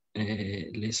possible,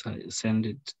 Lisa, send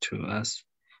it to us,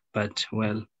 but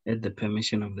at the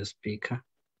permission of the speaker.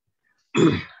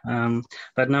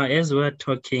 But now, as we're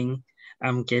talking,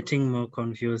 I'm getting more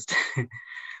confused.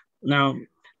 Now,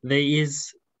 there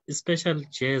is special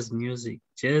jazz music,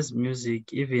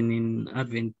 even in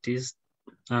Adventist,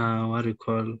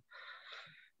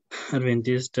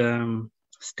 Adventist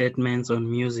statements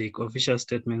on music, official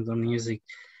statements on music.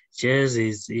 jazz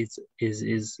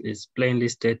is plainly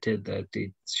stated that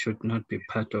it should not be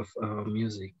part of our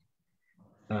music.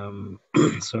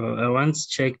 So I once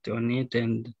checked on it,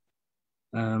 and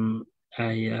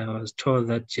I was told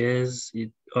that jazz,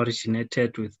 it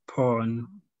originated with porn,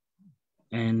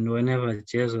 and whenever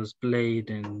jazz was played,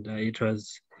 and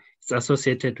it's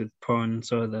associated with porn.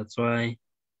 So that's why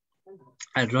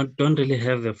I don't really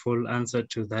have the full answer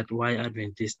to that. Why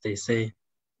Adventists, they say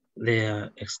they are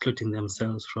excluding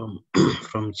themselves from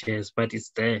from jazz, but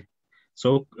it's there.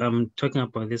 So I'm talking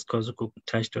about this because we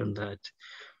touched on that.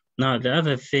 Now the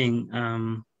other thing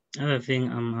I'm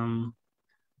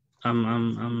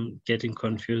getting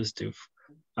confused.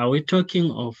 Are we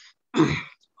talking of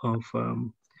of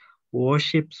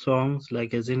worship songs,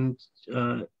 like as in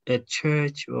at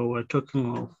church, or we're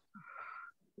talking of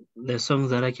the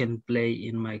songs that I can play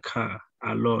in my car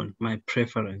alone, my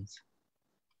preference?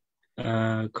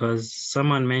 Because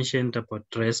someone mentioned about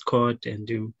dress code,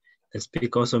 and the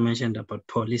speaker also mentioned about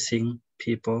policing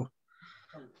people.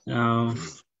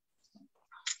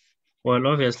 Well,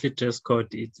 obviously, dress code,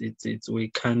 it's we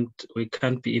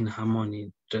can't be in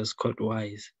harmony dress code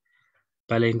wise,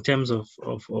 but in terms of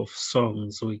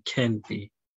songs, we can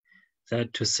be.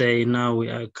 That to say, now we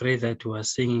agree that we are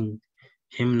singing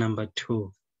hymn number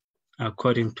 2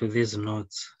 according to these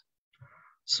notes.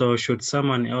 So should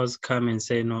someone else come and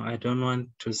say, no, I don't want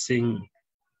to sing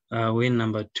hymn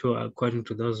number 2 according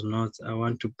to those notes, I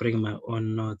want to bring my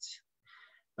own notes.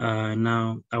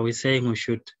 Now, are we saying we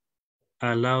should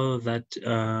allow that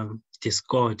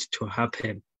discord to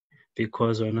happen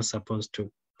because we're not supposed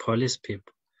to police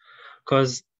people?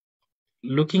 Because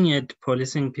looking at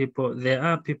policing people, there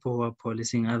are people who are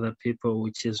policing other people,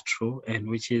 which is true and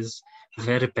which is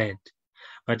very bad.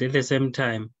 But at the same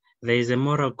time, there is a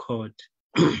moral code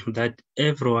that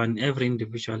every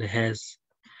individual has,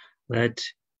 that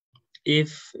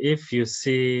if you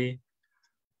see,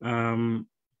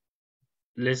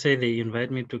 let's say they invite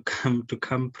me to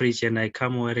come preach and I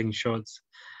come wearing shorts,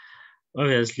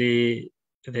 obviously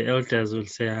the elders will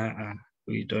say,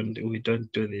 we don't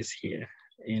do this here,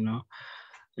 you know.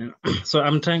 So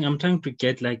I'm trying to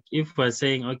get, like, if we're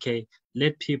saying, okay,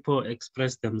 let people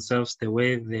express themselves the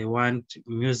way they want,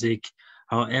 music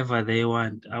however they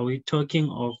want, are we talking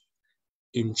of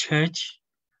in church,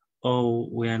 or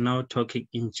we are now talking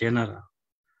in general?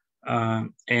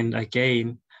 And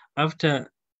again, after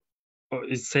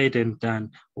it's said and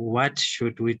done, what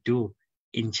should we do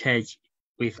in church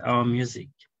with our music?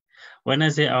 When I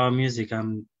say our music,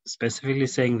 I'm specifically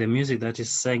saying the music that is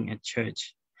sang at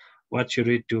church. What should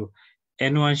we do?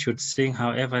 Anyone should sing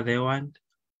however they want,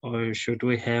 or should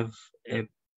we have a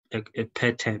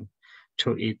pattern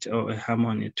to it, or a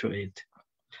harmony to it?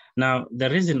 Now, the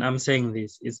reason I'm saying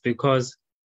this is because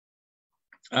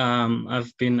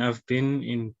I've been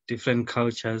in different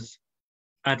cultures,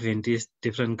 Adventist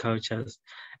different cultures,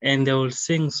 and they will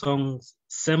sing songs,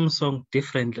 same song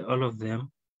differently, all of them,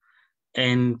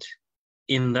 and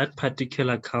in that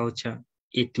particular culture,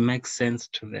 it makes sense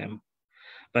to them.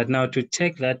 But now to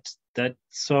take that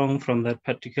song from that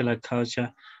particular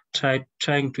culture,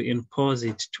 trying to impose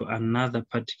it to another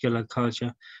particular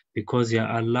culture because you're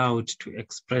allowed to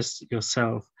express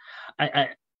yourself, I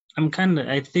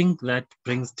think that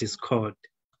brings discord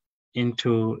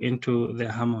into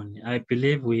the harmony. I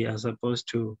believe we are supposed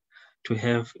to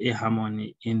have a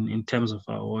harmony in terms of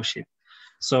our worship.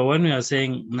 So when we are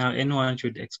saying now anyone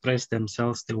should express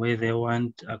themselves the way they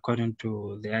want according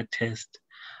to their taste,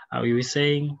 are we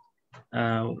saying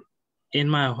in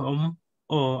my home,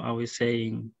 or are we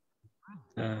saying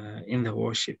in the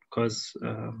worship? Because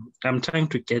I'm trying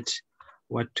to get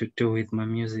what to do with my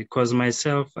music, because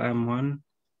myself, I'm one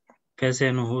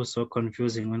person who's so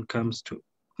confusing when it comes to,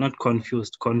 not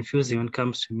confused, confusing when it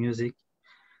comes to music.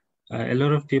 A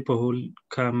lot of people who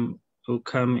come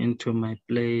into my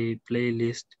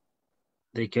playlist,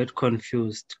 they get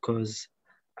confused because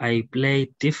I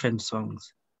play different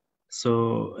songs,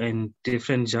 so, and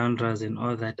different genres and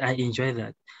all that. I enjoy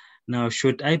that. Now,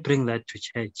 should I bring that to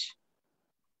church?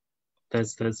 I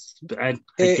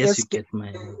guess you get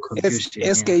my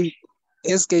confusion.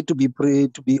 SK, to be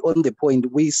on the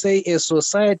point, we say a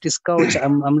society's culture,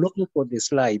 I'm looking for the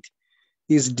slide,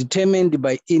 is determined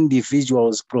by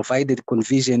individuals, provided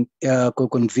conviction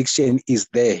is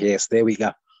there. Yes, there we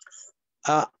go.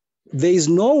 There is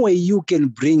no way you can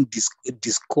bring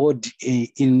discord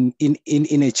in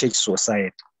a church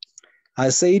society. I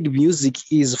said music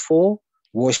is for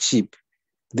worship.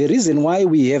 The reason why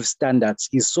we have standards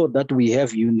is so that we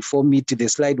have uniformity. The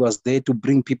slide was there to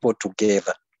bring people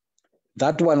together.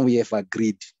 That one we have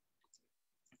agreed.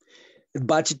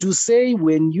 But to say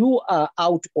when you are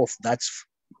out of that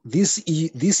this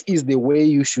is the way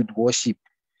you should worship.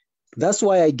 That's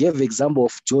why I gave example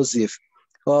of Joseph,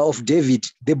 of David.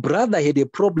 The brother had a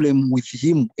problem with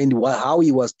him and how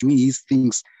he was doing his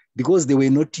things because they were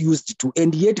not used to,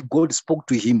 and yet God spoke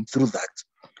to him through that.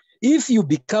 If you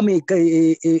become the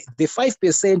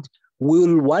 5%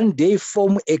 will one day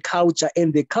form a culture,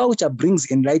 and the culture brings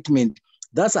enlightenment.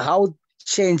 That's how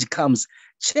change comes.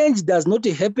 Change does not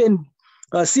happen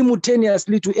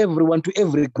simultaneously to everyone, to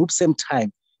every group, same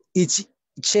time. It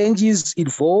changes,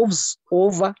 evolves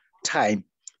over time.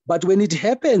 But when it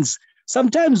happens,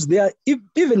 sometimes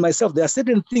even myself, there are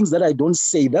certain things that I don't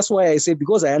say. That's why I say,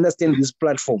 because I understand this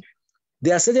platform,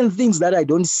 there are certain things that I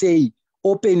don't say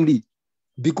openly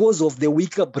because of the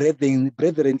weaker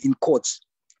brethren in courts.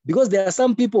 Because there are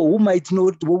some people who might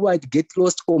get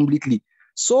lost completely.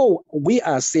 So we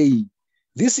are saying,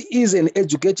 this is an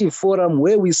educative forum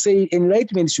where we say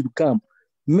enlightenment should come.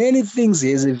 Many things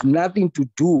have nothing to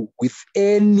do with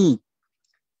any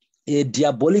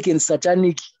diabolic and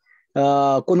satanic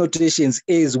connotations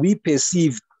as we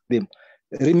perceive them.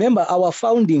 Remember, our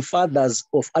founding fathers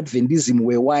of Adventism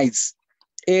were whites,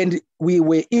 and we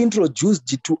were introduced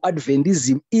to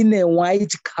Adventism in a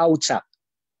white culture.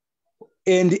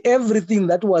 And everything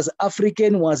that was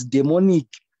African was demonic.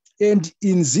 And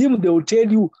in Zim, they will tell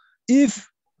you, if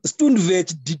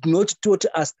Stunvet did not taught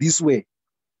us this way.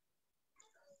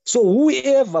 So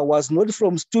whoever was not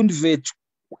from Stunvet,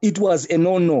 it was a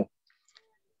no-no.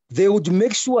 They would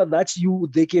make sure that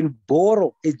they can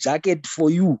borrow a jacket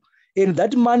for you, and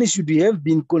that money should have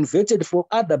been converted for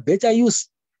other better use.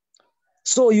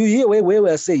 So you hear where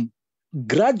we're saying,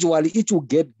 gradually it will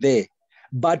get there.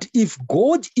 But if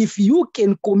you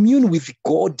can commune with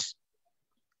God,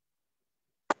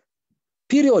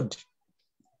 period.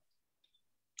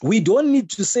 We don't need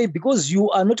to say, because you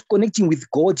are not connecting with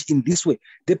God in this way.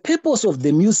 The purpose of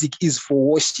the music is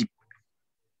for worship.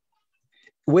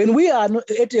 When we are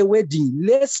at a wedding,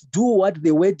 let's do what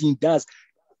the wedding does.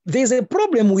 There's a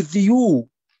problem with you,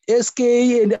 SK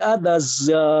and others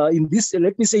in this,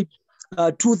 let me say,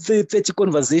 2:30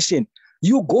 conversation.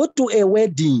 You go to a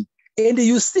wedding and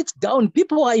you sit down,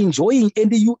 people are enjoying,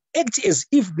 and you act as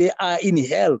if they are in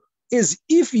hell, as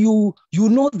if you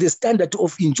know the standard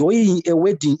of enjoying a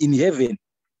wedding in heaven.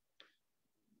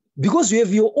 Because you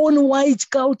have your own white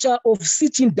culture of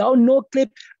sitting down, no clap.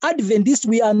 Adventists,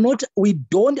 we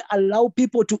don't allow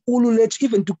people to ululate,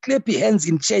 even to clap hands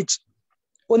in church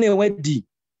on a wedding.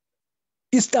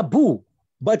 It's taboo,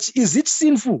 but is it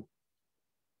sinful?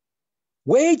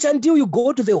 Wait until you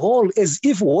go to the hall as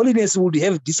if holiness would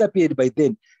have disappeared by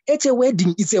then. At a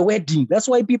wedding, it's a wedding. That's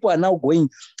why people are now going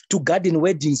to garden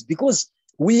weddings, because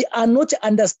we are not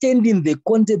understanding the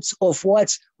concepts of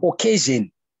what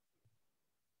occasion.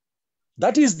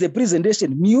 That is the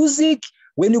presentation. Music,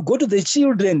 when you go to the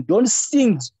children, don't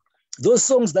sing those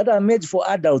songs that are made for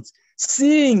adults.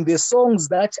 Sing the songs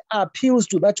that appeals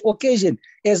to that occasion.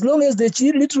 As long as the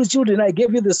little children, I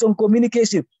gave you the song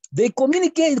Communication, they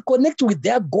connect with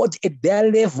their God at their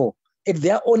level, at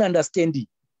their own understanding,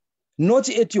 not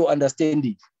at your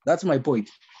understanding. That's my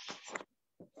point.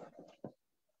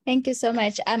 Thank you so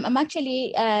much. I'm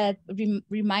actually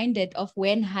reminded of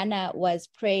when Hannah was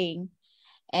praying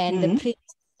and the priest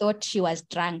thought she was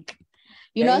drunk.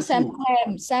 You know,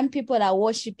 sometimes some people are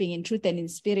worshiping in truth and in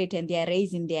spirit, and they are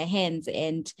raising their hands,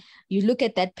 and you look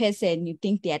at that person, you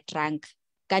think they are drunk.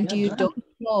 You don't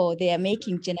know they are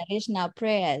making generational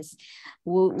prayers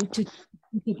to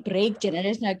break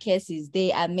generational curses.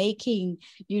 They are making,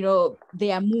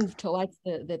 they are moved towards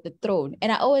the throne.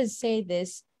 And I always say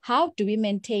this, how do we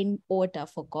maintain order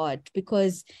for God?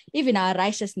 Because even our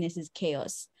righteousness is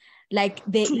chaos. Like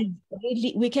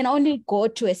we can only go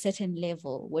to a certain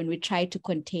level when we try to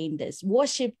contain this.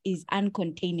 Worship is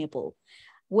uncontainable.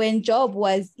 When Job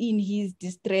was in his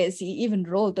distress, he even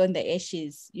rolled on the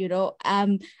ashes.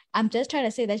 I'm just trying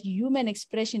to say that human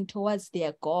expression towards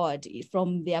their God,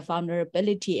 from their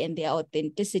vulnerability and their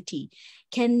authenticity,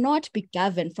 cannot be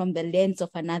governed from the lens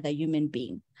of another human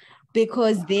being.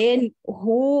 Because then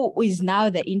who is now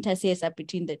the intercessor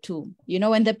between the two?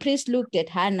 When the priest looked at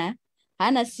Hannah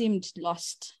seemed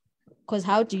lost, because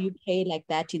how do you pray like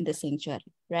that in the sanctuary,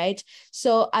 right?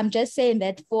 So I'm just saying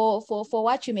that for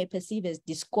what you may perceive as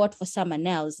discord for someone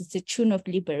else, it's a tune of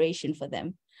liberation for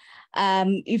them.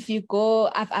 If you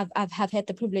go, I've had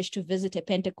the privilege to visit a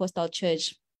Pentecostal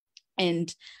church,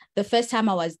 and the first time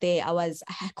I was there,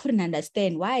 I couldn't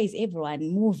understand, why is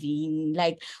everyone moving?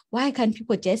 Like, why can't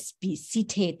people just be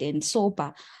seated and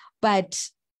sober? But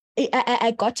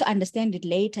I got to understand it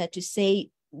later, to say,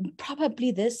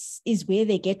 probably this is where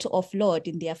they get to offload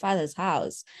in their father's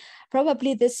house.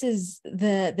 Probably this is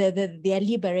their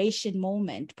liberation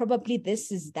moment. Probably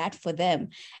this is that for them.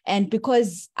 And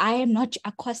because I am not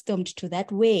accustomed to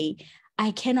that way,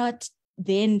 I cannot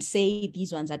then say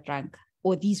these ones are drunk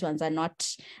or these ones are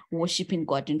not worshiping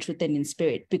God in truth and in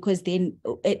spirit, because then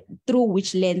through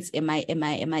which lens am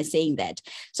I saying that?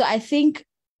 So I think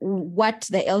what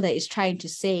the elder is trying to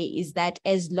say is that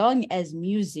as long as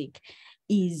music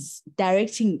is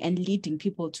directing and leading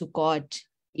people to God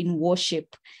in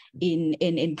worship,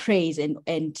 in praise,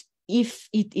 and if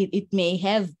it may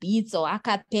have beats or a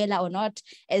cappella or not,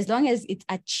 as long as it's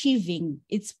achieving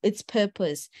its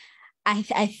purpose,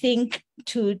 I think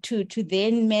to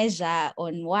then measure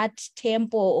on what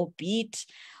tempo or beat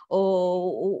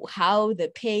or how the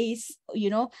pace,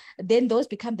 then those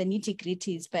become the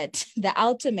nitty-gritties. But the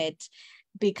ultimate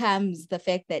becomes the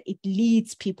fact that it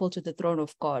leads people to the throne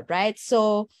of God, right?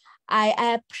 So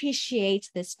I appreciate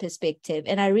this perspective,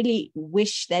 and I really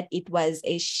wish that it was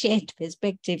a shared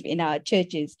perspective in our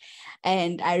churches.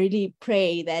 And I really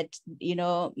pray that,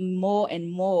 more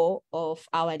and more of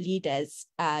our leaders,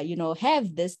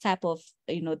 have this type of,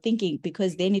 thinking,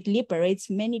 because then it liberates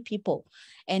many people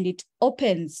and it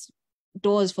opens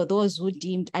doors for those who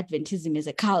deemed Adventism as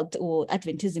a cult or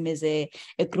Adventism as a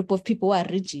group of people who are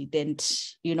rigid and,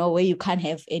 where you can't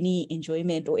have any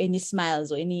enjoyment or any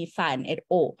smiles or any fun at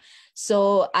all.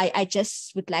 So I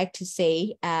just would like to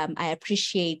say, I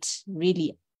appreciate,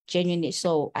 really genuinely,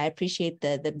 so I appreciate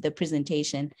the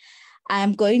presentation.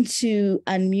 I'm going to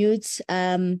unmute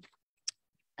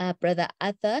Brother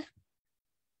Arthur.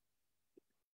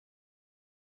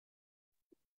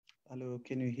 Hello,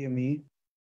 can you hear me?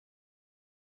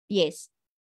 Yes.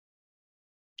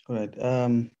 All right.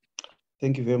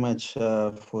 Thank you very much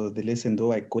for the lesson,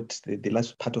 though I got the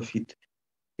last part of it.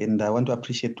 And I want to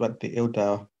appreciate what the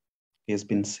elder has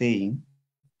been saying.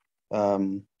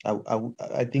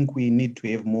 I think we need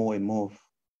to have more and more of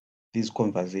these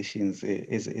conversations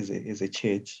as a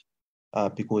church,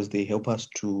 because they help us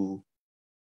to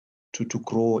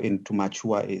grow and to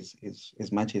mature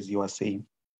as much as you are saying.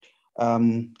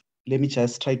 Let me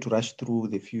just try to rush through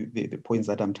the points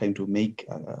that I'm trying to make.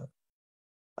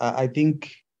 I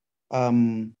think I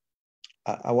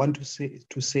want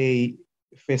to say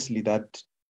firstly that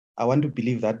I want to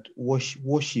believe that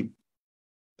worship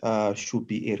should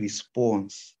be a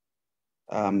response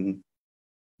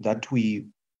that we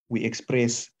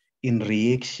express in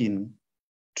reaction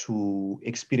to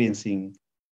experiencing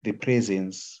the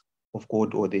presence of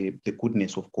God or the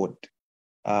goodness of God.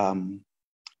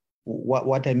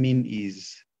 What I mean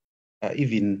is,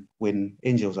 even when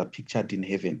angels are pictured in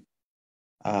heaven,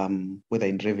 whether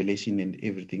in Revelation and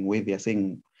everything, where they are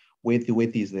saying,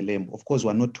 worthy is the Lamb. Of course,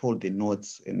 we're not told the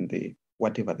notes and the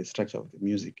whatever the structure of the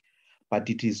music, but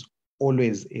it is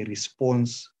always a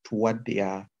response to what they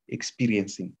are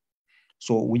experiencing.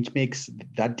 So, which makes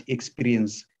that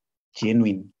experience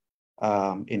genuine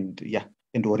and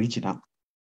original.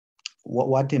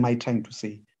 What am I trying to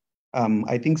say?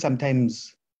 I think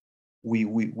sometimes we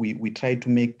try to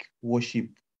make worship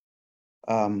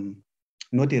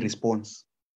not a response.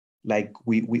 Like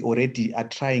we already are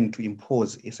trying to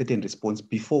impose a certain response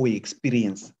before we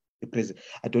experience the presence.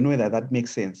 I don't know whether that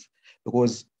makes sense,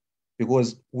 because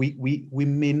we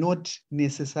may not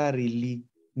necessarily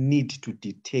need to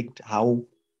detect how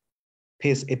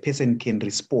a person can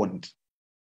respond.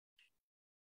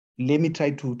 Let me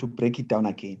try to break it down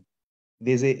again.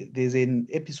 There's an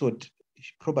episode,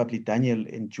 probably Daniel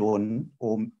and John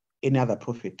or any other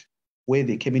prophet, where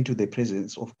they came into the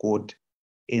presence of God,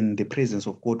 and the presence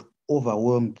of God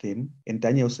overwhelmed them. And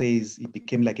Daniel says he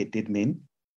became like a dead man.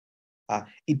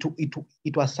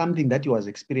 It was something that he was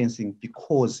experiencing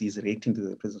because he's reacting to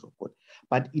the presence of God.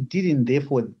 But it didn't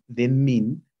therefore then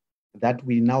mean that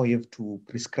we now have to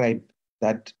prescribe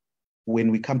that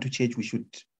when we come to church, we should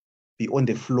be on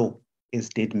the floor as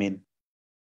dead men,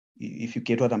 if you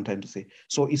get what I'm trying to say.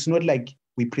 So it's not like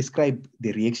we prescribe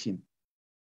the reaction,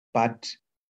 but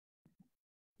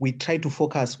we try to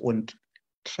focus on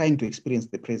trying to experience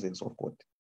the presence of God.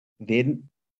 Then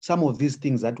some of these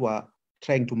things that we're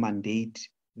trying to mandate,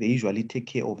 they usually take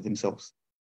care of themselves.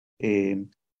 When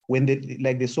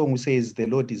like the song says, the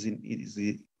Lord is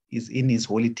in his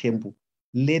holy temple,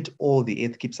 let all the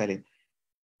earth keep silent.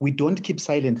 We don't keep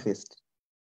silent first,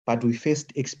 but we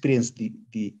first experience the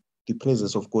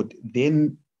presence of God.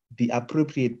 Then the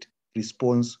appropriate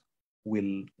response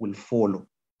will follow.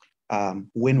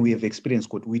 When we have experienced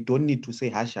God, we don't need to say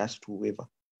hush hush to whoever,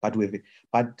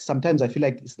 but sometimes I feel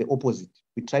like it's the opposite.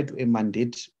 We try to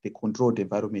mandate the controlled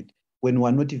environment when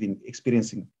we're not even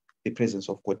experiencing the presence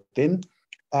of God. Then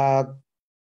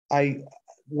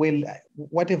well,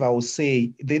 whatever I will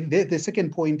say, the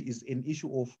second point is an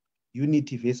issue of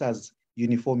unity versus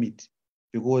uniformity,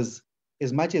 because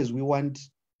as much as we want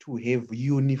to have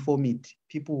uniformity,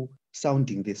 people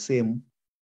sounding the same,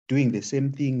 doing the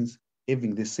same things,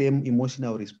 having the same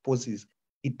emotional responses,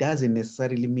 it doesn't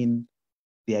necessarily mean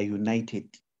they are united.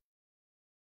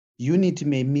 Unity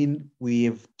may mean we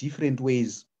have different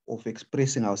ways of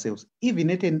expressing ourselves, even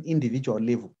at an individual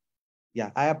level.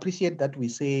 Yeah, I appreciate that we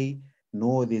say,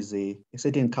 no, there's a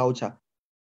certain culture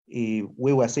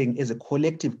where we're saying as a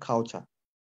collective culture,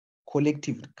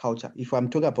 if I'm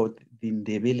talking about the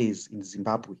Ndebeles in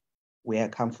Zimbabwe, where I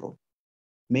come from,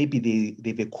 maybe they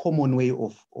have a common way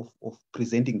of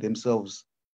presenting themselves,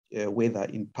 whether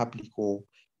in public or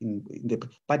in the,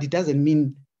 but it doesn't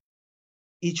mean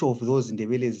each of those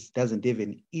Ndebeles doesn't have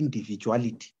an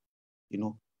individuality, you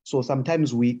know. So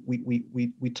sometimes we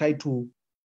try to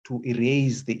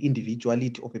erase the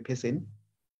individuality of a person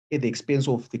at the expense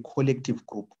of the collective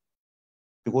group,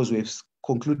 because we have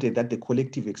concluded that the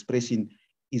collective expression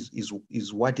is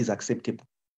what is acceptable.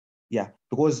 Yeah,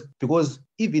 because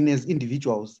even as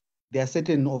individuals, there are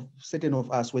certain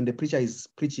of us, when the preacher is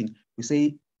preaching, we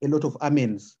say a lot of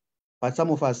amens, but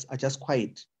some of us are just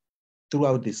quiet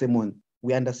throughout the sermon.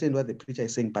 We understand what the preacher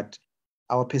is saying, but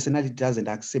our personality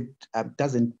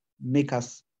doesn't make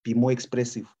us be more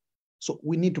expressive. So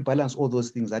we need to balance all those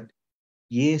things, that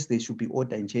yes, there should be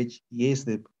order in church, yes,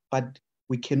 but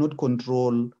we cannot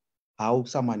control how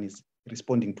someone is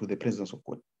responding to the presence of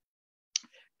God.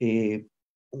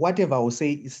 Whatever I will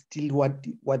say is still what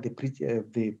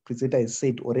the presenter has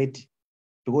said already,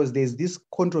 because there's this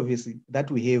controversy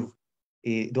that we have.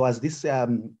 There was this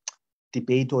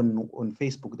debate on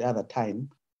Facebook the other time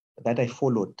that I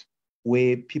followed,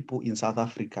 where people in South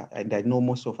Africa, and I know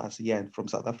most of us here from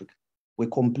South Africa, were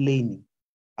complaining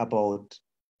about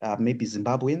maybe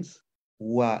Zimbabweans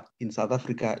who are in South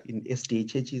Africa in SDA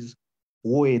churches,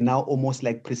 who are now almost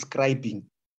like prescribing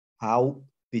how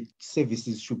the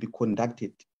services should be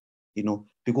conducted, you know,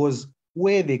 because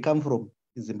where they come from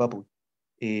in Zimbabwe,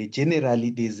 generally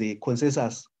there's a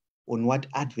consensus on what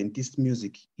Adventist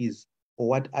music is, or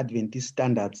what Adventist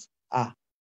standards are.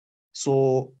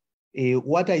 So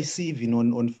what I see even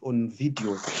on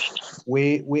video,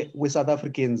 where South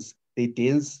Africans, they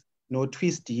dance, you know,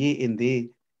 twist here and there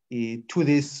to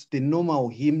the normal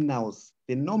hymnals.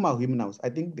 I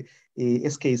think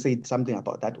SK said something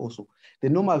about that also. The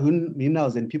normal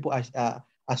hymnals, and people are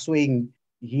swaying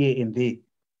here and there.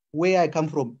 Where I come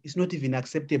from, it's not even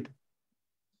acceptable.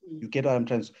 You get what I'm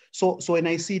trying to say? So when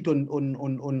I see it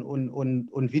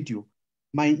on video,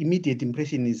 my immediate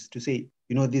impression is to say,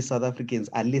 you know, these South Africans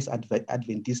are less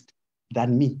Adventist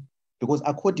than me, because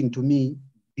according to me,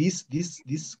 this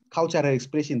cultural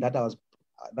expression that I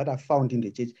found in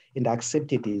the church and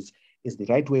accepted is the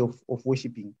right way of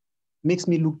worshiping, makes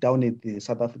me look down at the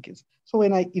South Africans. So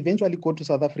when I eventually go to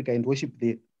South Africa and worship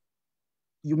there,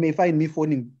 you may find me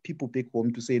phoning people back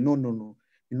home to say, no,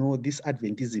 you know, this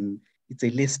Adventism, it's a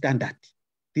less standard.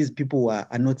 These people are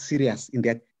not serious in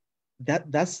that.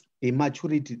 That's a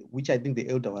maturity, which I think the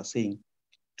elder was saying,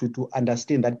 to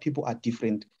understand that people are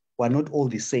different. We're not all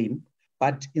the same,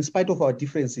 but in spite of our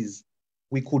differences,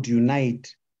 we could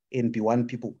unite and be one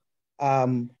people.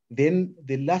 Then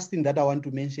the last thing that I want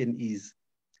to mention is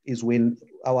when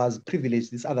I was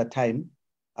privileged this other time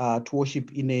to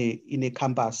worship in a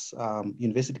campus,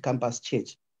 university campus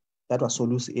church. That was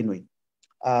Solusi anyway.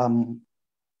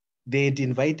 They had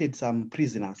invited some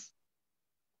prisoners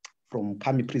from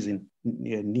Kami prison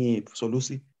near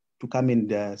Solusi to come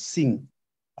and sing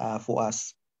for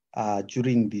us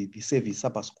during the service,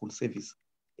 Sabbath school service.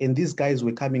 And these guys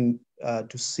were coming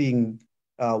to sing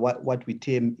what we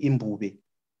term Imbube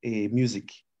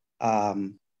music,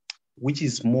 which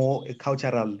is more a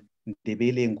cultural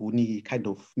Ndebele Nguni kind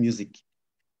of music.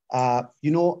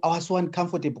 You know, I was so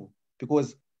uncomfortable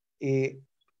because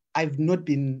I've not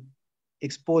been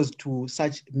exposed to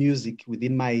such music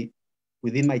within my.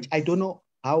 I don't know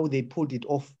how they pulled it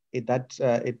off at that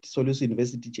at Solusi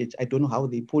University Church. I don't know how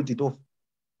they pulled it off,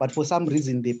 but for some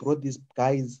reason they brought these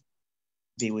guys.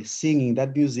 They were singing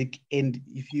that music, and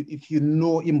if you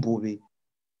know Imbube,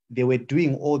 they were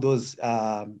doing all those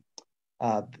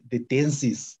the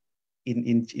dances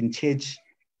in church,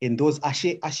 and those ashe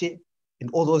and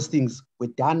all those things were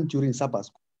done during Sabbath.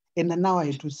 And now I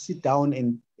had to sit down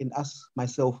and ask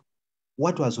myself,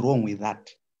 what was wrong with that?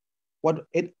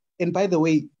 And by the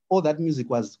way, all that music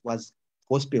was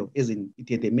gospel, as in it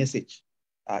had a message.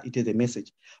 It had a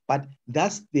message. But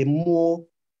that's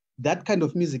that kind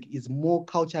of music is more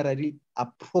culturally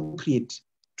appropriate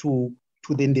to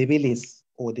the Ndebeles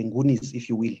or the Ngunis, if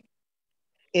you will.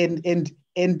 And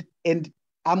And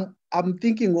I'm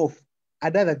thinking of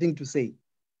another thing to say.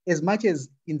 As much as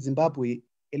in Zimbabwe,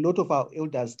 a lot of our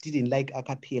elders didn't like a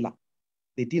cappella.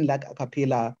 They didn't like a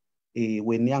cappella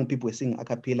when young people were singing a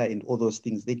cappella and all those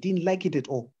things. They didn't like it at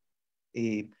all.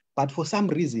 But for some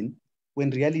reason,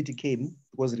 when reality came,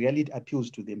 because reality appeals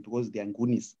to them because they are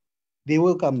Ngunis, they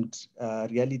welcomed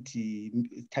reality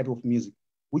type of music,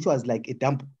 which was like a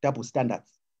double standard.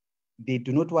 They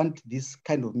do not want this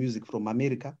kind of music from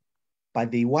America,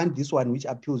 but they want this one which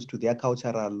appeals to their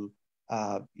cultural,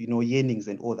 yearnings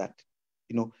and all that.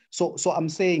 So I'm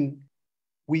saying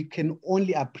we can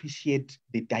only appreciate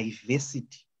the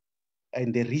diversity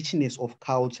and the richness of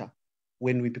culture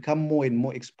when we become more and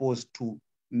more exposed to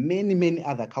many, many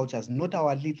other cultures, not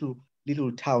our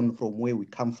little town from where we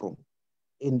come from.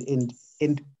 And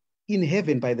in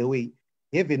heaven, by the way,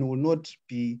 heaven will not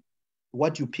be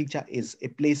what you picture as a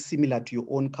place similar to your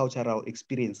own cultural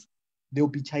experience. There'll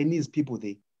be Chinese people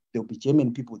there. There'll be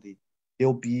German people there.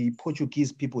 There'll be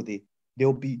Portuguese people there.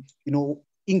 There'll be,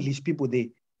 English people there.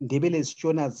 Ndebeles,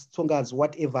 Chonas, Tsongas,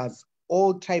 whatever's,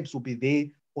 all tribes will be there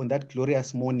on that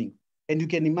glorious morning. And you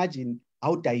can imagine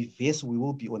how diverse we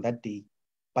will be on that day.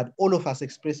 But all of us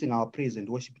expressing our praise and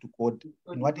worship to God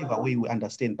in whatever way we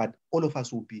understand, but all of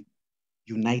us will be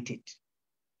united.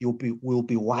 We'll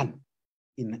be one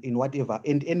in whatever.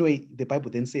 And anyway, the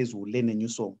Bible then says we'll learn a new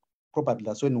song. Probably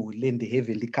that's when we'll learn the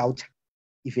heavenly culture,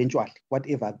 eventually,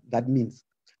 whatever that means.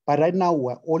 But right now,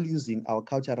 we're all using our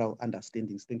cultural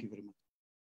understandings. Thank you very much.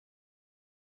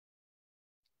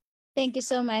 Thank you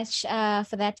so much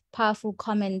for that powerful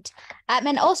comment.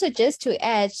 And also just to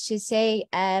add, to say,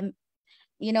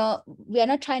 we are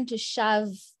not trying to shove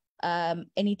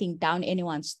anything down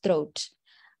anyone's throat.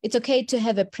 It's okay to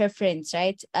have a preference,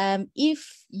 right?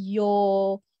 If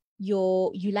you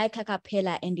like a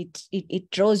cappella and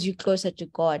it draws you closer to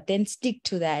God, then stick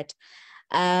to that.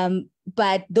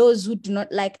 But those who do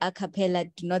not like a cappella,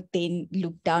 do not then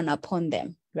look down upon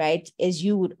them, right? As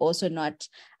you would also not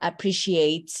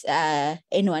appreciate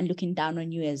anyone looking down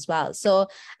on you as well. So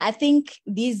I think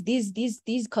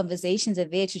these conversations are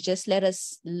there to just let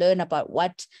us learn about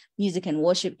what music and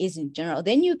worship is in general.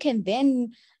 Then you can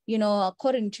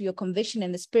according to your conviction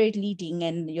and the Spirit leading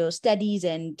and your studies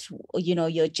and,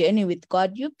 your journey with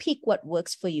God, you pick what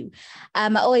works for you.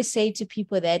 I always say to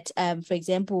people that, for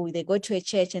example, they go to a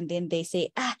church and then they say,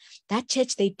 that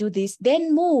church, they do this,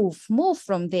 then move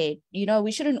from there.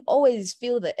 We shouldn't always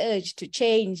feel the urge to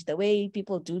change the way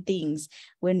people do things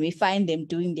when we find them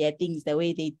doing their things the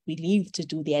way they believe to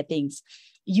do their things.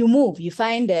 You move, you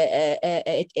find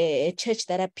a church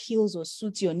that appeals or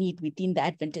suits your need within the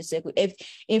Adventist circle.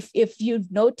 If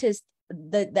you've noticed,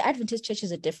 the Adventist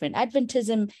churches are different.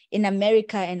 Adventism in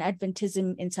America and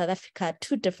Adventism in South Africa,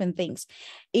 two different things.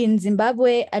 In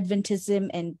Zimbabwe,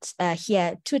 Adventism and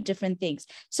here, two different things.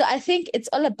 So I think it's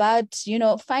all about,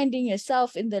 finding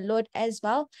yourself in the Lord as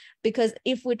well, because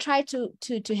if we try to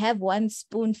have one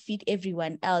spoon feed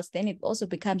everyone else, then it also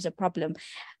becomes a problem.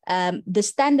 The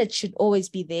standard should always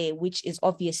be there, which is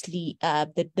obviously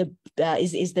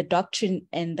is the doctrine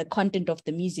and the content of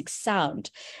the music sound.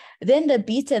 Then the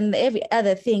beat and every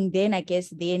other thing, then I guess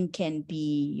then can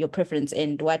be your preference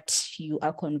and what you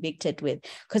are convicted with.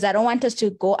 Because I don't want us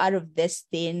to go out of this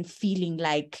then feeling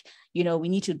like, we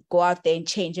need to go out there and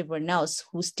change everyone else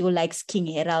who still likes King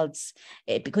Herald's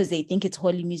because they think it's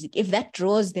holy music. If that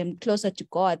draws them closer to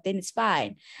God, then it's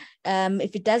fine.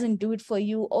 If it doesn't do it for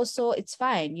you, also it's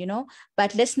fine,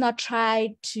 but let's not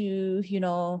try to,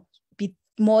 be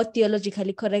more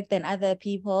theologically correct than other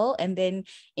people and then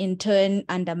in turn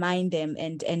undermine them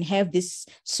and have this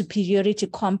superiority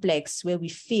complex where we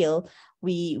feel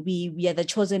we are the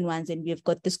chosen ones and we've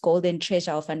got this golden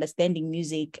treasure of understanding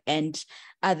music and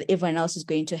everyone else is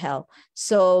going to hell.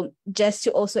 So just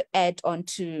to also add on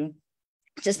to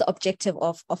just the objective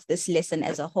of this lesson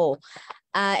as a whole,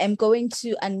 I am going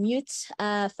to unmute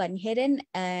Van Heerden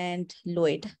and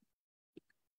Lloyd.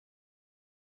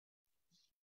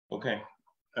 Okay.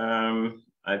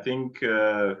 I think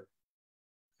with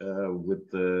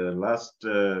the last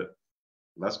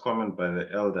comment by the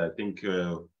elder, I think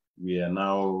we are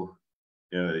now,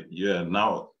 you are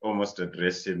now almost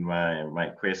addressing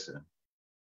my question.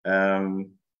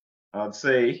 I'd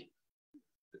say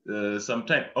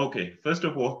sometime, okay, first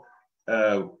of all,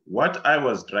 what I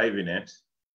was driving at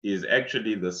is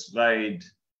actually the slide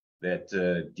that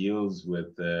deals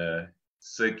with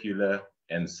secular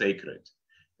and sacred.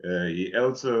 You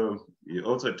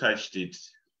also touched it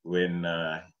when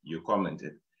you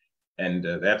commented, and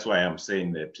that's why I'm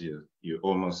saying that you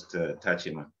almost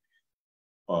touching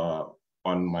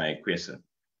on my question.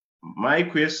 My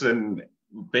question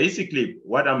basically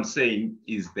what I'm saying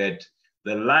is that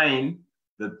the line,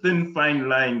 the thin fine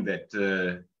line that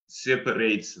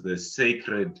separates the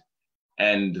sacred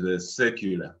and the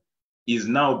secular is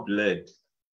now blurred.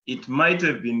 It might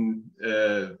have been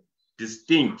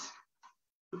distinct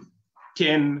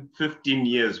 10, 15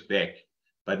 years back,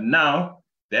 but now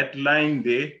that line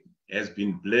there has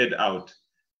been blurred out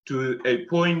to a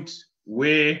point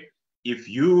where if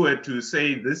you were to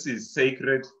say this is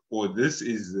sacred or this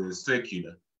is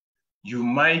secular, you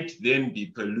might then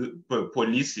be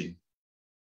policing,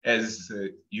 as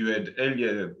you had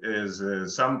earlier, as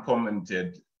some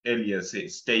commented earlier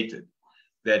stated,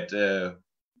 that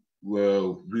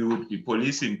well, we would be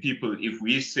policing people if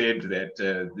we said that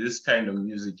this kind of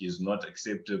music is not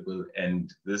acceptable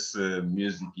and this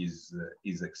music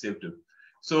is acceptable.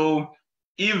 So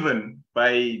even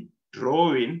by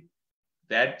drawing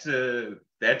that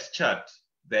that chart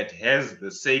that has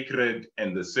the sacred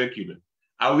and the secular,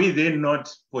 are we then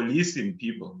not policing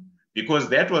people? Because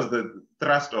that was the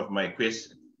thrust of my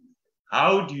question.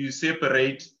 How do you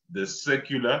separate the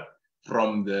secular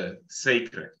from the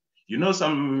sacred? You know,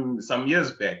 some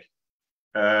years back,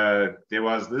 there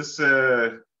was this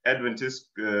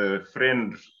Adventist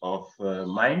friend of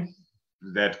mine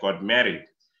that got married,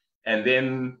 and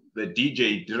then the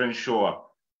DJ didn't show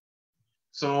up.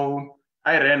 So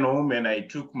I ran home and I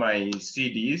took my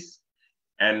CDs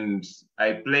and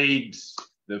I played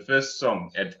the first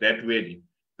song at that wedding.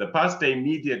 The pastor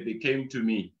immediately came to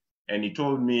me and he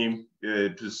told me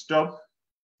to stop,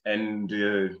 and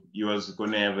he was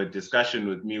going to have a discussion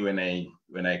with me when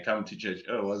I come to church.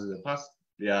 Oh, was it the pastor?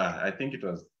 Yeah, I think it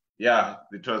was. Yeah,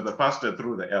 it was the pastor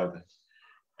through the elder.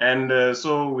 And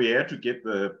so we had to get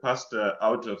the pastor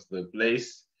out of the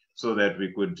place so that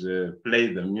we could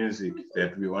play the music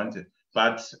that we wanted.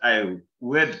 But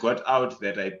word got out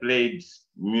that I played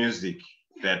music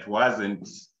that wasn't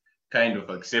kind of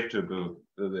acceptable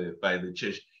by the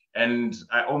church. And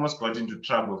I almost got into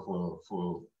trouble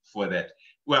for that.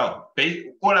 Well,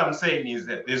 all I'm saying is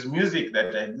that there's music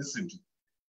that I listen to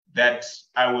that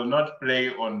I will not play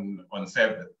on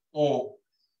Sabbath or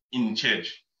in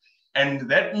church. And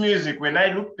that music, when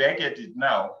I look back at it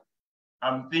now,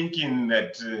 I'm thinking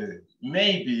that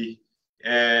maybe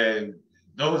that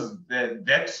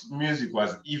music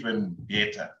was even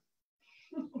better.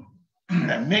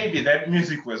 Maybe that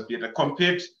music was better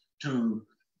compared to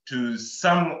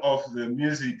some of the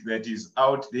music that is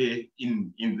out there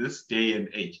in this day and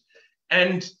age.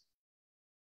 And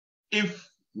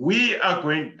if we are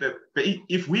going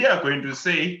to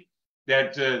say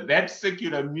that that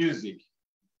secular music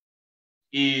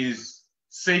is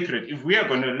sacred, if we are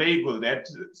going to label that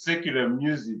secular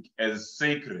music as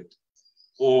sacred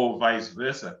or vice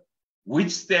versa,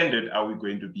 which standard are we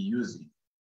going to be using?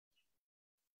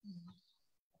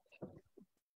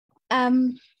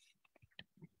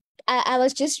 I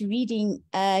was just reading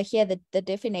here the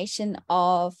definition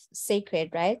of sacred,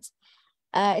 right?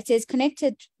 It says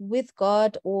connected with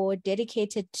God or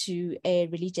dedicated to a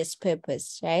religious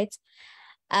purpose, right?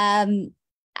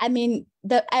 I mean,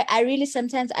 I really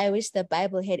sometimes I wish the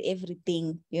Bible had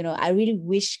everything, you know. I really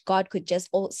wish God could just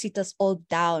sit us all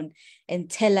down and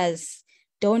tell us,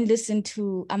 don't listen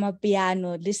to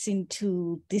Amapiano, listen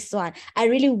to this one. I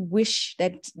really wish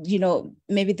that, you know,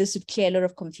 maybe this would clear a lot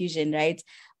of confusion, right?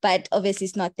 But obviously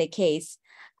it's not the case.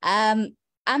 I'm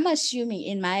assuming,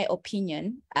 in my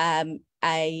opinion,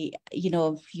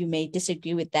 you may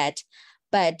disagree with that,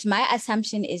 but my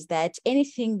assumption is that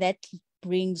anything that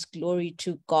brings glory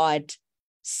to God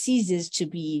ceases to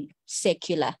be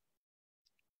secular.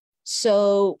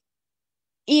 So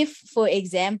if, for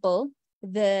example,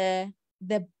 the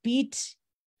beat,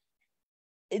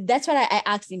 that's what I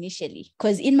asked initially,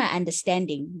 because in my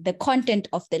understanding, the content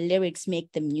of the lyrics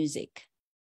make the music,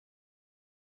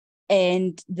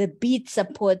 and the beat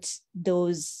supports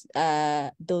those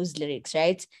lyrics,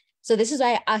 right? So this is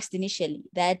why I asked initially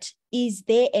that, is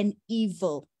there an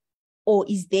evil or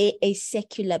is there a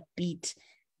secular beat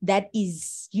that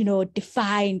is, you know,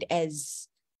 defined as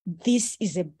this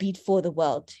is a beat for the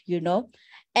world, you know?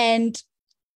 And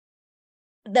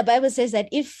the Bible says that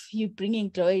if you're bringing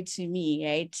glory to me,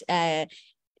 right,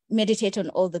 meditate on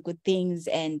all the good things,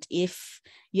 and if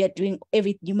you're doing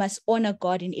everything, you must honor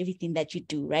God in everything that you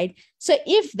do, right? So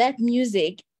if that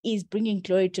music is bringing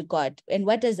glory to God, and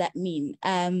what does that mean?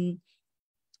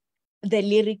 The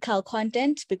lyrical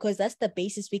content, because that's the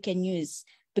basis we can use.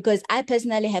 Because I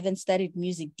personally haven't studied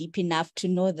music deep enough to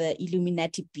know the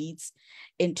Illuminati beats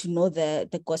and to know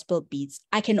the gospel beats.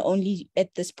 I can only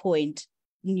at this point,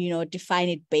 you know, define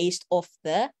it based off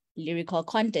the lyrical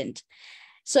content.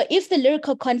 So if the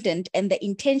lyrical content and the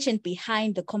intention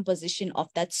behind the composition of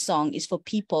that song is for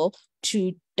people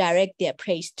to direct their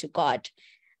praise to God,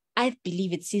 I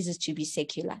believe it ceases to be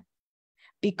secular.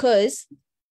 Because,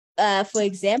 for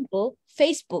example,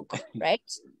 Facebook, right?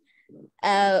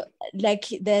 Like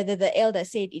the elder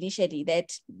said initially,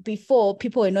 that before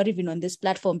people were not even on this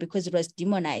platform because it was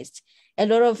demonized.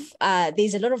 There's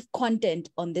a lot of content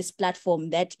on this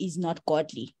platform that is not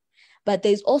godly, but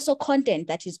there's also content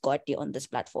that is godly on this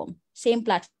platform, same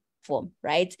platform,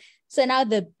 right? So now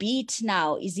the beat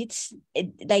now, is it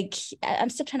like,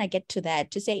 I'm still trying to get to that,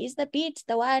 to say, is the beat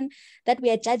the one that we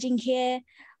are judging here?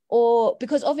 Or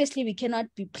because obviously we cannot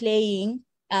be playing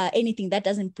anything that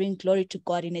doesn't bring glory to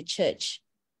God in a church.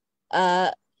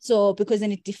 So because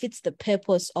then it defeats the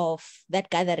purpose of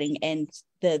that gathering and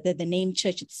the name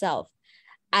church itself.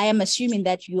 I am assuming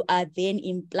that you are then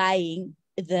implying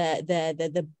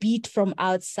the beat from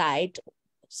outside.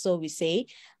 So we say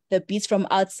the beats from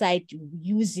outside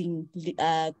using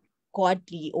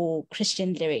godly or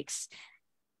Christian lyrics.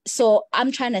 So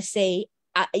I'm trying to say,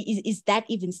 is that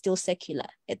even still secular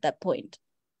at that point?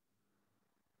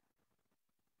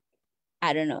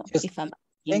 I don't know if I'm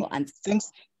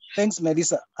Thanks,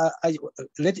 Melissa.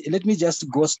 Let me just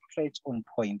go straight on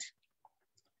point.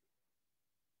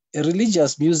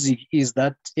 Religious music is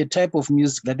that a type of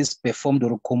music that is performed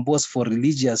or composed for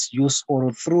religious use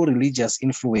or through religious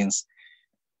influence.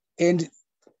 And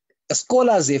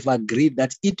scholars have agreed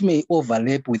that it may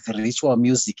overlap with ritual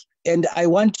music. And I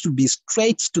want to be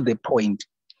straight to the point.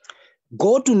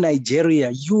 Go to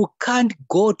Nigeria, you can't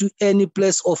go to any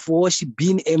place of worship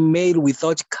being a male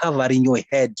without covering your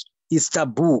head. It's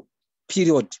taboo,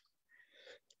 period.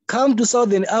 Come to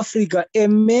Southern Africa, a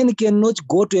man cannot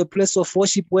go to a place of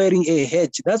worship wearing a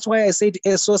hedge. That's why I said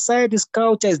a society's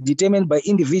culture is determined by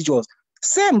individuals.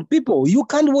 Same people, you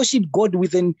can't worship God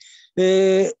with an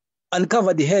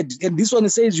uncovered head. And this one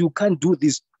says you can't do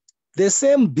this. The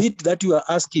same beat that you are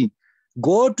asking.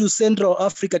 Go to Central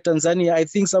Africa, Tanzania. I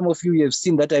think some of you have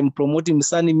seen that I'm promoting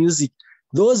Sunny music.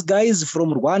 Those guys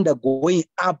from Rwanda going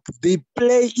up, they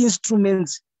play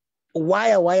instruments,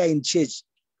 wire in church.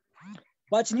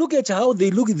 But look at how they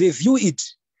view it.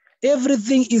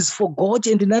 Everything is for God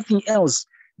and nothing else.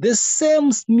 The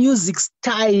same music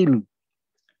style.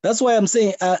 That's why I'm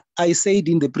saying, I said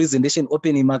in the presentation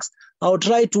opening remarks, I'll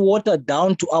try to water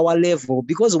down to our level,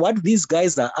 because what these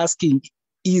guys are asking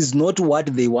is not what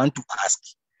they want to ask.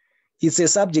 It's a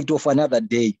subject of another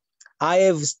day. I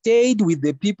have stayed with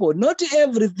the people. Not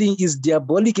everything is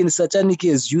diabolic and satanic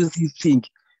as you think.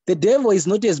 The devil is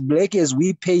not as black as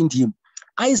we paint him.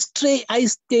 I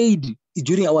stayed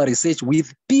during our research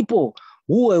with people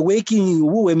who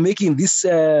were making this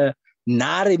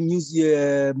Nare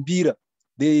music,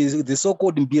 the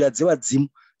so-called Mbira Dzewadzim.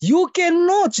 You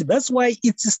cannot. That's why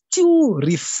it's still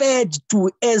referred to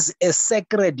as a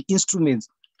sacred instrument.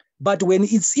 But when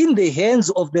it's in the hands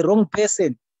of the wrong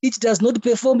person, it does not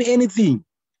perform anything.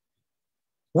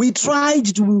 We tried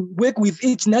to work with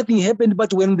it, nothing happened.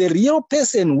 But when the real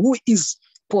person who is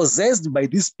possessed by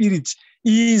this spirit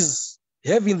is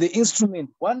having the instrument,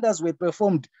 wonders were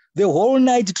performed the whole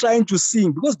night trying to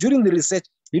sing. Because during the research,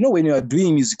 when you are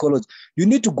doing musicology, you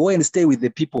need to go and stay with the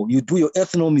people. You do your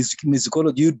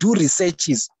ethnomusicology, you do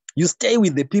researches, you stay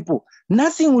with the people.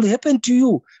 Nothing will happen to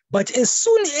you. But as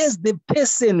soon as the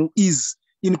person is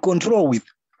in control with,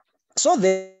 so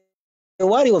the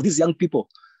worry of these young people,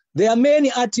 there are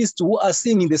many artists who are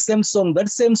singing the same song. That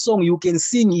same song, you can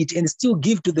sing it and still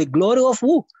give to the glory of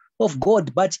who? Of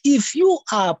God. But if you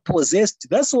are possessed,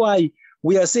 that's why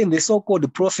we are saying the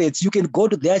so-called prophets, you can go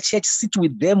to their church, sit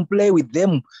with them, play with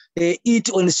them, eat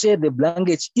and share the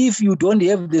blankets. If you don't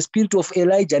have the spirit of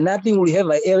Elijah, nothing will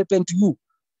ever happen to you.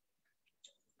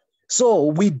 So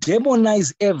we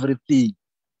demonize everything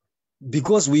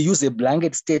because we use a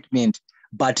blanket statement.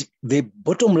 But the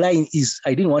bottom line is,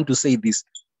 I didn't want to say this,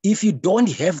 if you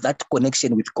don't have that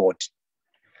connection with God,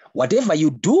 whatever you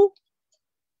do,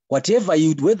 whether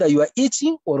you are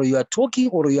eating or you are talking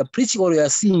or you are preaching or you are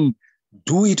singing,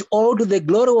 do it all to the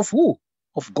glory of who?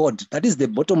 Of God. That is the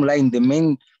bottom line, the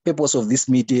main purpose of this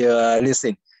media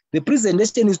lesson. The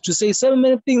presentation is to say so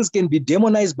many things can be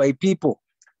demonized by people,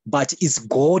 but it's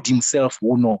God himself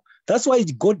who knows. That's why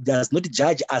God does not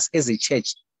judge us as a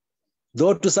church.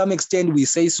 Though to some extent we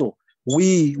say so.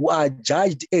 We are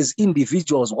judged as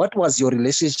individuals. What was your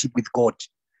relationship with God?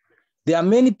 There are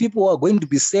many people who are going to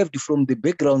be saved from the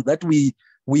background that we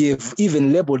have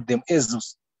even labeled them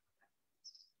as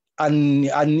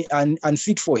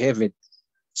unfit for heaven.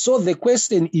 So the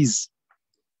question is,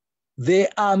 there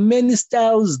are many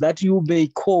styles that you may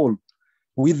call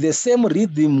with the same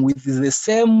rhythm, with the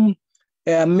same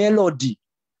a melody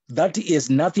that has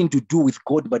nothing to do with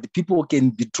God, but people can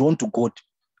be drawn to God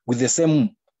with the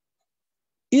same.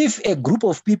 If a group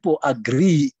of people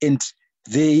agree and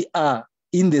they are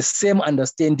in the same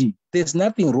understanding, there's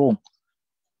nothing wrong.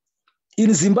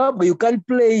 In Zimbabwe, you can't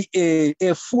play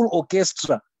a full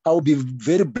orchestra. I'll be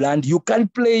very blunt. You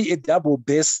can't play a double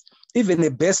bass, even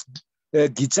a bass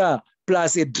guitar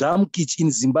plus a drum kit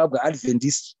in Zimbabwe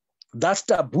Adventist. That's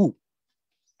taboo.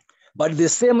 But the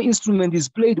same instrument is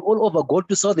played all over. Go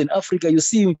to Southern Africa, you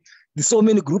see so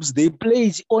many groups, they play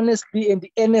it honestly and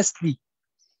earnestly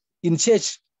in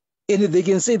church. And they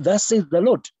can say, thus says the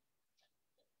Lord.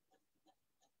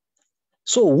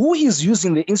 So who is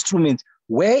using the instrument?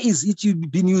 Where is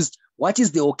it being used? What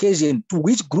is the occasion? To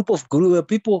which group of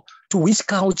people, to which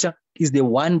culture is the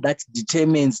one that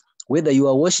determines whether you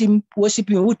are worshiping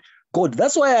God.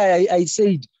 That's why I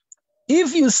said,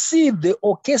 if you see the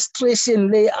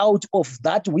orchestration layout of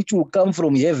that which will come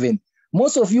from heaven,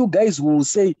 most of you guys will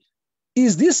say,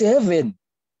 is this heaven?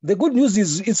 The good news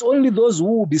is it's only those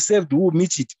who will be saved who will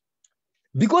meet it.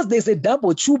 Because there's a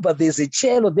double tuba, there's a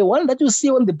cello, the one that you see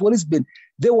on the police band,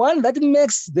 the one that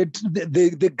makes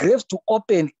the graves to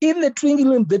open. In the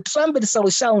twinkling, the trumpet shall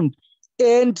sound,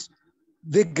 and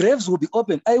the graves will be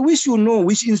open. I wish you know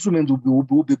which instrument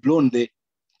will be blown there.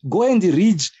 Go and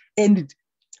read and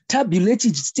tabulate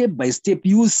it step by step.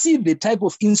 You will see the type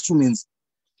of instruments,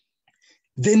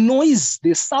 the noise,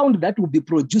 the sound that will be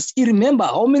produced. You remember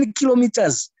how many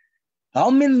kilometers, how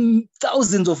many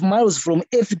thousands of miles from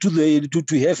earth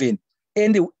to heaven.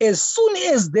 And as soon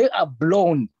as they are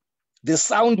blown, the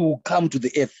sound will come to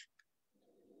the earth.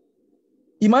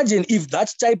 Imagine if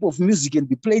that type of music can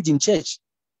be played in church.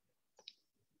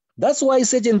 That's why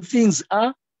certain things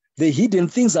are, the hidden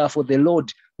things are for the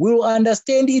Lord. We will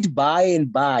understand it by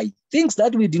and by. Things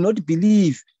that we did not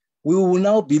believe, we will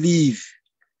now believe.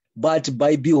 But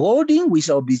by beholding, we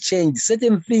shall be changed.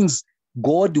 Certain things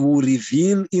God will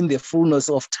reveal in the fullness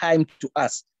of time to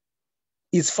us.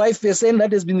 It's 5%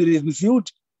 that has been revealed.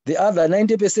 The other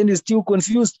 90% is still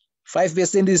confused.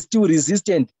 5% is still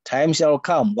resistant. Time shall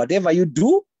come. Whatever you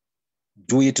do,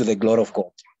 do it to the glory of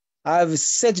God. I've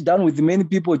sat down with many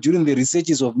people during the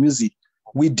researches of music.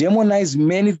 We demonize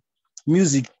many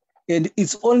music, and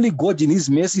it's only God in his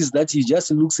mercies that he just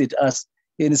looks at us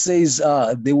and says,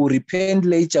 they will repent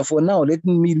later. For now, let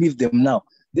me leave them now.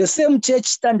 The same church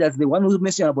standards, the one who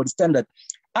mentioned about standard,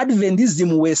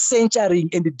 Adventism were censuring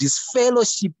and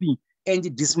disfellowshipping and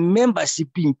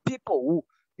dismembershiping people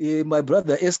who, my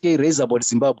brother SK raised about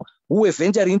Zimbabwe, who were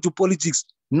venturing into politics.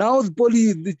 Now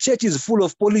the church is full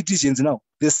of politicians now.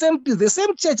 The same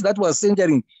church that was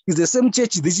censuring is the same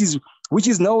church which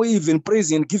is now even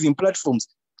praising and giving platforms.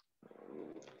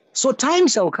 So time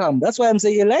shall come. That's why I'm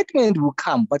saying enlightenment will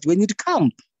come. But when it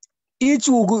comes, it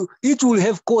will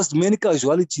have caused many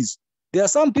casualties. There are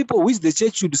some people which the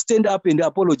church should stand up and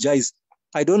apologize.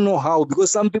 I don't know how, because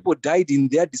some people died in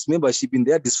their dismembership, in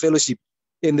their disfellowship,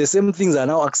 and the same things are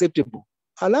now acceptable.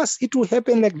 Alas, it will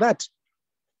happen like that.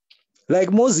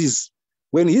 Like Moses,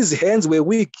 when his hands were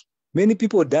weak, many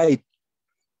people died.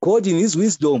 God in his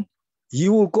wisdom, he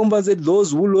will compensate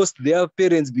those who lost their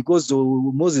parents because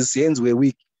Moses' hands were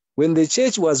weak. When the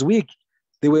church was weak,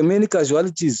 there were many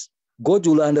casualties. God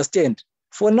will understand.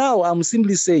 For now, I'm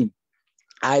simply saying,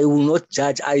 I will not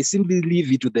judge. I simply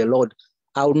leave it to the Lord.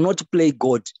 I will not play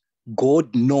God.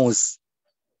 God knows.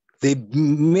 The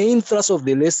main thrust of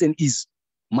the lesson is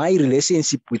my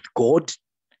relationship with God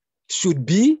should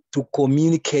be to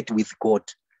communicate with God.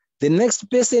 The next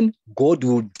person, God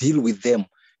will deal with them.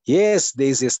 Yes, there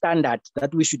is a standard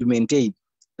that we should maintain.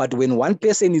 But when one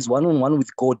person is one-on-one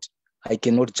with God, I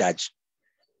cannot judge.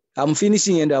 I'm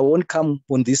finishing and I won't come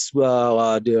on this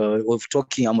of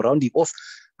talking. I'm rounding off.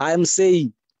 I'm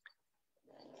saying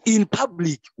in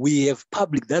public, we have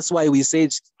public. That's why we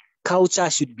said culture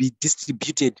should be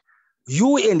distributed.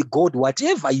 You and God,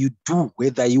 whatever you do,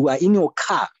 whether you are in your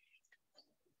car,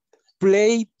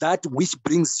 play that which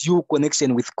brings you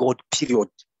connection with God, period.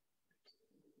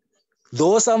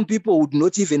 Though some people would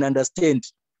not even understand.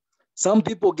 Some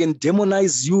people can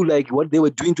demonize you like what they were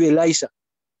doing to Elisha.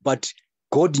 But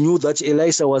God knew that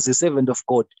Elisha was a servant of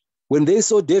God. When they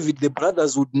saw David, the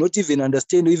brothers would not even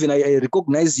understand, even I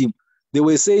recognize him. They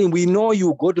were saying, we know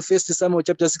you. Go to 1 Samuel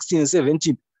chapter 16 and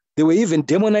 17. They were even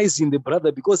demonizing the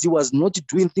brother because he was not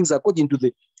doing things according to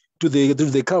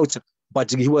the culture,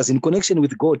 but he was in connection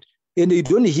with God. And you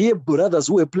don't hear brothers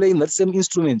who were playing that same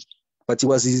instrument, but he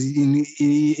was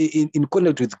in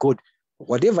contact with God.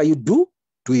 Whatever you do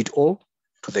it all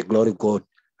to the glory of God.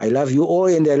 I love you all,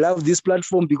 and I love this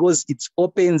platform because it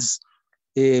opens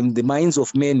the minds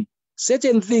of men.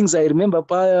 Certain things I remember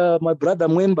my brother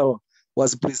Mwemba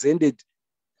was presented.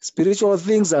 Spiritual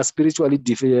things are spiritually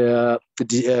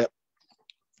they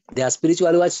are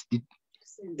spiritually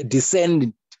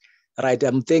descended. Right.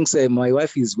 Thanks. My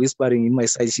wife is whispering in my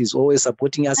side. She's always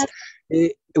supporting us.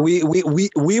 We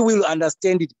will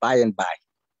understand it by and by.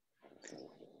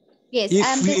 Yes.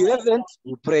 If we haven't,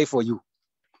 we pray for you.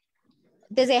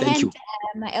 There's a hand,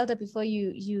 my elder, before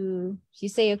you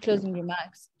say your closing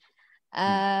remarks.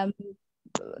 I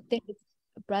think it's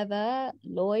Brother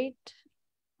Lloyd.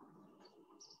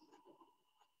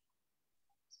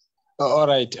 All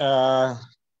right.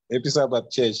 Happy Sabbath,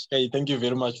 Church. Hey, thank you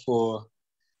very much for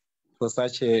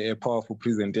such a powerful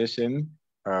presentation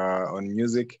on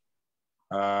music.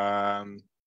 I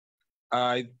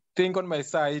think on my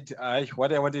side,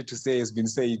 what I wanted to say has been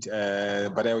said,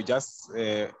 but I will just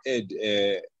add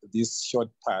this short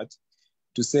part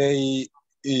to say,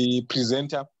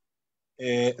 presenter,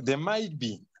 there might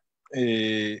be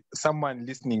someone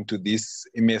listening to this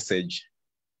message,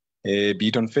 be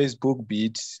it on Facebook, be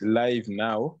it live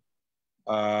now,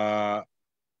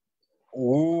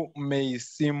 who may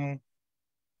seem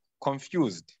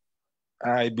confused.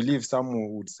 I believe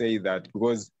some would say that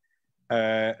because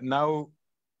now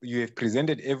you have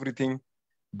presented everything,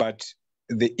 but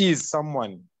there is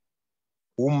someone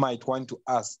who might want to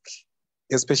ask,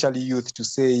 especially youth, to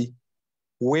say,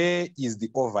 where is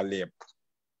the overlap?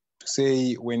 To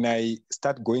say, when I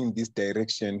start going this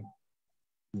direction,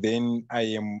 then I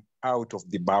am out of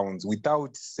the bounds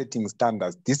without setting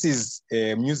standards. This is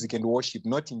music and worship,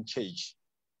 not in church.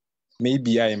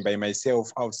 Maybe I am by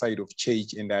myself outside of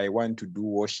church and I want to do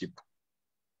worship.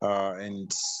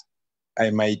 And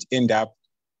I might end up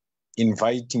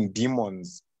inviting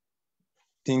demons,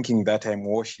 thinking that I'm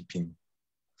worshiping.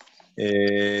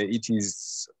 It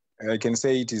is, I can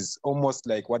say it is almost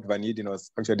like what Van Eden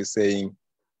was actually saying.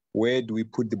 Where do we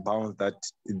put the bounds that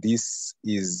this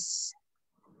is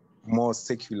more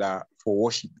secular for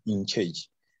worship in church?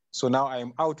 So now I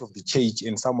am out of the church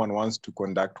and someone wants to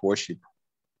conduct worship.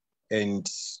 And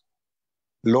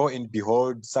lo and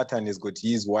behold, Satan has got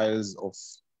his wiles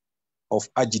of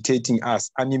agitating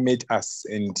us, animate us,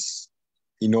 and,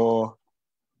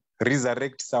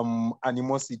 resurrect some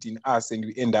animosity in us, and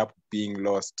we end up being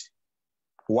lost.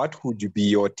 What would be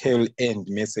your tail end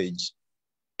message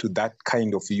to that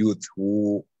kind of youth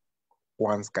who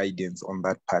wants guidance on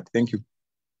that part? Thank you.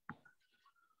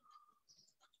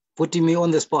 Putting me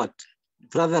on the spot,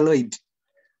 Brother Lloyd,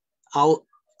 I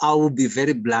will be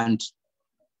very blunt.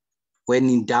 When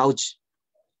in doubt,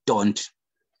 don't.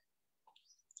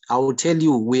 I will tell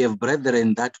you, we have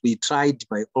brethren that we tried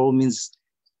by all means.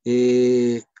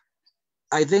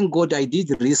 I thank God I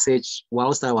did research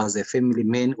whilst I was a family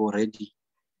man already,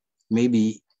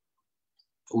 maybe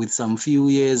with some few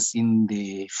years in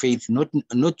the faith,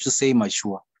 not to say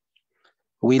mature.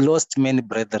 We lost many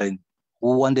brethren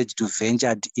who wanted to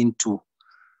venture into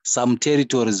some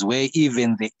territories where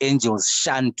even the angels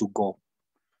shun to go.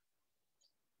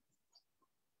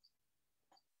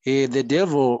 The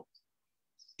devil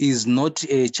is not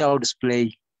a child's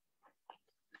play.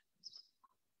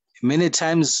 Many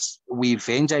times we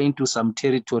venture into some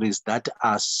territories that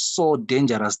are so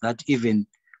dangerous that even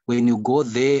when you go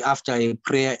there after a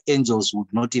prayer, angels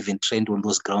would not even tread on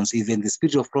those grounds. Even the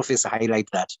spirit of prophecy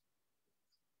highlight that.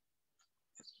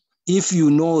 If you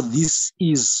know this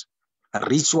is a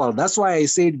ritual, that's why I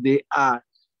said they are,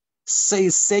 say,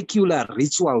 secular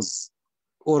rituals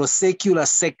or secular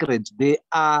sacred. They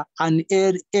are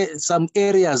some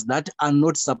areas that are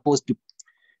not supposed to.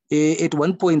 At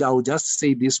one point, I will just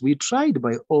say this: we tried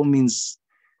by all means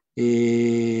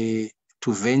to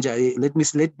venture. Let me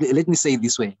say it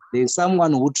this way: there's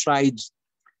someone who tried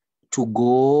to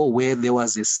go where there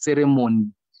was a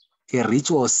ceremony, a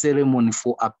ritual ceremony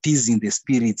for appeasing the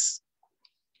spirits,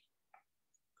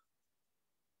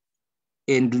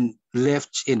 and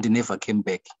left and never came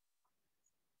back.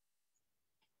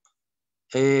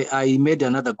 I made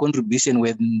another contribution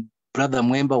when Brother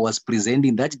Mwemba was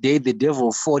presenting. That day the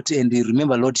devil fought, and you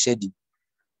remember Lord Shedding.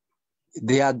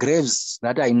 There are graves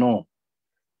that I know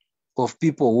of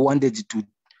people who wanted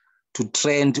to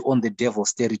trend on the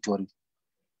devil's territory.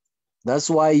 That's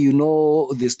why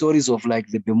the stories of like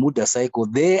the Bermuda cycle.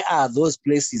 There are those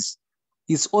places.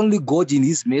 It's only God in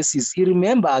his mercies. He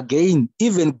remember again,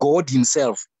 even God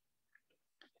himself.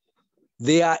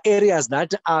 There are areas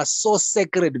that are so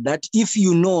sacred that if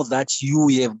you know that you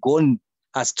have gone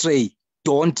astray,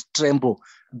 don't tremble.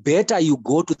 Better you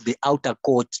go to the outer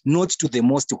court, not to the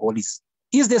most holies.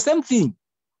 It's the same thing.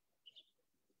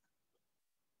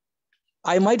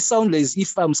 I might sound as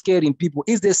if I'm scaring people.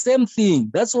 It's the same thing.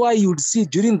 That's why you'd see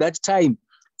during that time,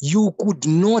 You could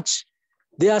not.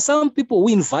 There are some people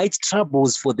who invite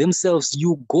troubles for themselves.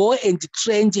 You go and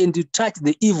trench and you touch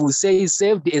the evil, say,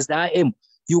 saved as I am.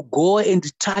 You go and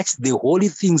touch the holy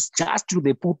things just to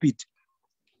the pulpit.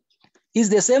 It's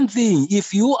the same thing.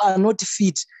 If you are not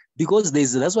fit, because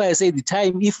that's why I say the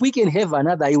time, if we can have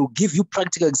another, I will give you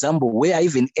practical example where I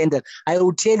even ended. I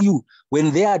will tell you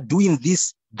when they are doing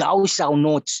this, thou shalt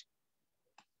not.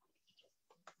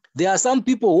 There are some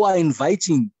people who are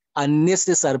inviting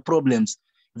unnecessary problems.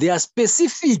 There are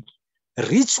specific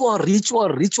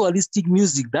ritualistic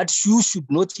music that you should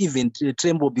not even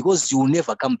tremble because you will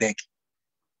never come back.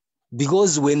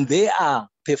 Because when they are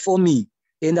performing,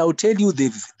 and I'll tell you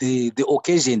the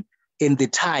occasion and the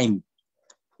time,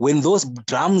 when those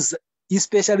drums,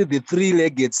 especially the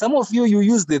three-legged, some of you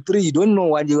use the three, you don't know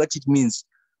what it means.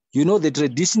 You know, the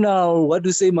traditional, what do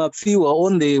you say, Mapfiwa,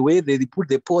 on the way they put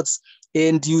the pots,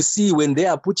 and you see when they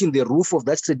are putting the roof of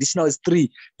that traditional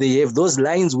three, they have those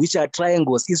lines which are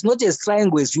triangles. It's not as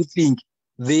triangles as you think.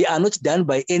 They are not done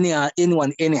by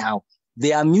anyone anyhow.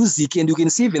 They are music, and you can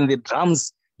see even the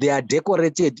drums, they are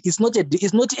decorated. It's not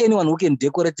anyone who can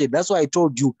decorate it. That's why I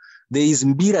told you there is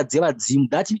Mbira Dzevadzim.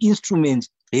 That instrument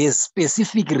has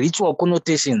specific ritual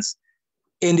connotations,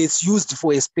 and it's used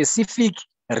for a specific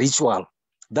ritual.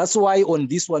 That's why on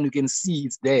this one you can see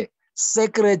it's there.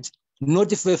 Sacred, not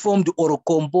performed or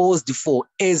composed for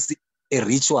as a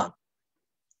ritual.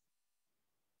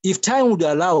 If time would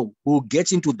allow, we'll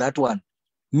get into that one.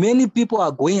 Many people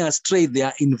are going astray. They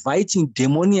are inviting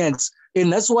demoniacs.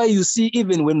 And that's why you see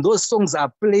even when those songs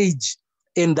are played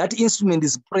and that instrument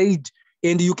is played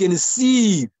and you can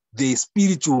see the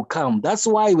spirit will come. That's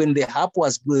why when the harp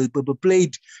was played,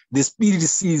 the spirit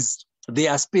sees.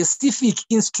 There are specific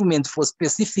instruments for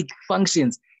specific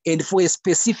functions and for a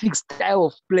specific style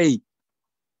of play.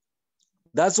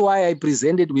 That's why I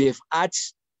presented we have art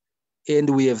and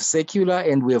we have secular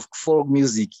and we have folk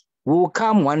music. We will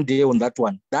come one day on that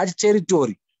one. That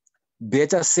territory,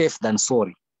 better safe than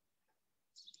sorry.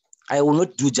 I will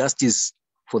not do justice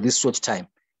for this short time.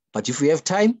 But if we have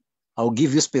time, I'll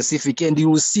give you specific and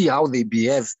you will see how they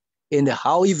behave and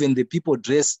how even the people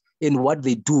dress and what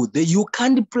they do. You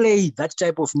can't play that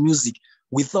type of music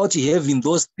without having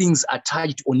those things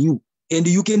attached on you. And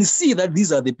you can see that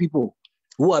these are the people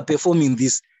who are performing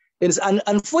this. And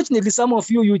unfortunately, some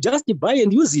of you just buy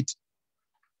and use it.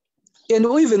 And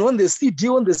even on the CD,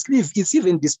 on the sleeve, it's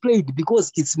even displayed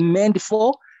because it's meant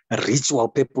for ritual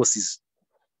purposes.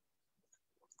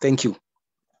 Thank you.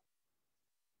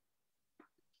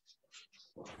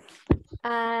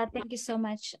 Thank you so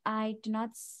much. I do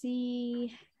not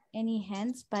see any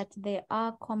hands, but there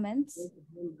are comments.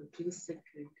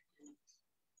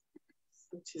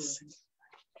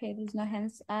 Okay, there's no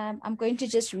hands. I'm going to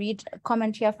just read a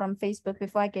comment here from Facebook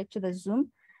before I get to the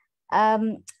Zoom.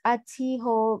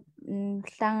 Atiho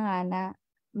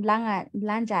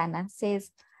Mlanjana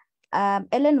says,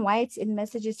 Ellen White in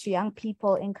Messages to Young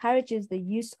People encourages the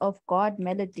use of God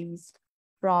melodies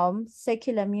from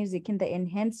secular music in the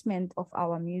enhancement of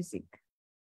our music.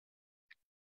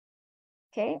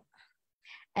 Okay.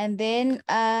 And then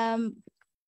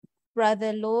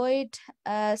Brother Lloyd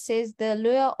says, the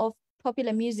lure of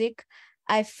popular music,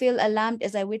 I feel alarmed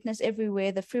as I witness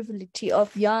everywhere the frivolity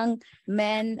of young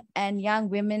men and young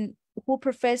women who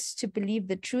profess to believe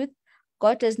the truth.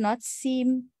 God does not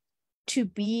seem to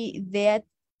be there,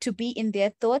 to be in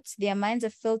their thoughts. Their minds are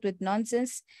filled with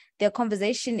nonsense. Their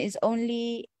conversation is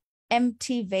only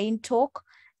empty, vain talk.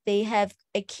 They have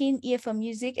a keen ear for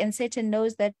music, and Satan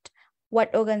knows that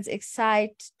what organs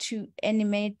excite, to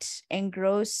animate,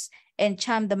 engross, and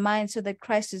charm the mind so that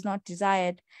Christ is not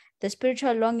desired. The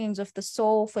spiritual longings of the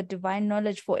soul for divine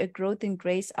knowledge, for a growth in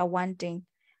grace, are wanting.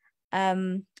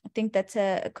 I think that's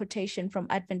a quotation from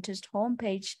Adventist Home,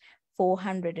 page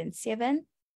 407.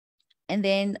 And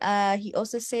then he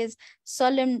also says,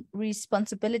 solemn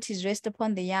responsibilities rest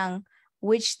upon the young,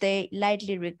 which they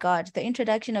lightly regard. The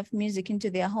introduction of music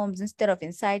into their homes instead of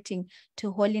inciting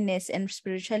to holiness and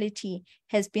spirituality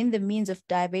has been the means of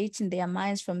diverting their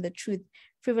minds from the truth.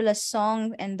 Frivolous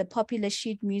song and the popular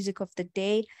sheet music of the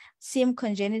day seem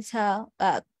congenial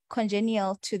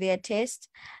to their taste.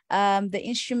 The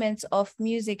instruments of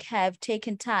music have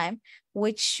taken time,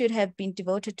 which should have been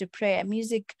devoted to prayer.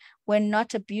 Music, when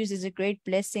not abused, is a great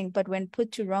blessing, but when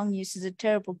put to wrong use, is a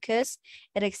terrible curse.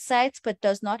 It excites, but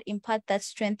does not impart that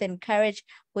strength and courage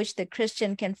which the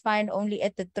Christian can find only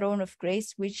at the throne of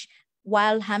grace, which,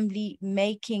 while humbly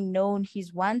making known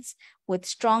his wants, with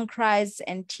strong cries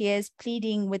and tears,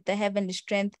 pleading with the heavenly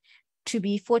strength to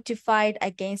be fortified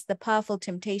against the powerful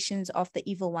temptations of the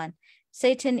evil one.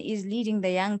 Satan is leading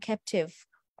the young captive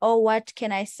Oh, what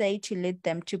can I say to lead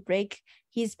them to break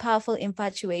his powerful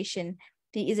infatuation?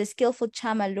 He is a skillful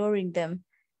charmer, luring them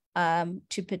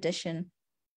to perdition.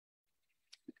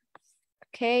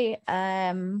 Okay,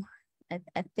 I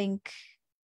think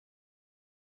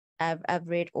I've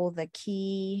read all the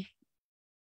key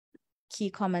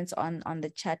comments on the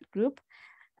chat group.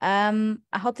 I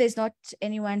hope there's not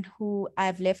anyone who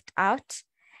I've left out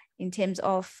in terms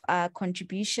of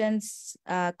contributions,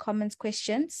 comments,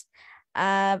 questions.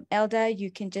 Elder,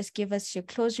 you can just give us your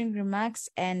closing remarks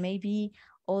and maybe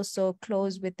also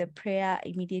close with the prayer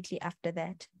immediately after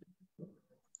that.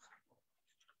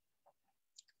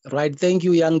 Right, thank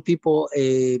you, young people.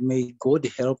 May God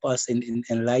help us and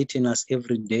enlighten us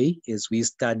every day as we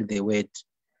study the word.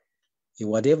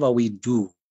 Whatever we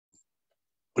do,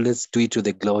 let's do it to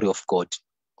the glory of God.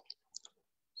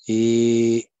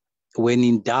 When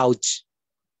in doubt,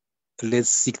 let's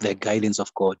seek the guidance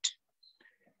of God.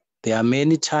 There are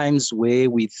many times where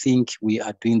we think we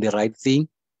are doing the right thing.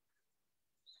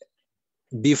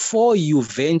 Before you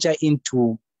venture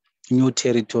into new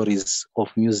territories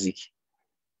of music,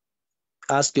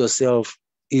 ask yourself,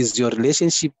 is your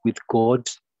relationship with God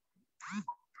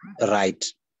right?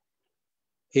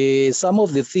 Some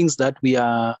of the things that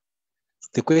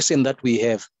the question that we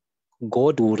have,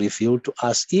 God will reveal to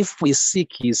us. If we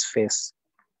seek his face,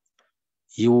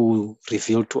 he will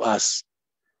reveal to us.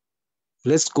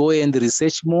 Let's go and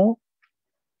research more.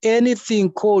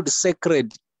 Anything called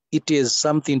sacred, it has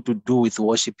something to do with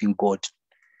worshiping God.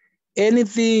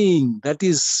 Anything that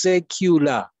is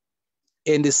secular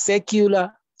and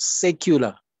secular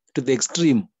to the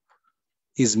extreme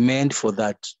is meant for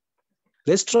that.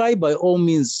 Let's try by all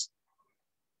means.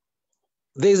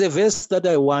 There's a verse that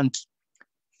I want.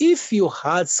 If your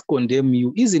hearts condemn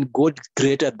you, isn't God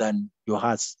greater than your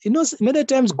hearts? You know, many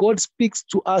times God speaks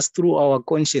to us through our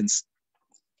conscience.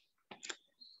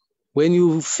 When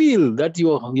you feel that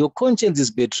your conscience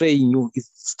is betraying you, it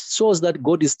shows that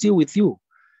God is still with you.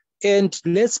 And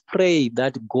let's pray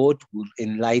that God will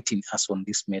enlighten us on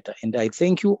this matter. And I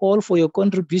thank you all for your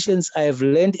contributions. I have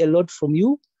learned a lot from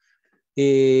you.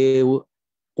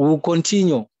 We'll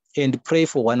continue and pray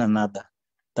for one another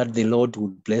that the Lord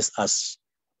will bless us.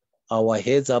 Our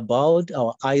heads are bowed,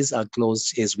 our eyes are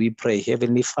closed as we pray.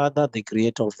 Heavenly Father, the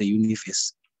creator of the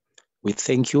universe, we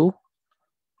thank you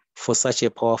for such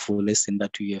a powerful lesson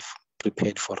that you have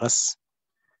prepared for us.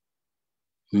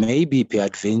 Maybe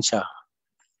peradventure,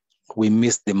 we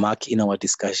missed the mark in our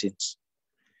discussions.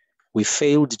 We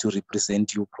failed to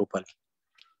represent you properly.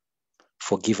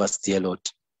 Forgive us, dear Lord.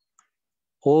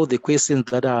 All the questions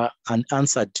that are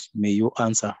unanswered, may you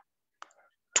answer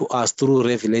to us through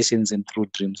revelations and through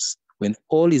dreams. When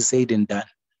all is said and done,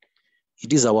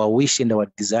 it is our wish and our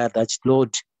desire that,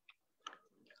 Lord,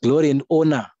 glory and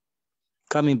honor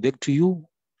coming back to you,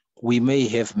 we may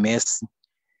have mercy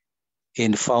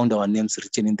and found our names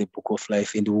written in the book of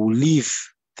life, and we will live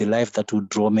the life that will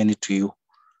draw many to you.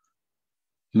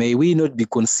 May we not be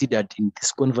considered in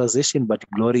this conversation, but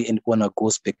glory and honor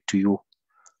goes back to you,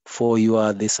 for you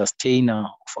are the sustainer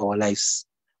of our lives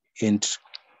and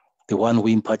the one who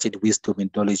imparted wisdom and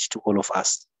knowledge to all of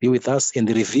us. Be with us and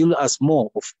reveal us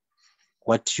more of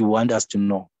what you want us to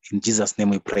know. In Jesus'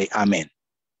 name we pray. Amen.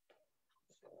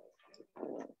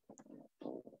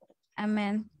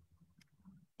 Amen.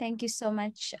 Thank you so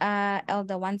much,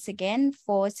 Elder, once again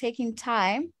for taking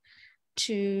time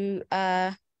to,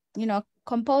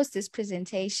 compose this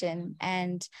presentation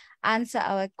and answer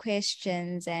our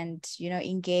questions and,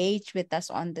 engage with us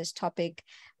on this topic.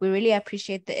 We really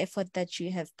appreciate the effort that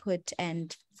you have put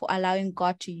and for allowing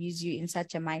God to use you in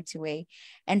such a mighty way.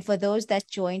 And for those that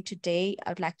joined today,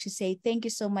 I would like to say thank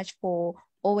you so much for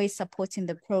always supporting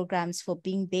the programs, for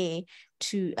being there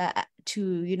to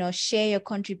share your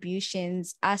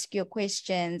contributions, ask your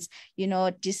questions,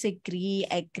 disagree,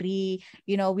 agree.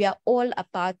 We are all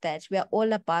about that. We are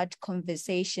all about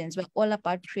conversations. We're all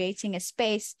about creating a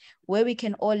space where we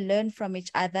can all learn from each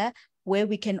other, where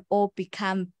we can all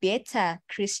become better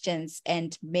Christians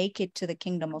and make it to the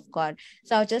kingdom of God.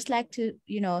 So I'd just like to,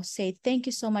 say thank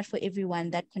you so much for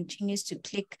everyone that continues to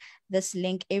click this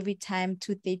link every time,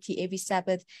 2:30 every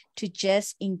Sabbath, to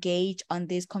just engage on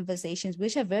these conversations,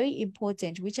 which are very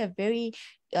important, which are very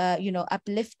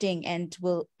uplifting and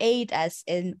will aid us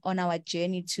on our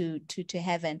journey to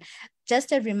heaven.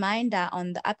 Just a reminder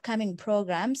on the upcoming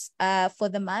programs. For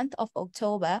the month of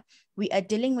October, we are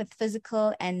dealing with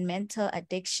physical and mental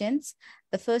addictions.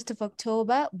 The 1st of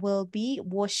October will be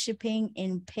worshiping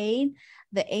in pain.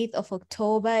 The 8th of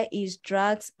October is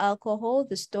drugs, alcohol,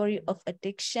 the story of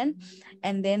addiction.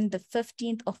 And then the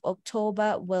 15th of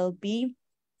October will be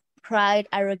pride,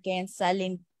 arrogance,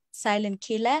 silent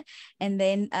killer. And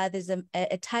then there's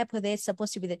a typo there. It's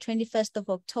supposed to be the 21st of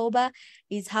October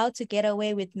is how to get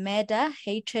away with murder,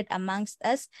 hatred amongst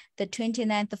us. The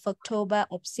 29th of October,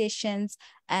 obsessions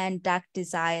and dark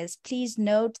desires. Please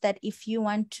note that if you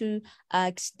want to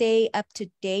stay up to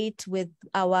date with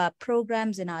our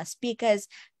programs and our speakers,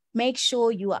 make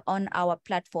sure you are on our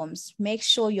platforms. Make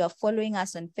sure you are following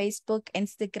us on Facebook,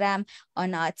 Instagram,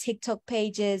 on our TikTok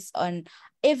pages, on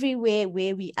everywhere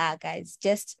where we are, guys.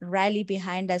 Just rally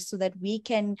behind us so that we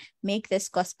can make this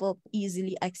gospel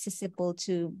easily accessible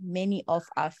to many of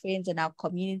our friends and our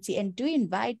community. And do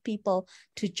invite people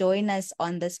to join us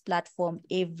on this platform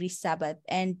every Sabbath.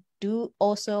 And do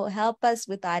also help us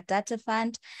with our data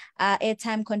fund,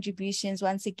 airtime contributions.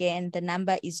 Once again, the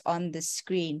number is on the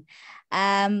screen.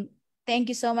 Thank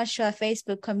you so much to our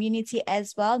Facebook community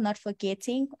as well, not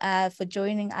forgetting for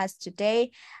joining us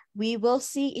today. We will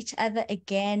see each other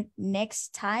again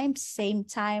next time, same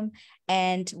time,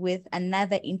 and with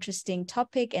another interesting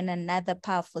topic and another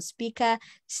powerful speaker.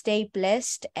 Stay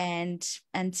blessed, and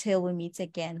until we meet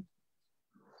again.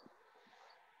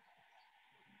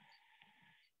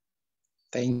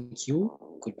 Thank you.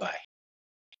 Goodbye.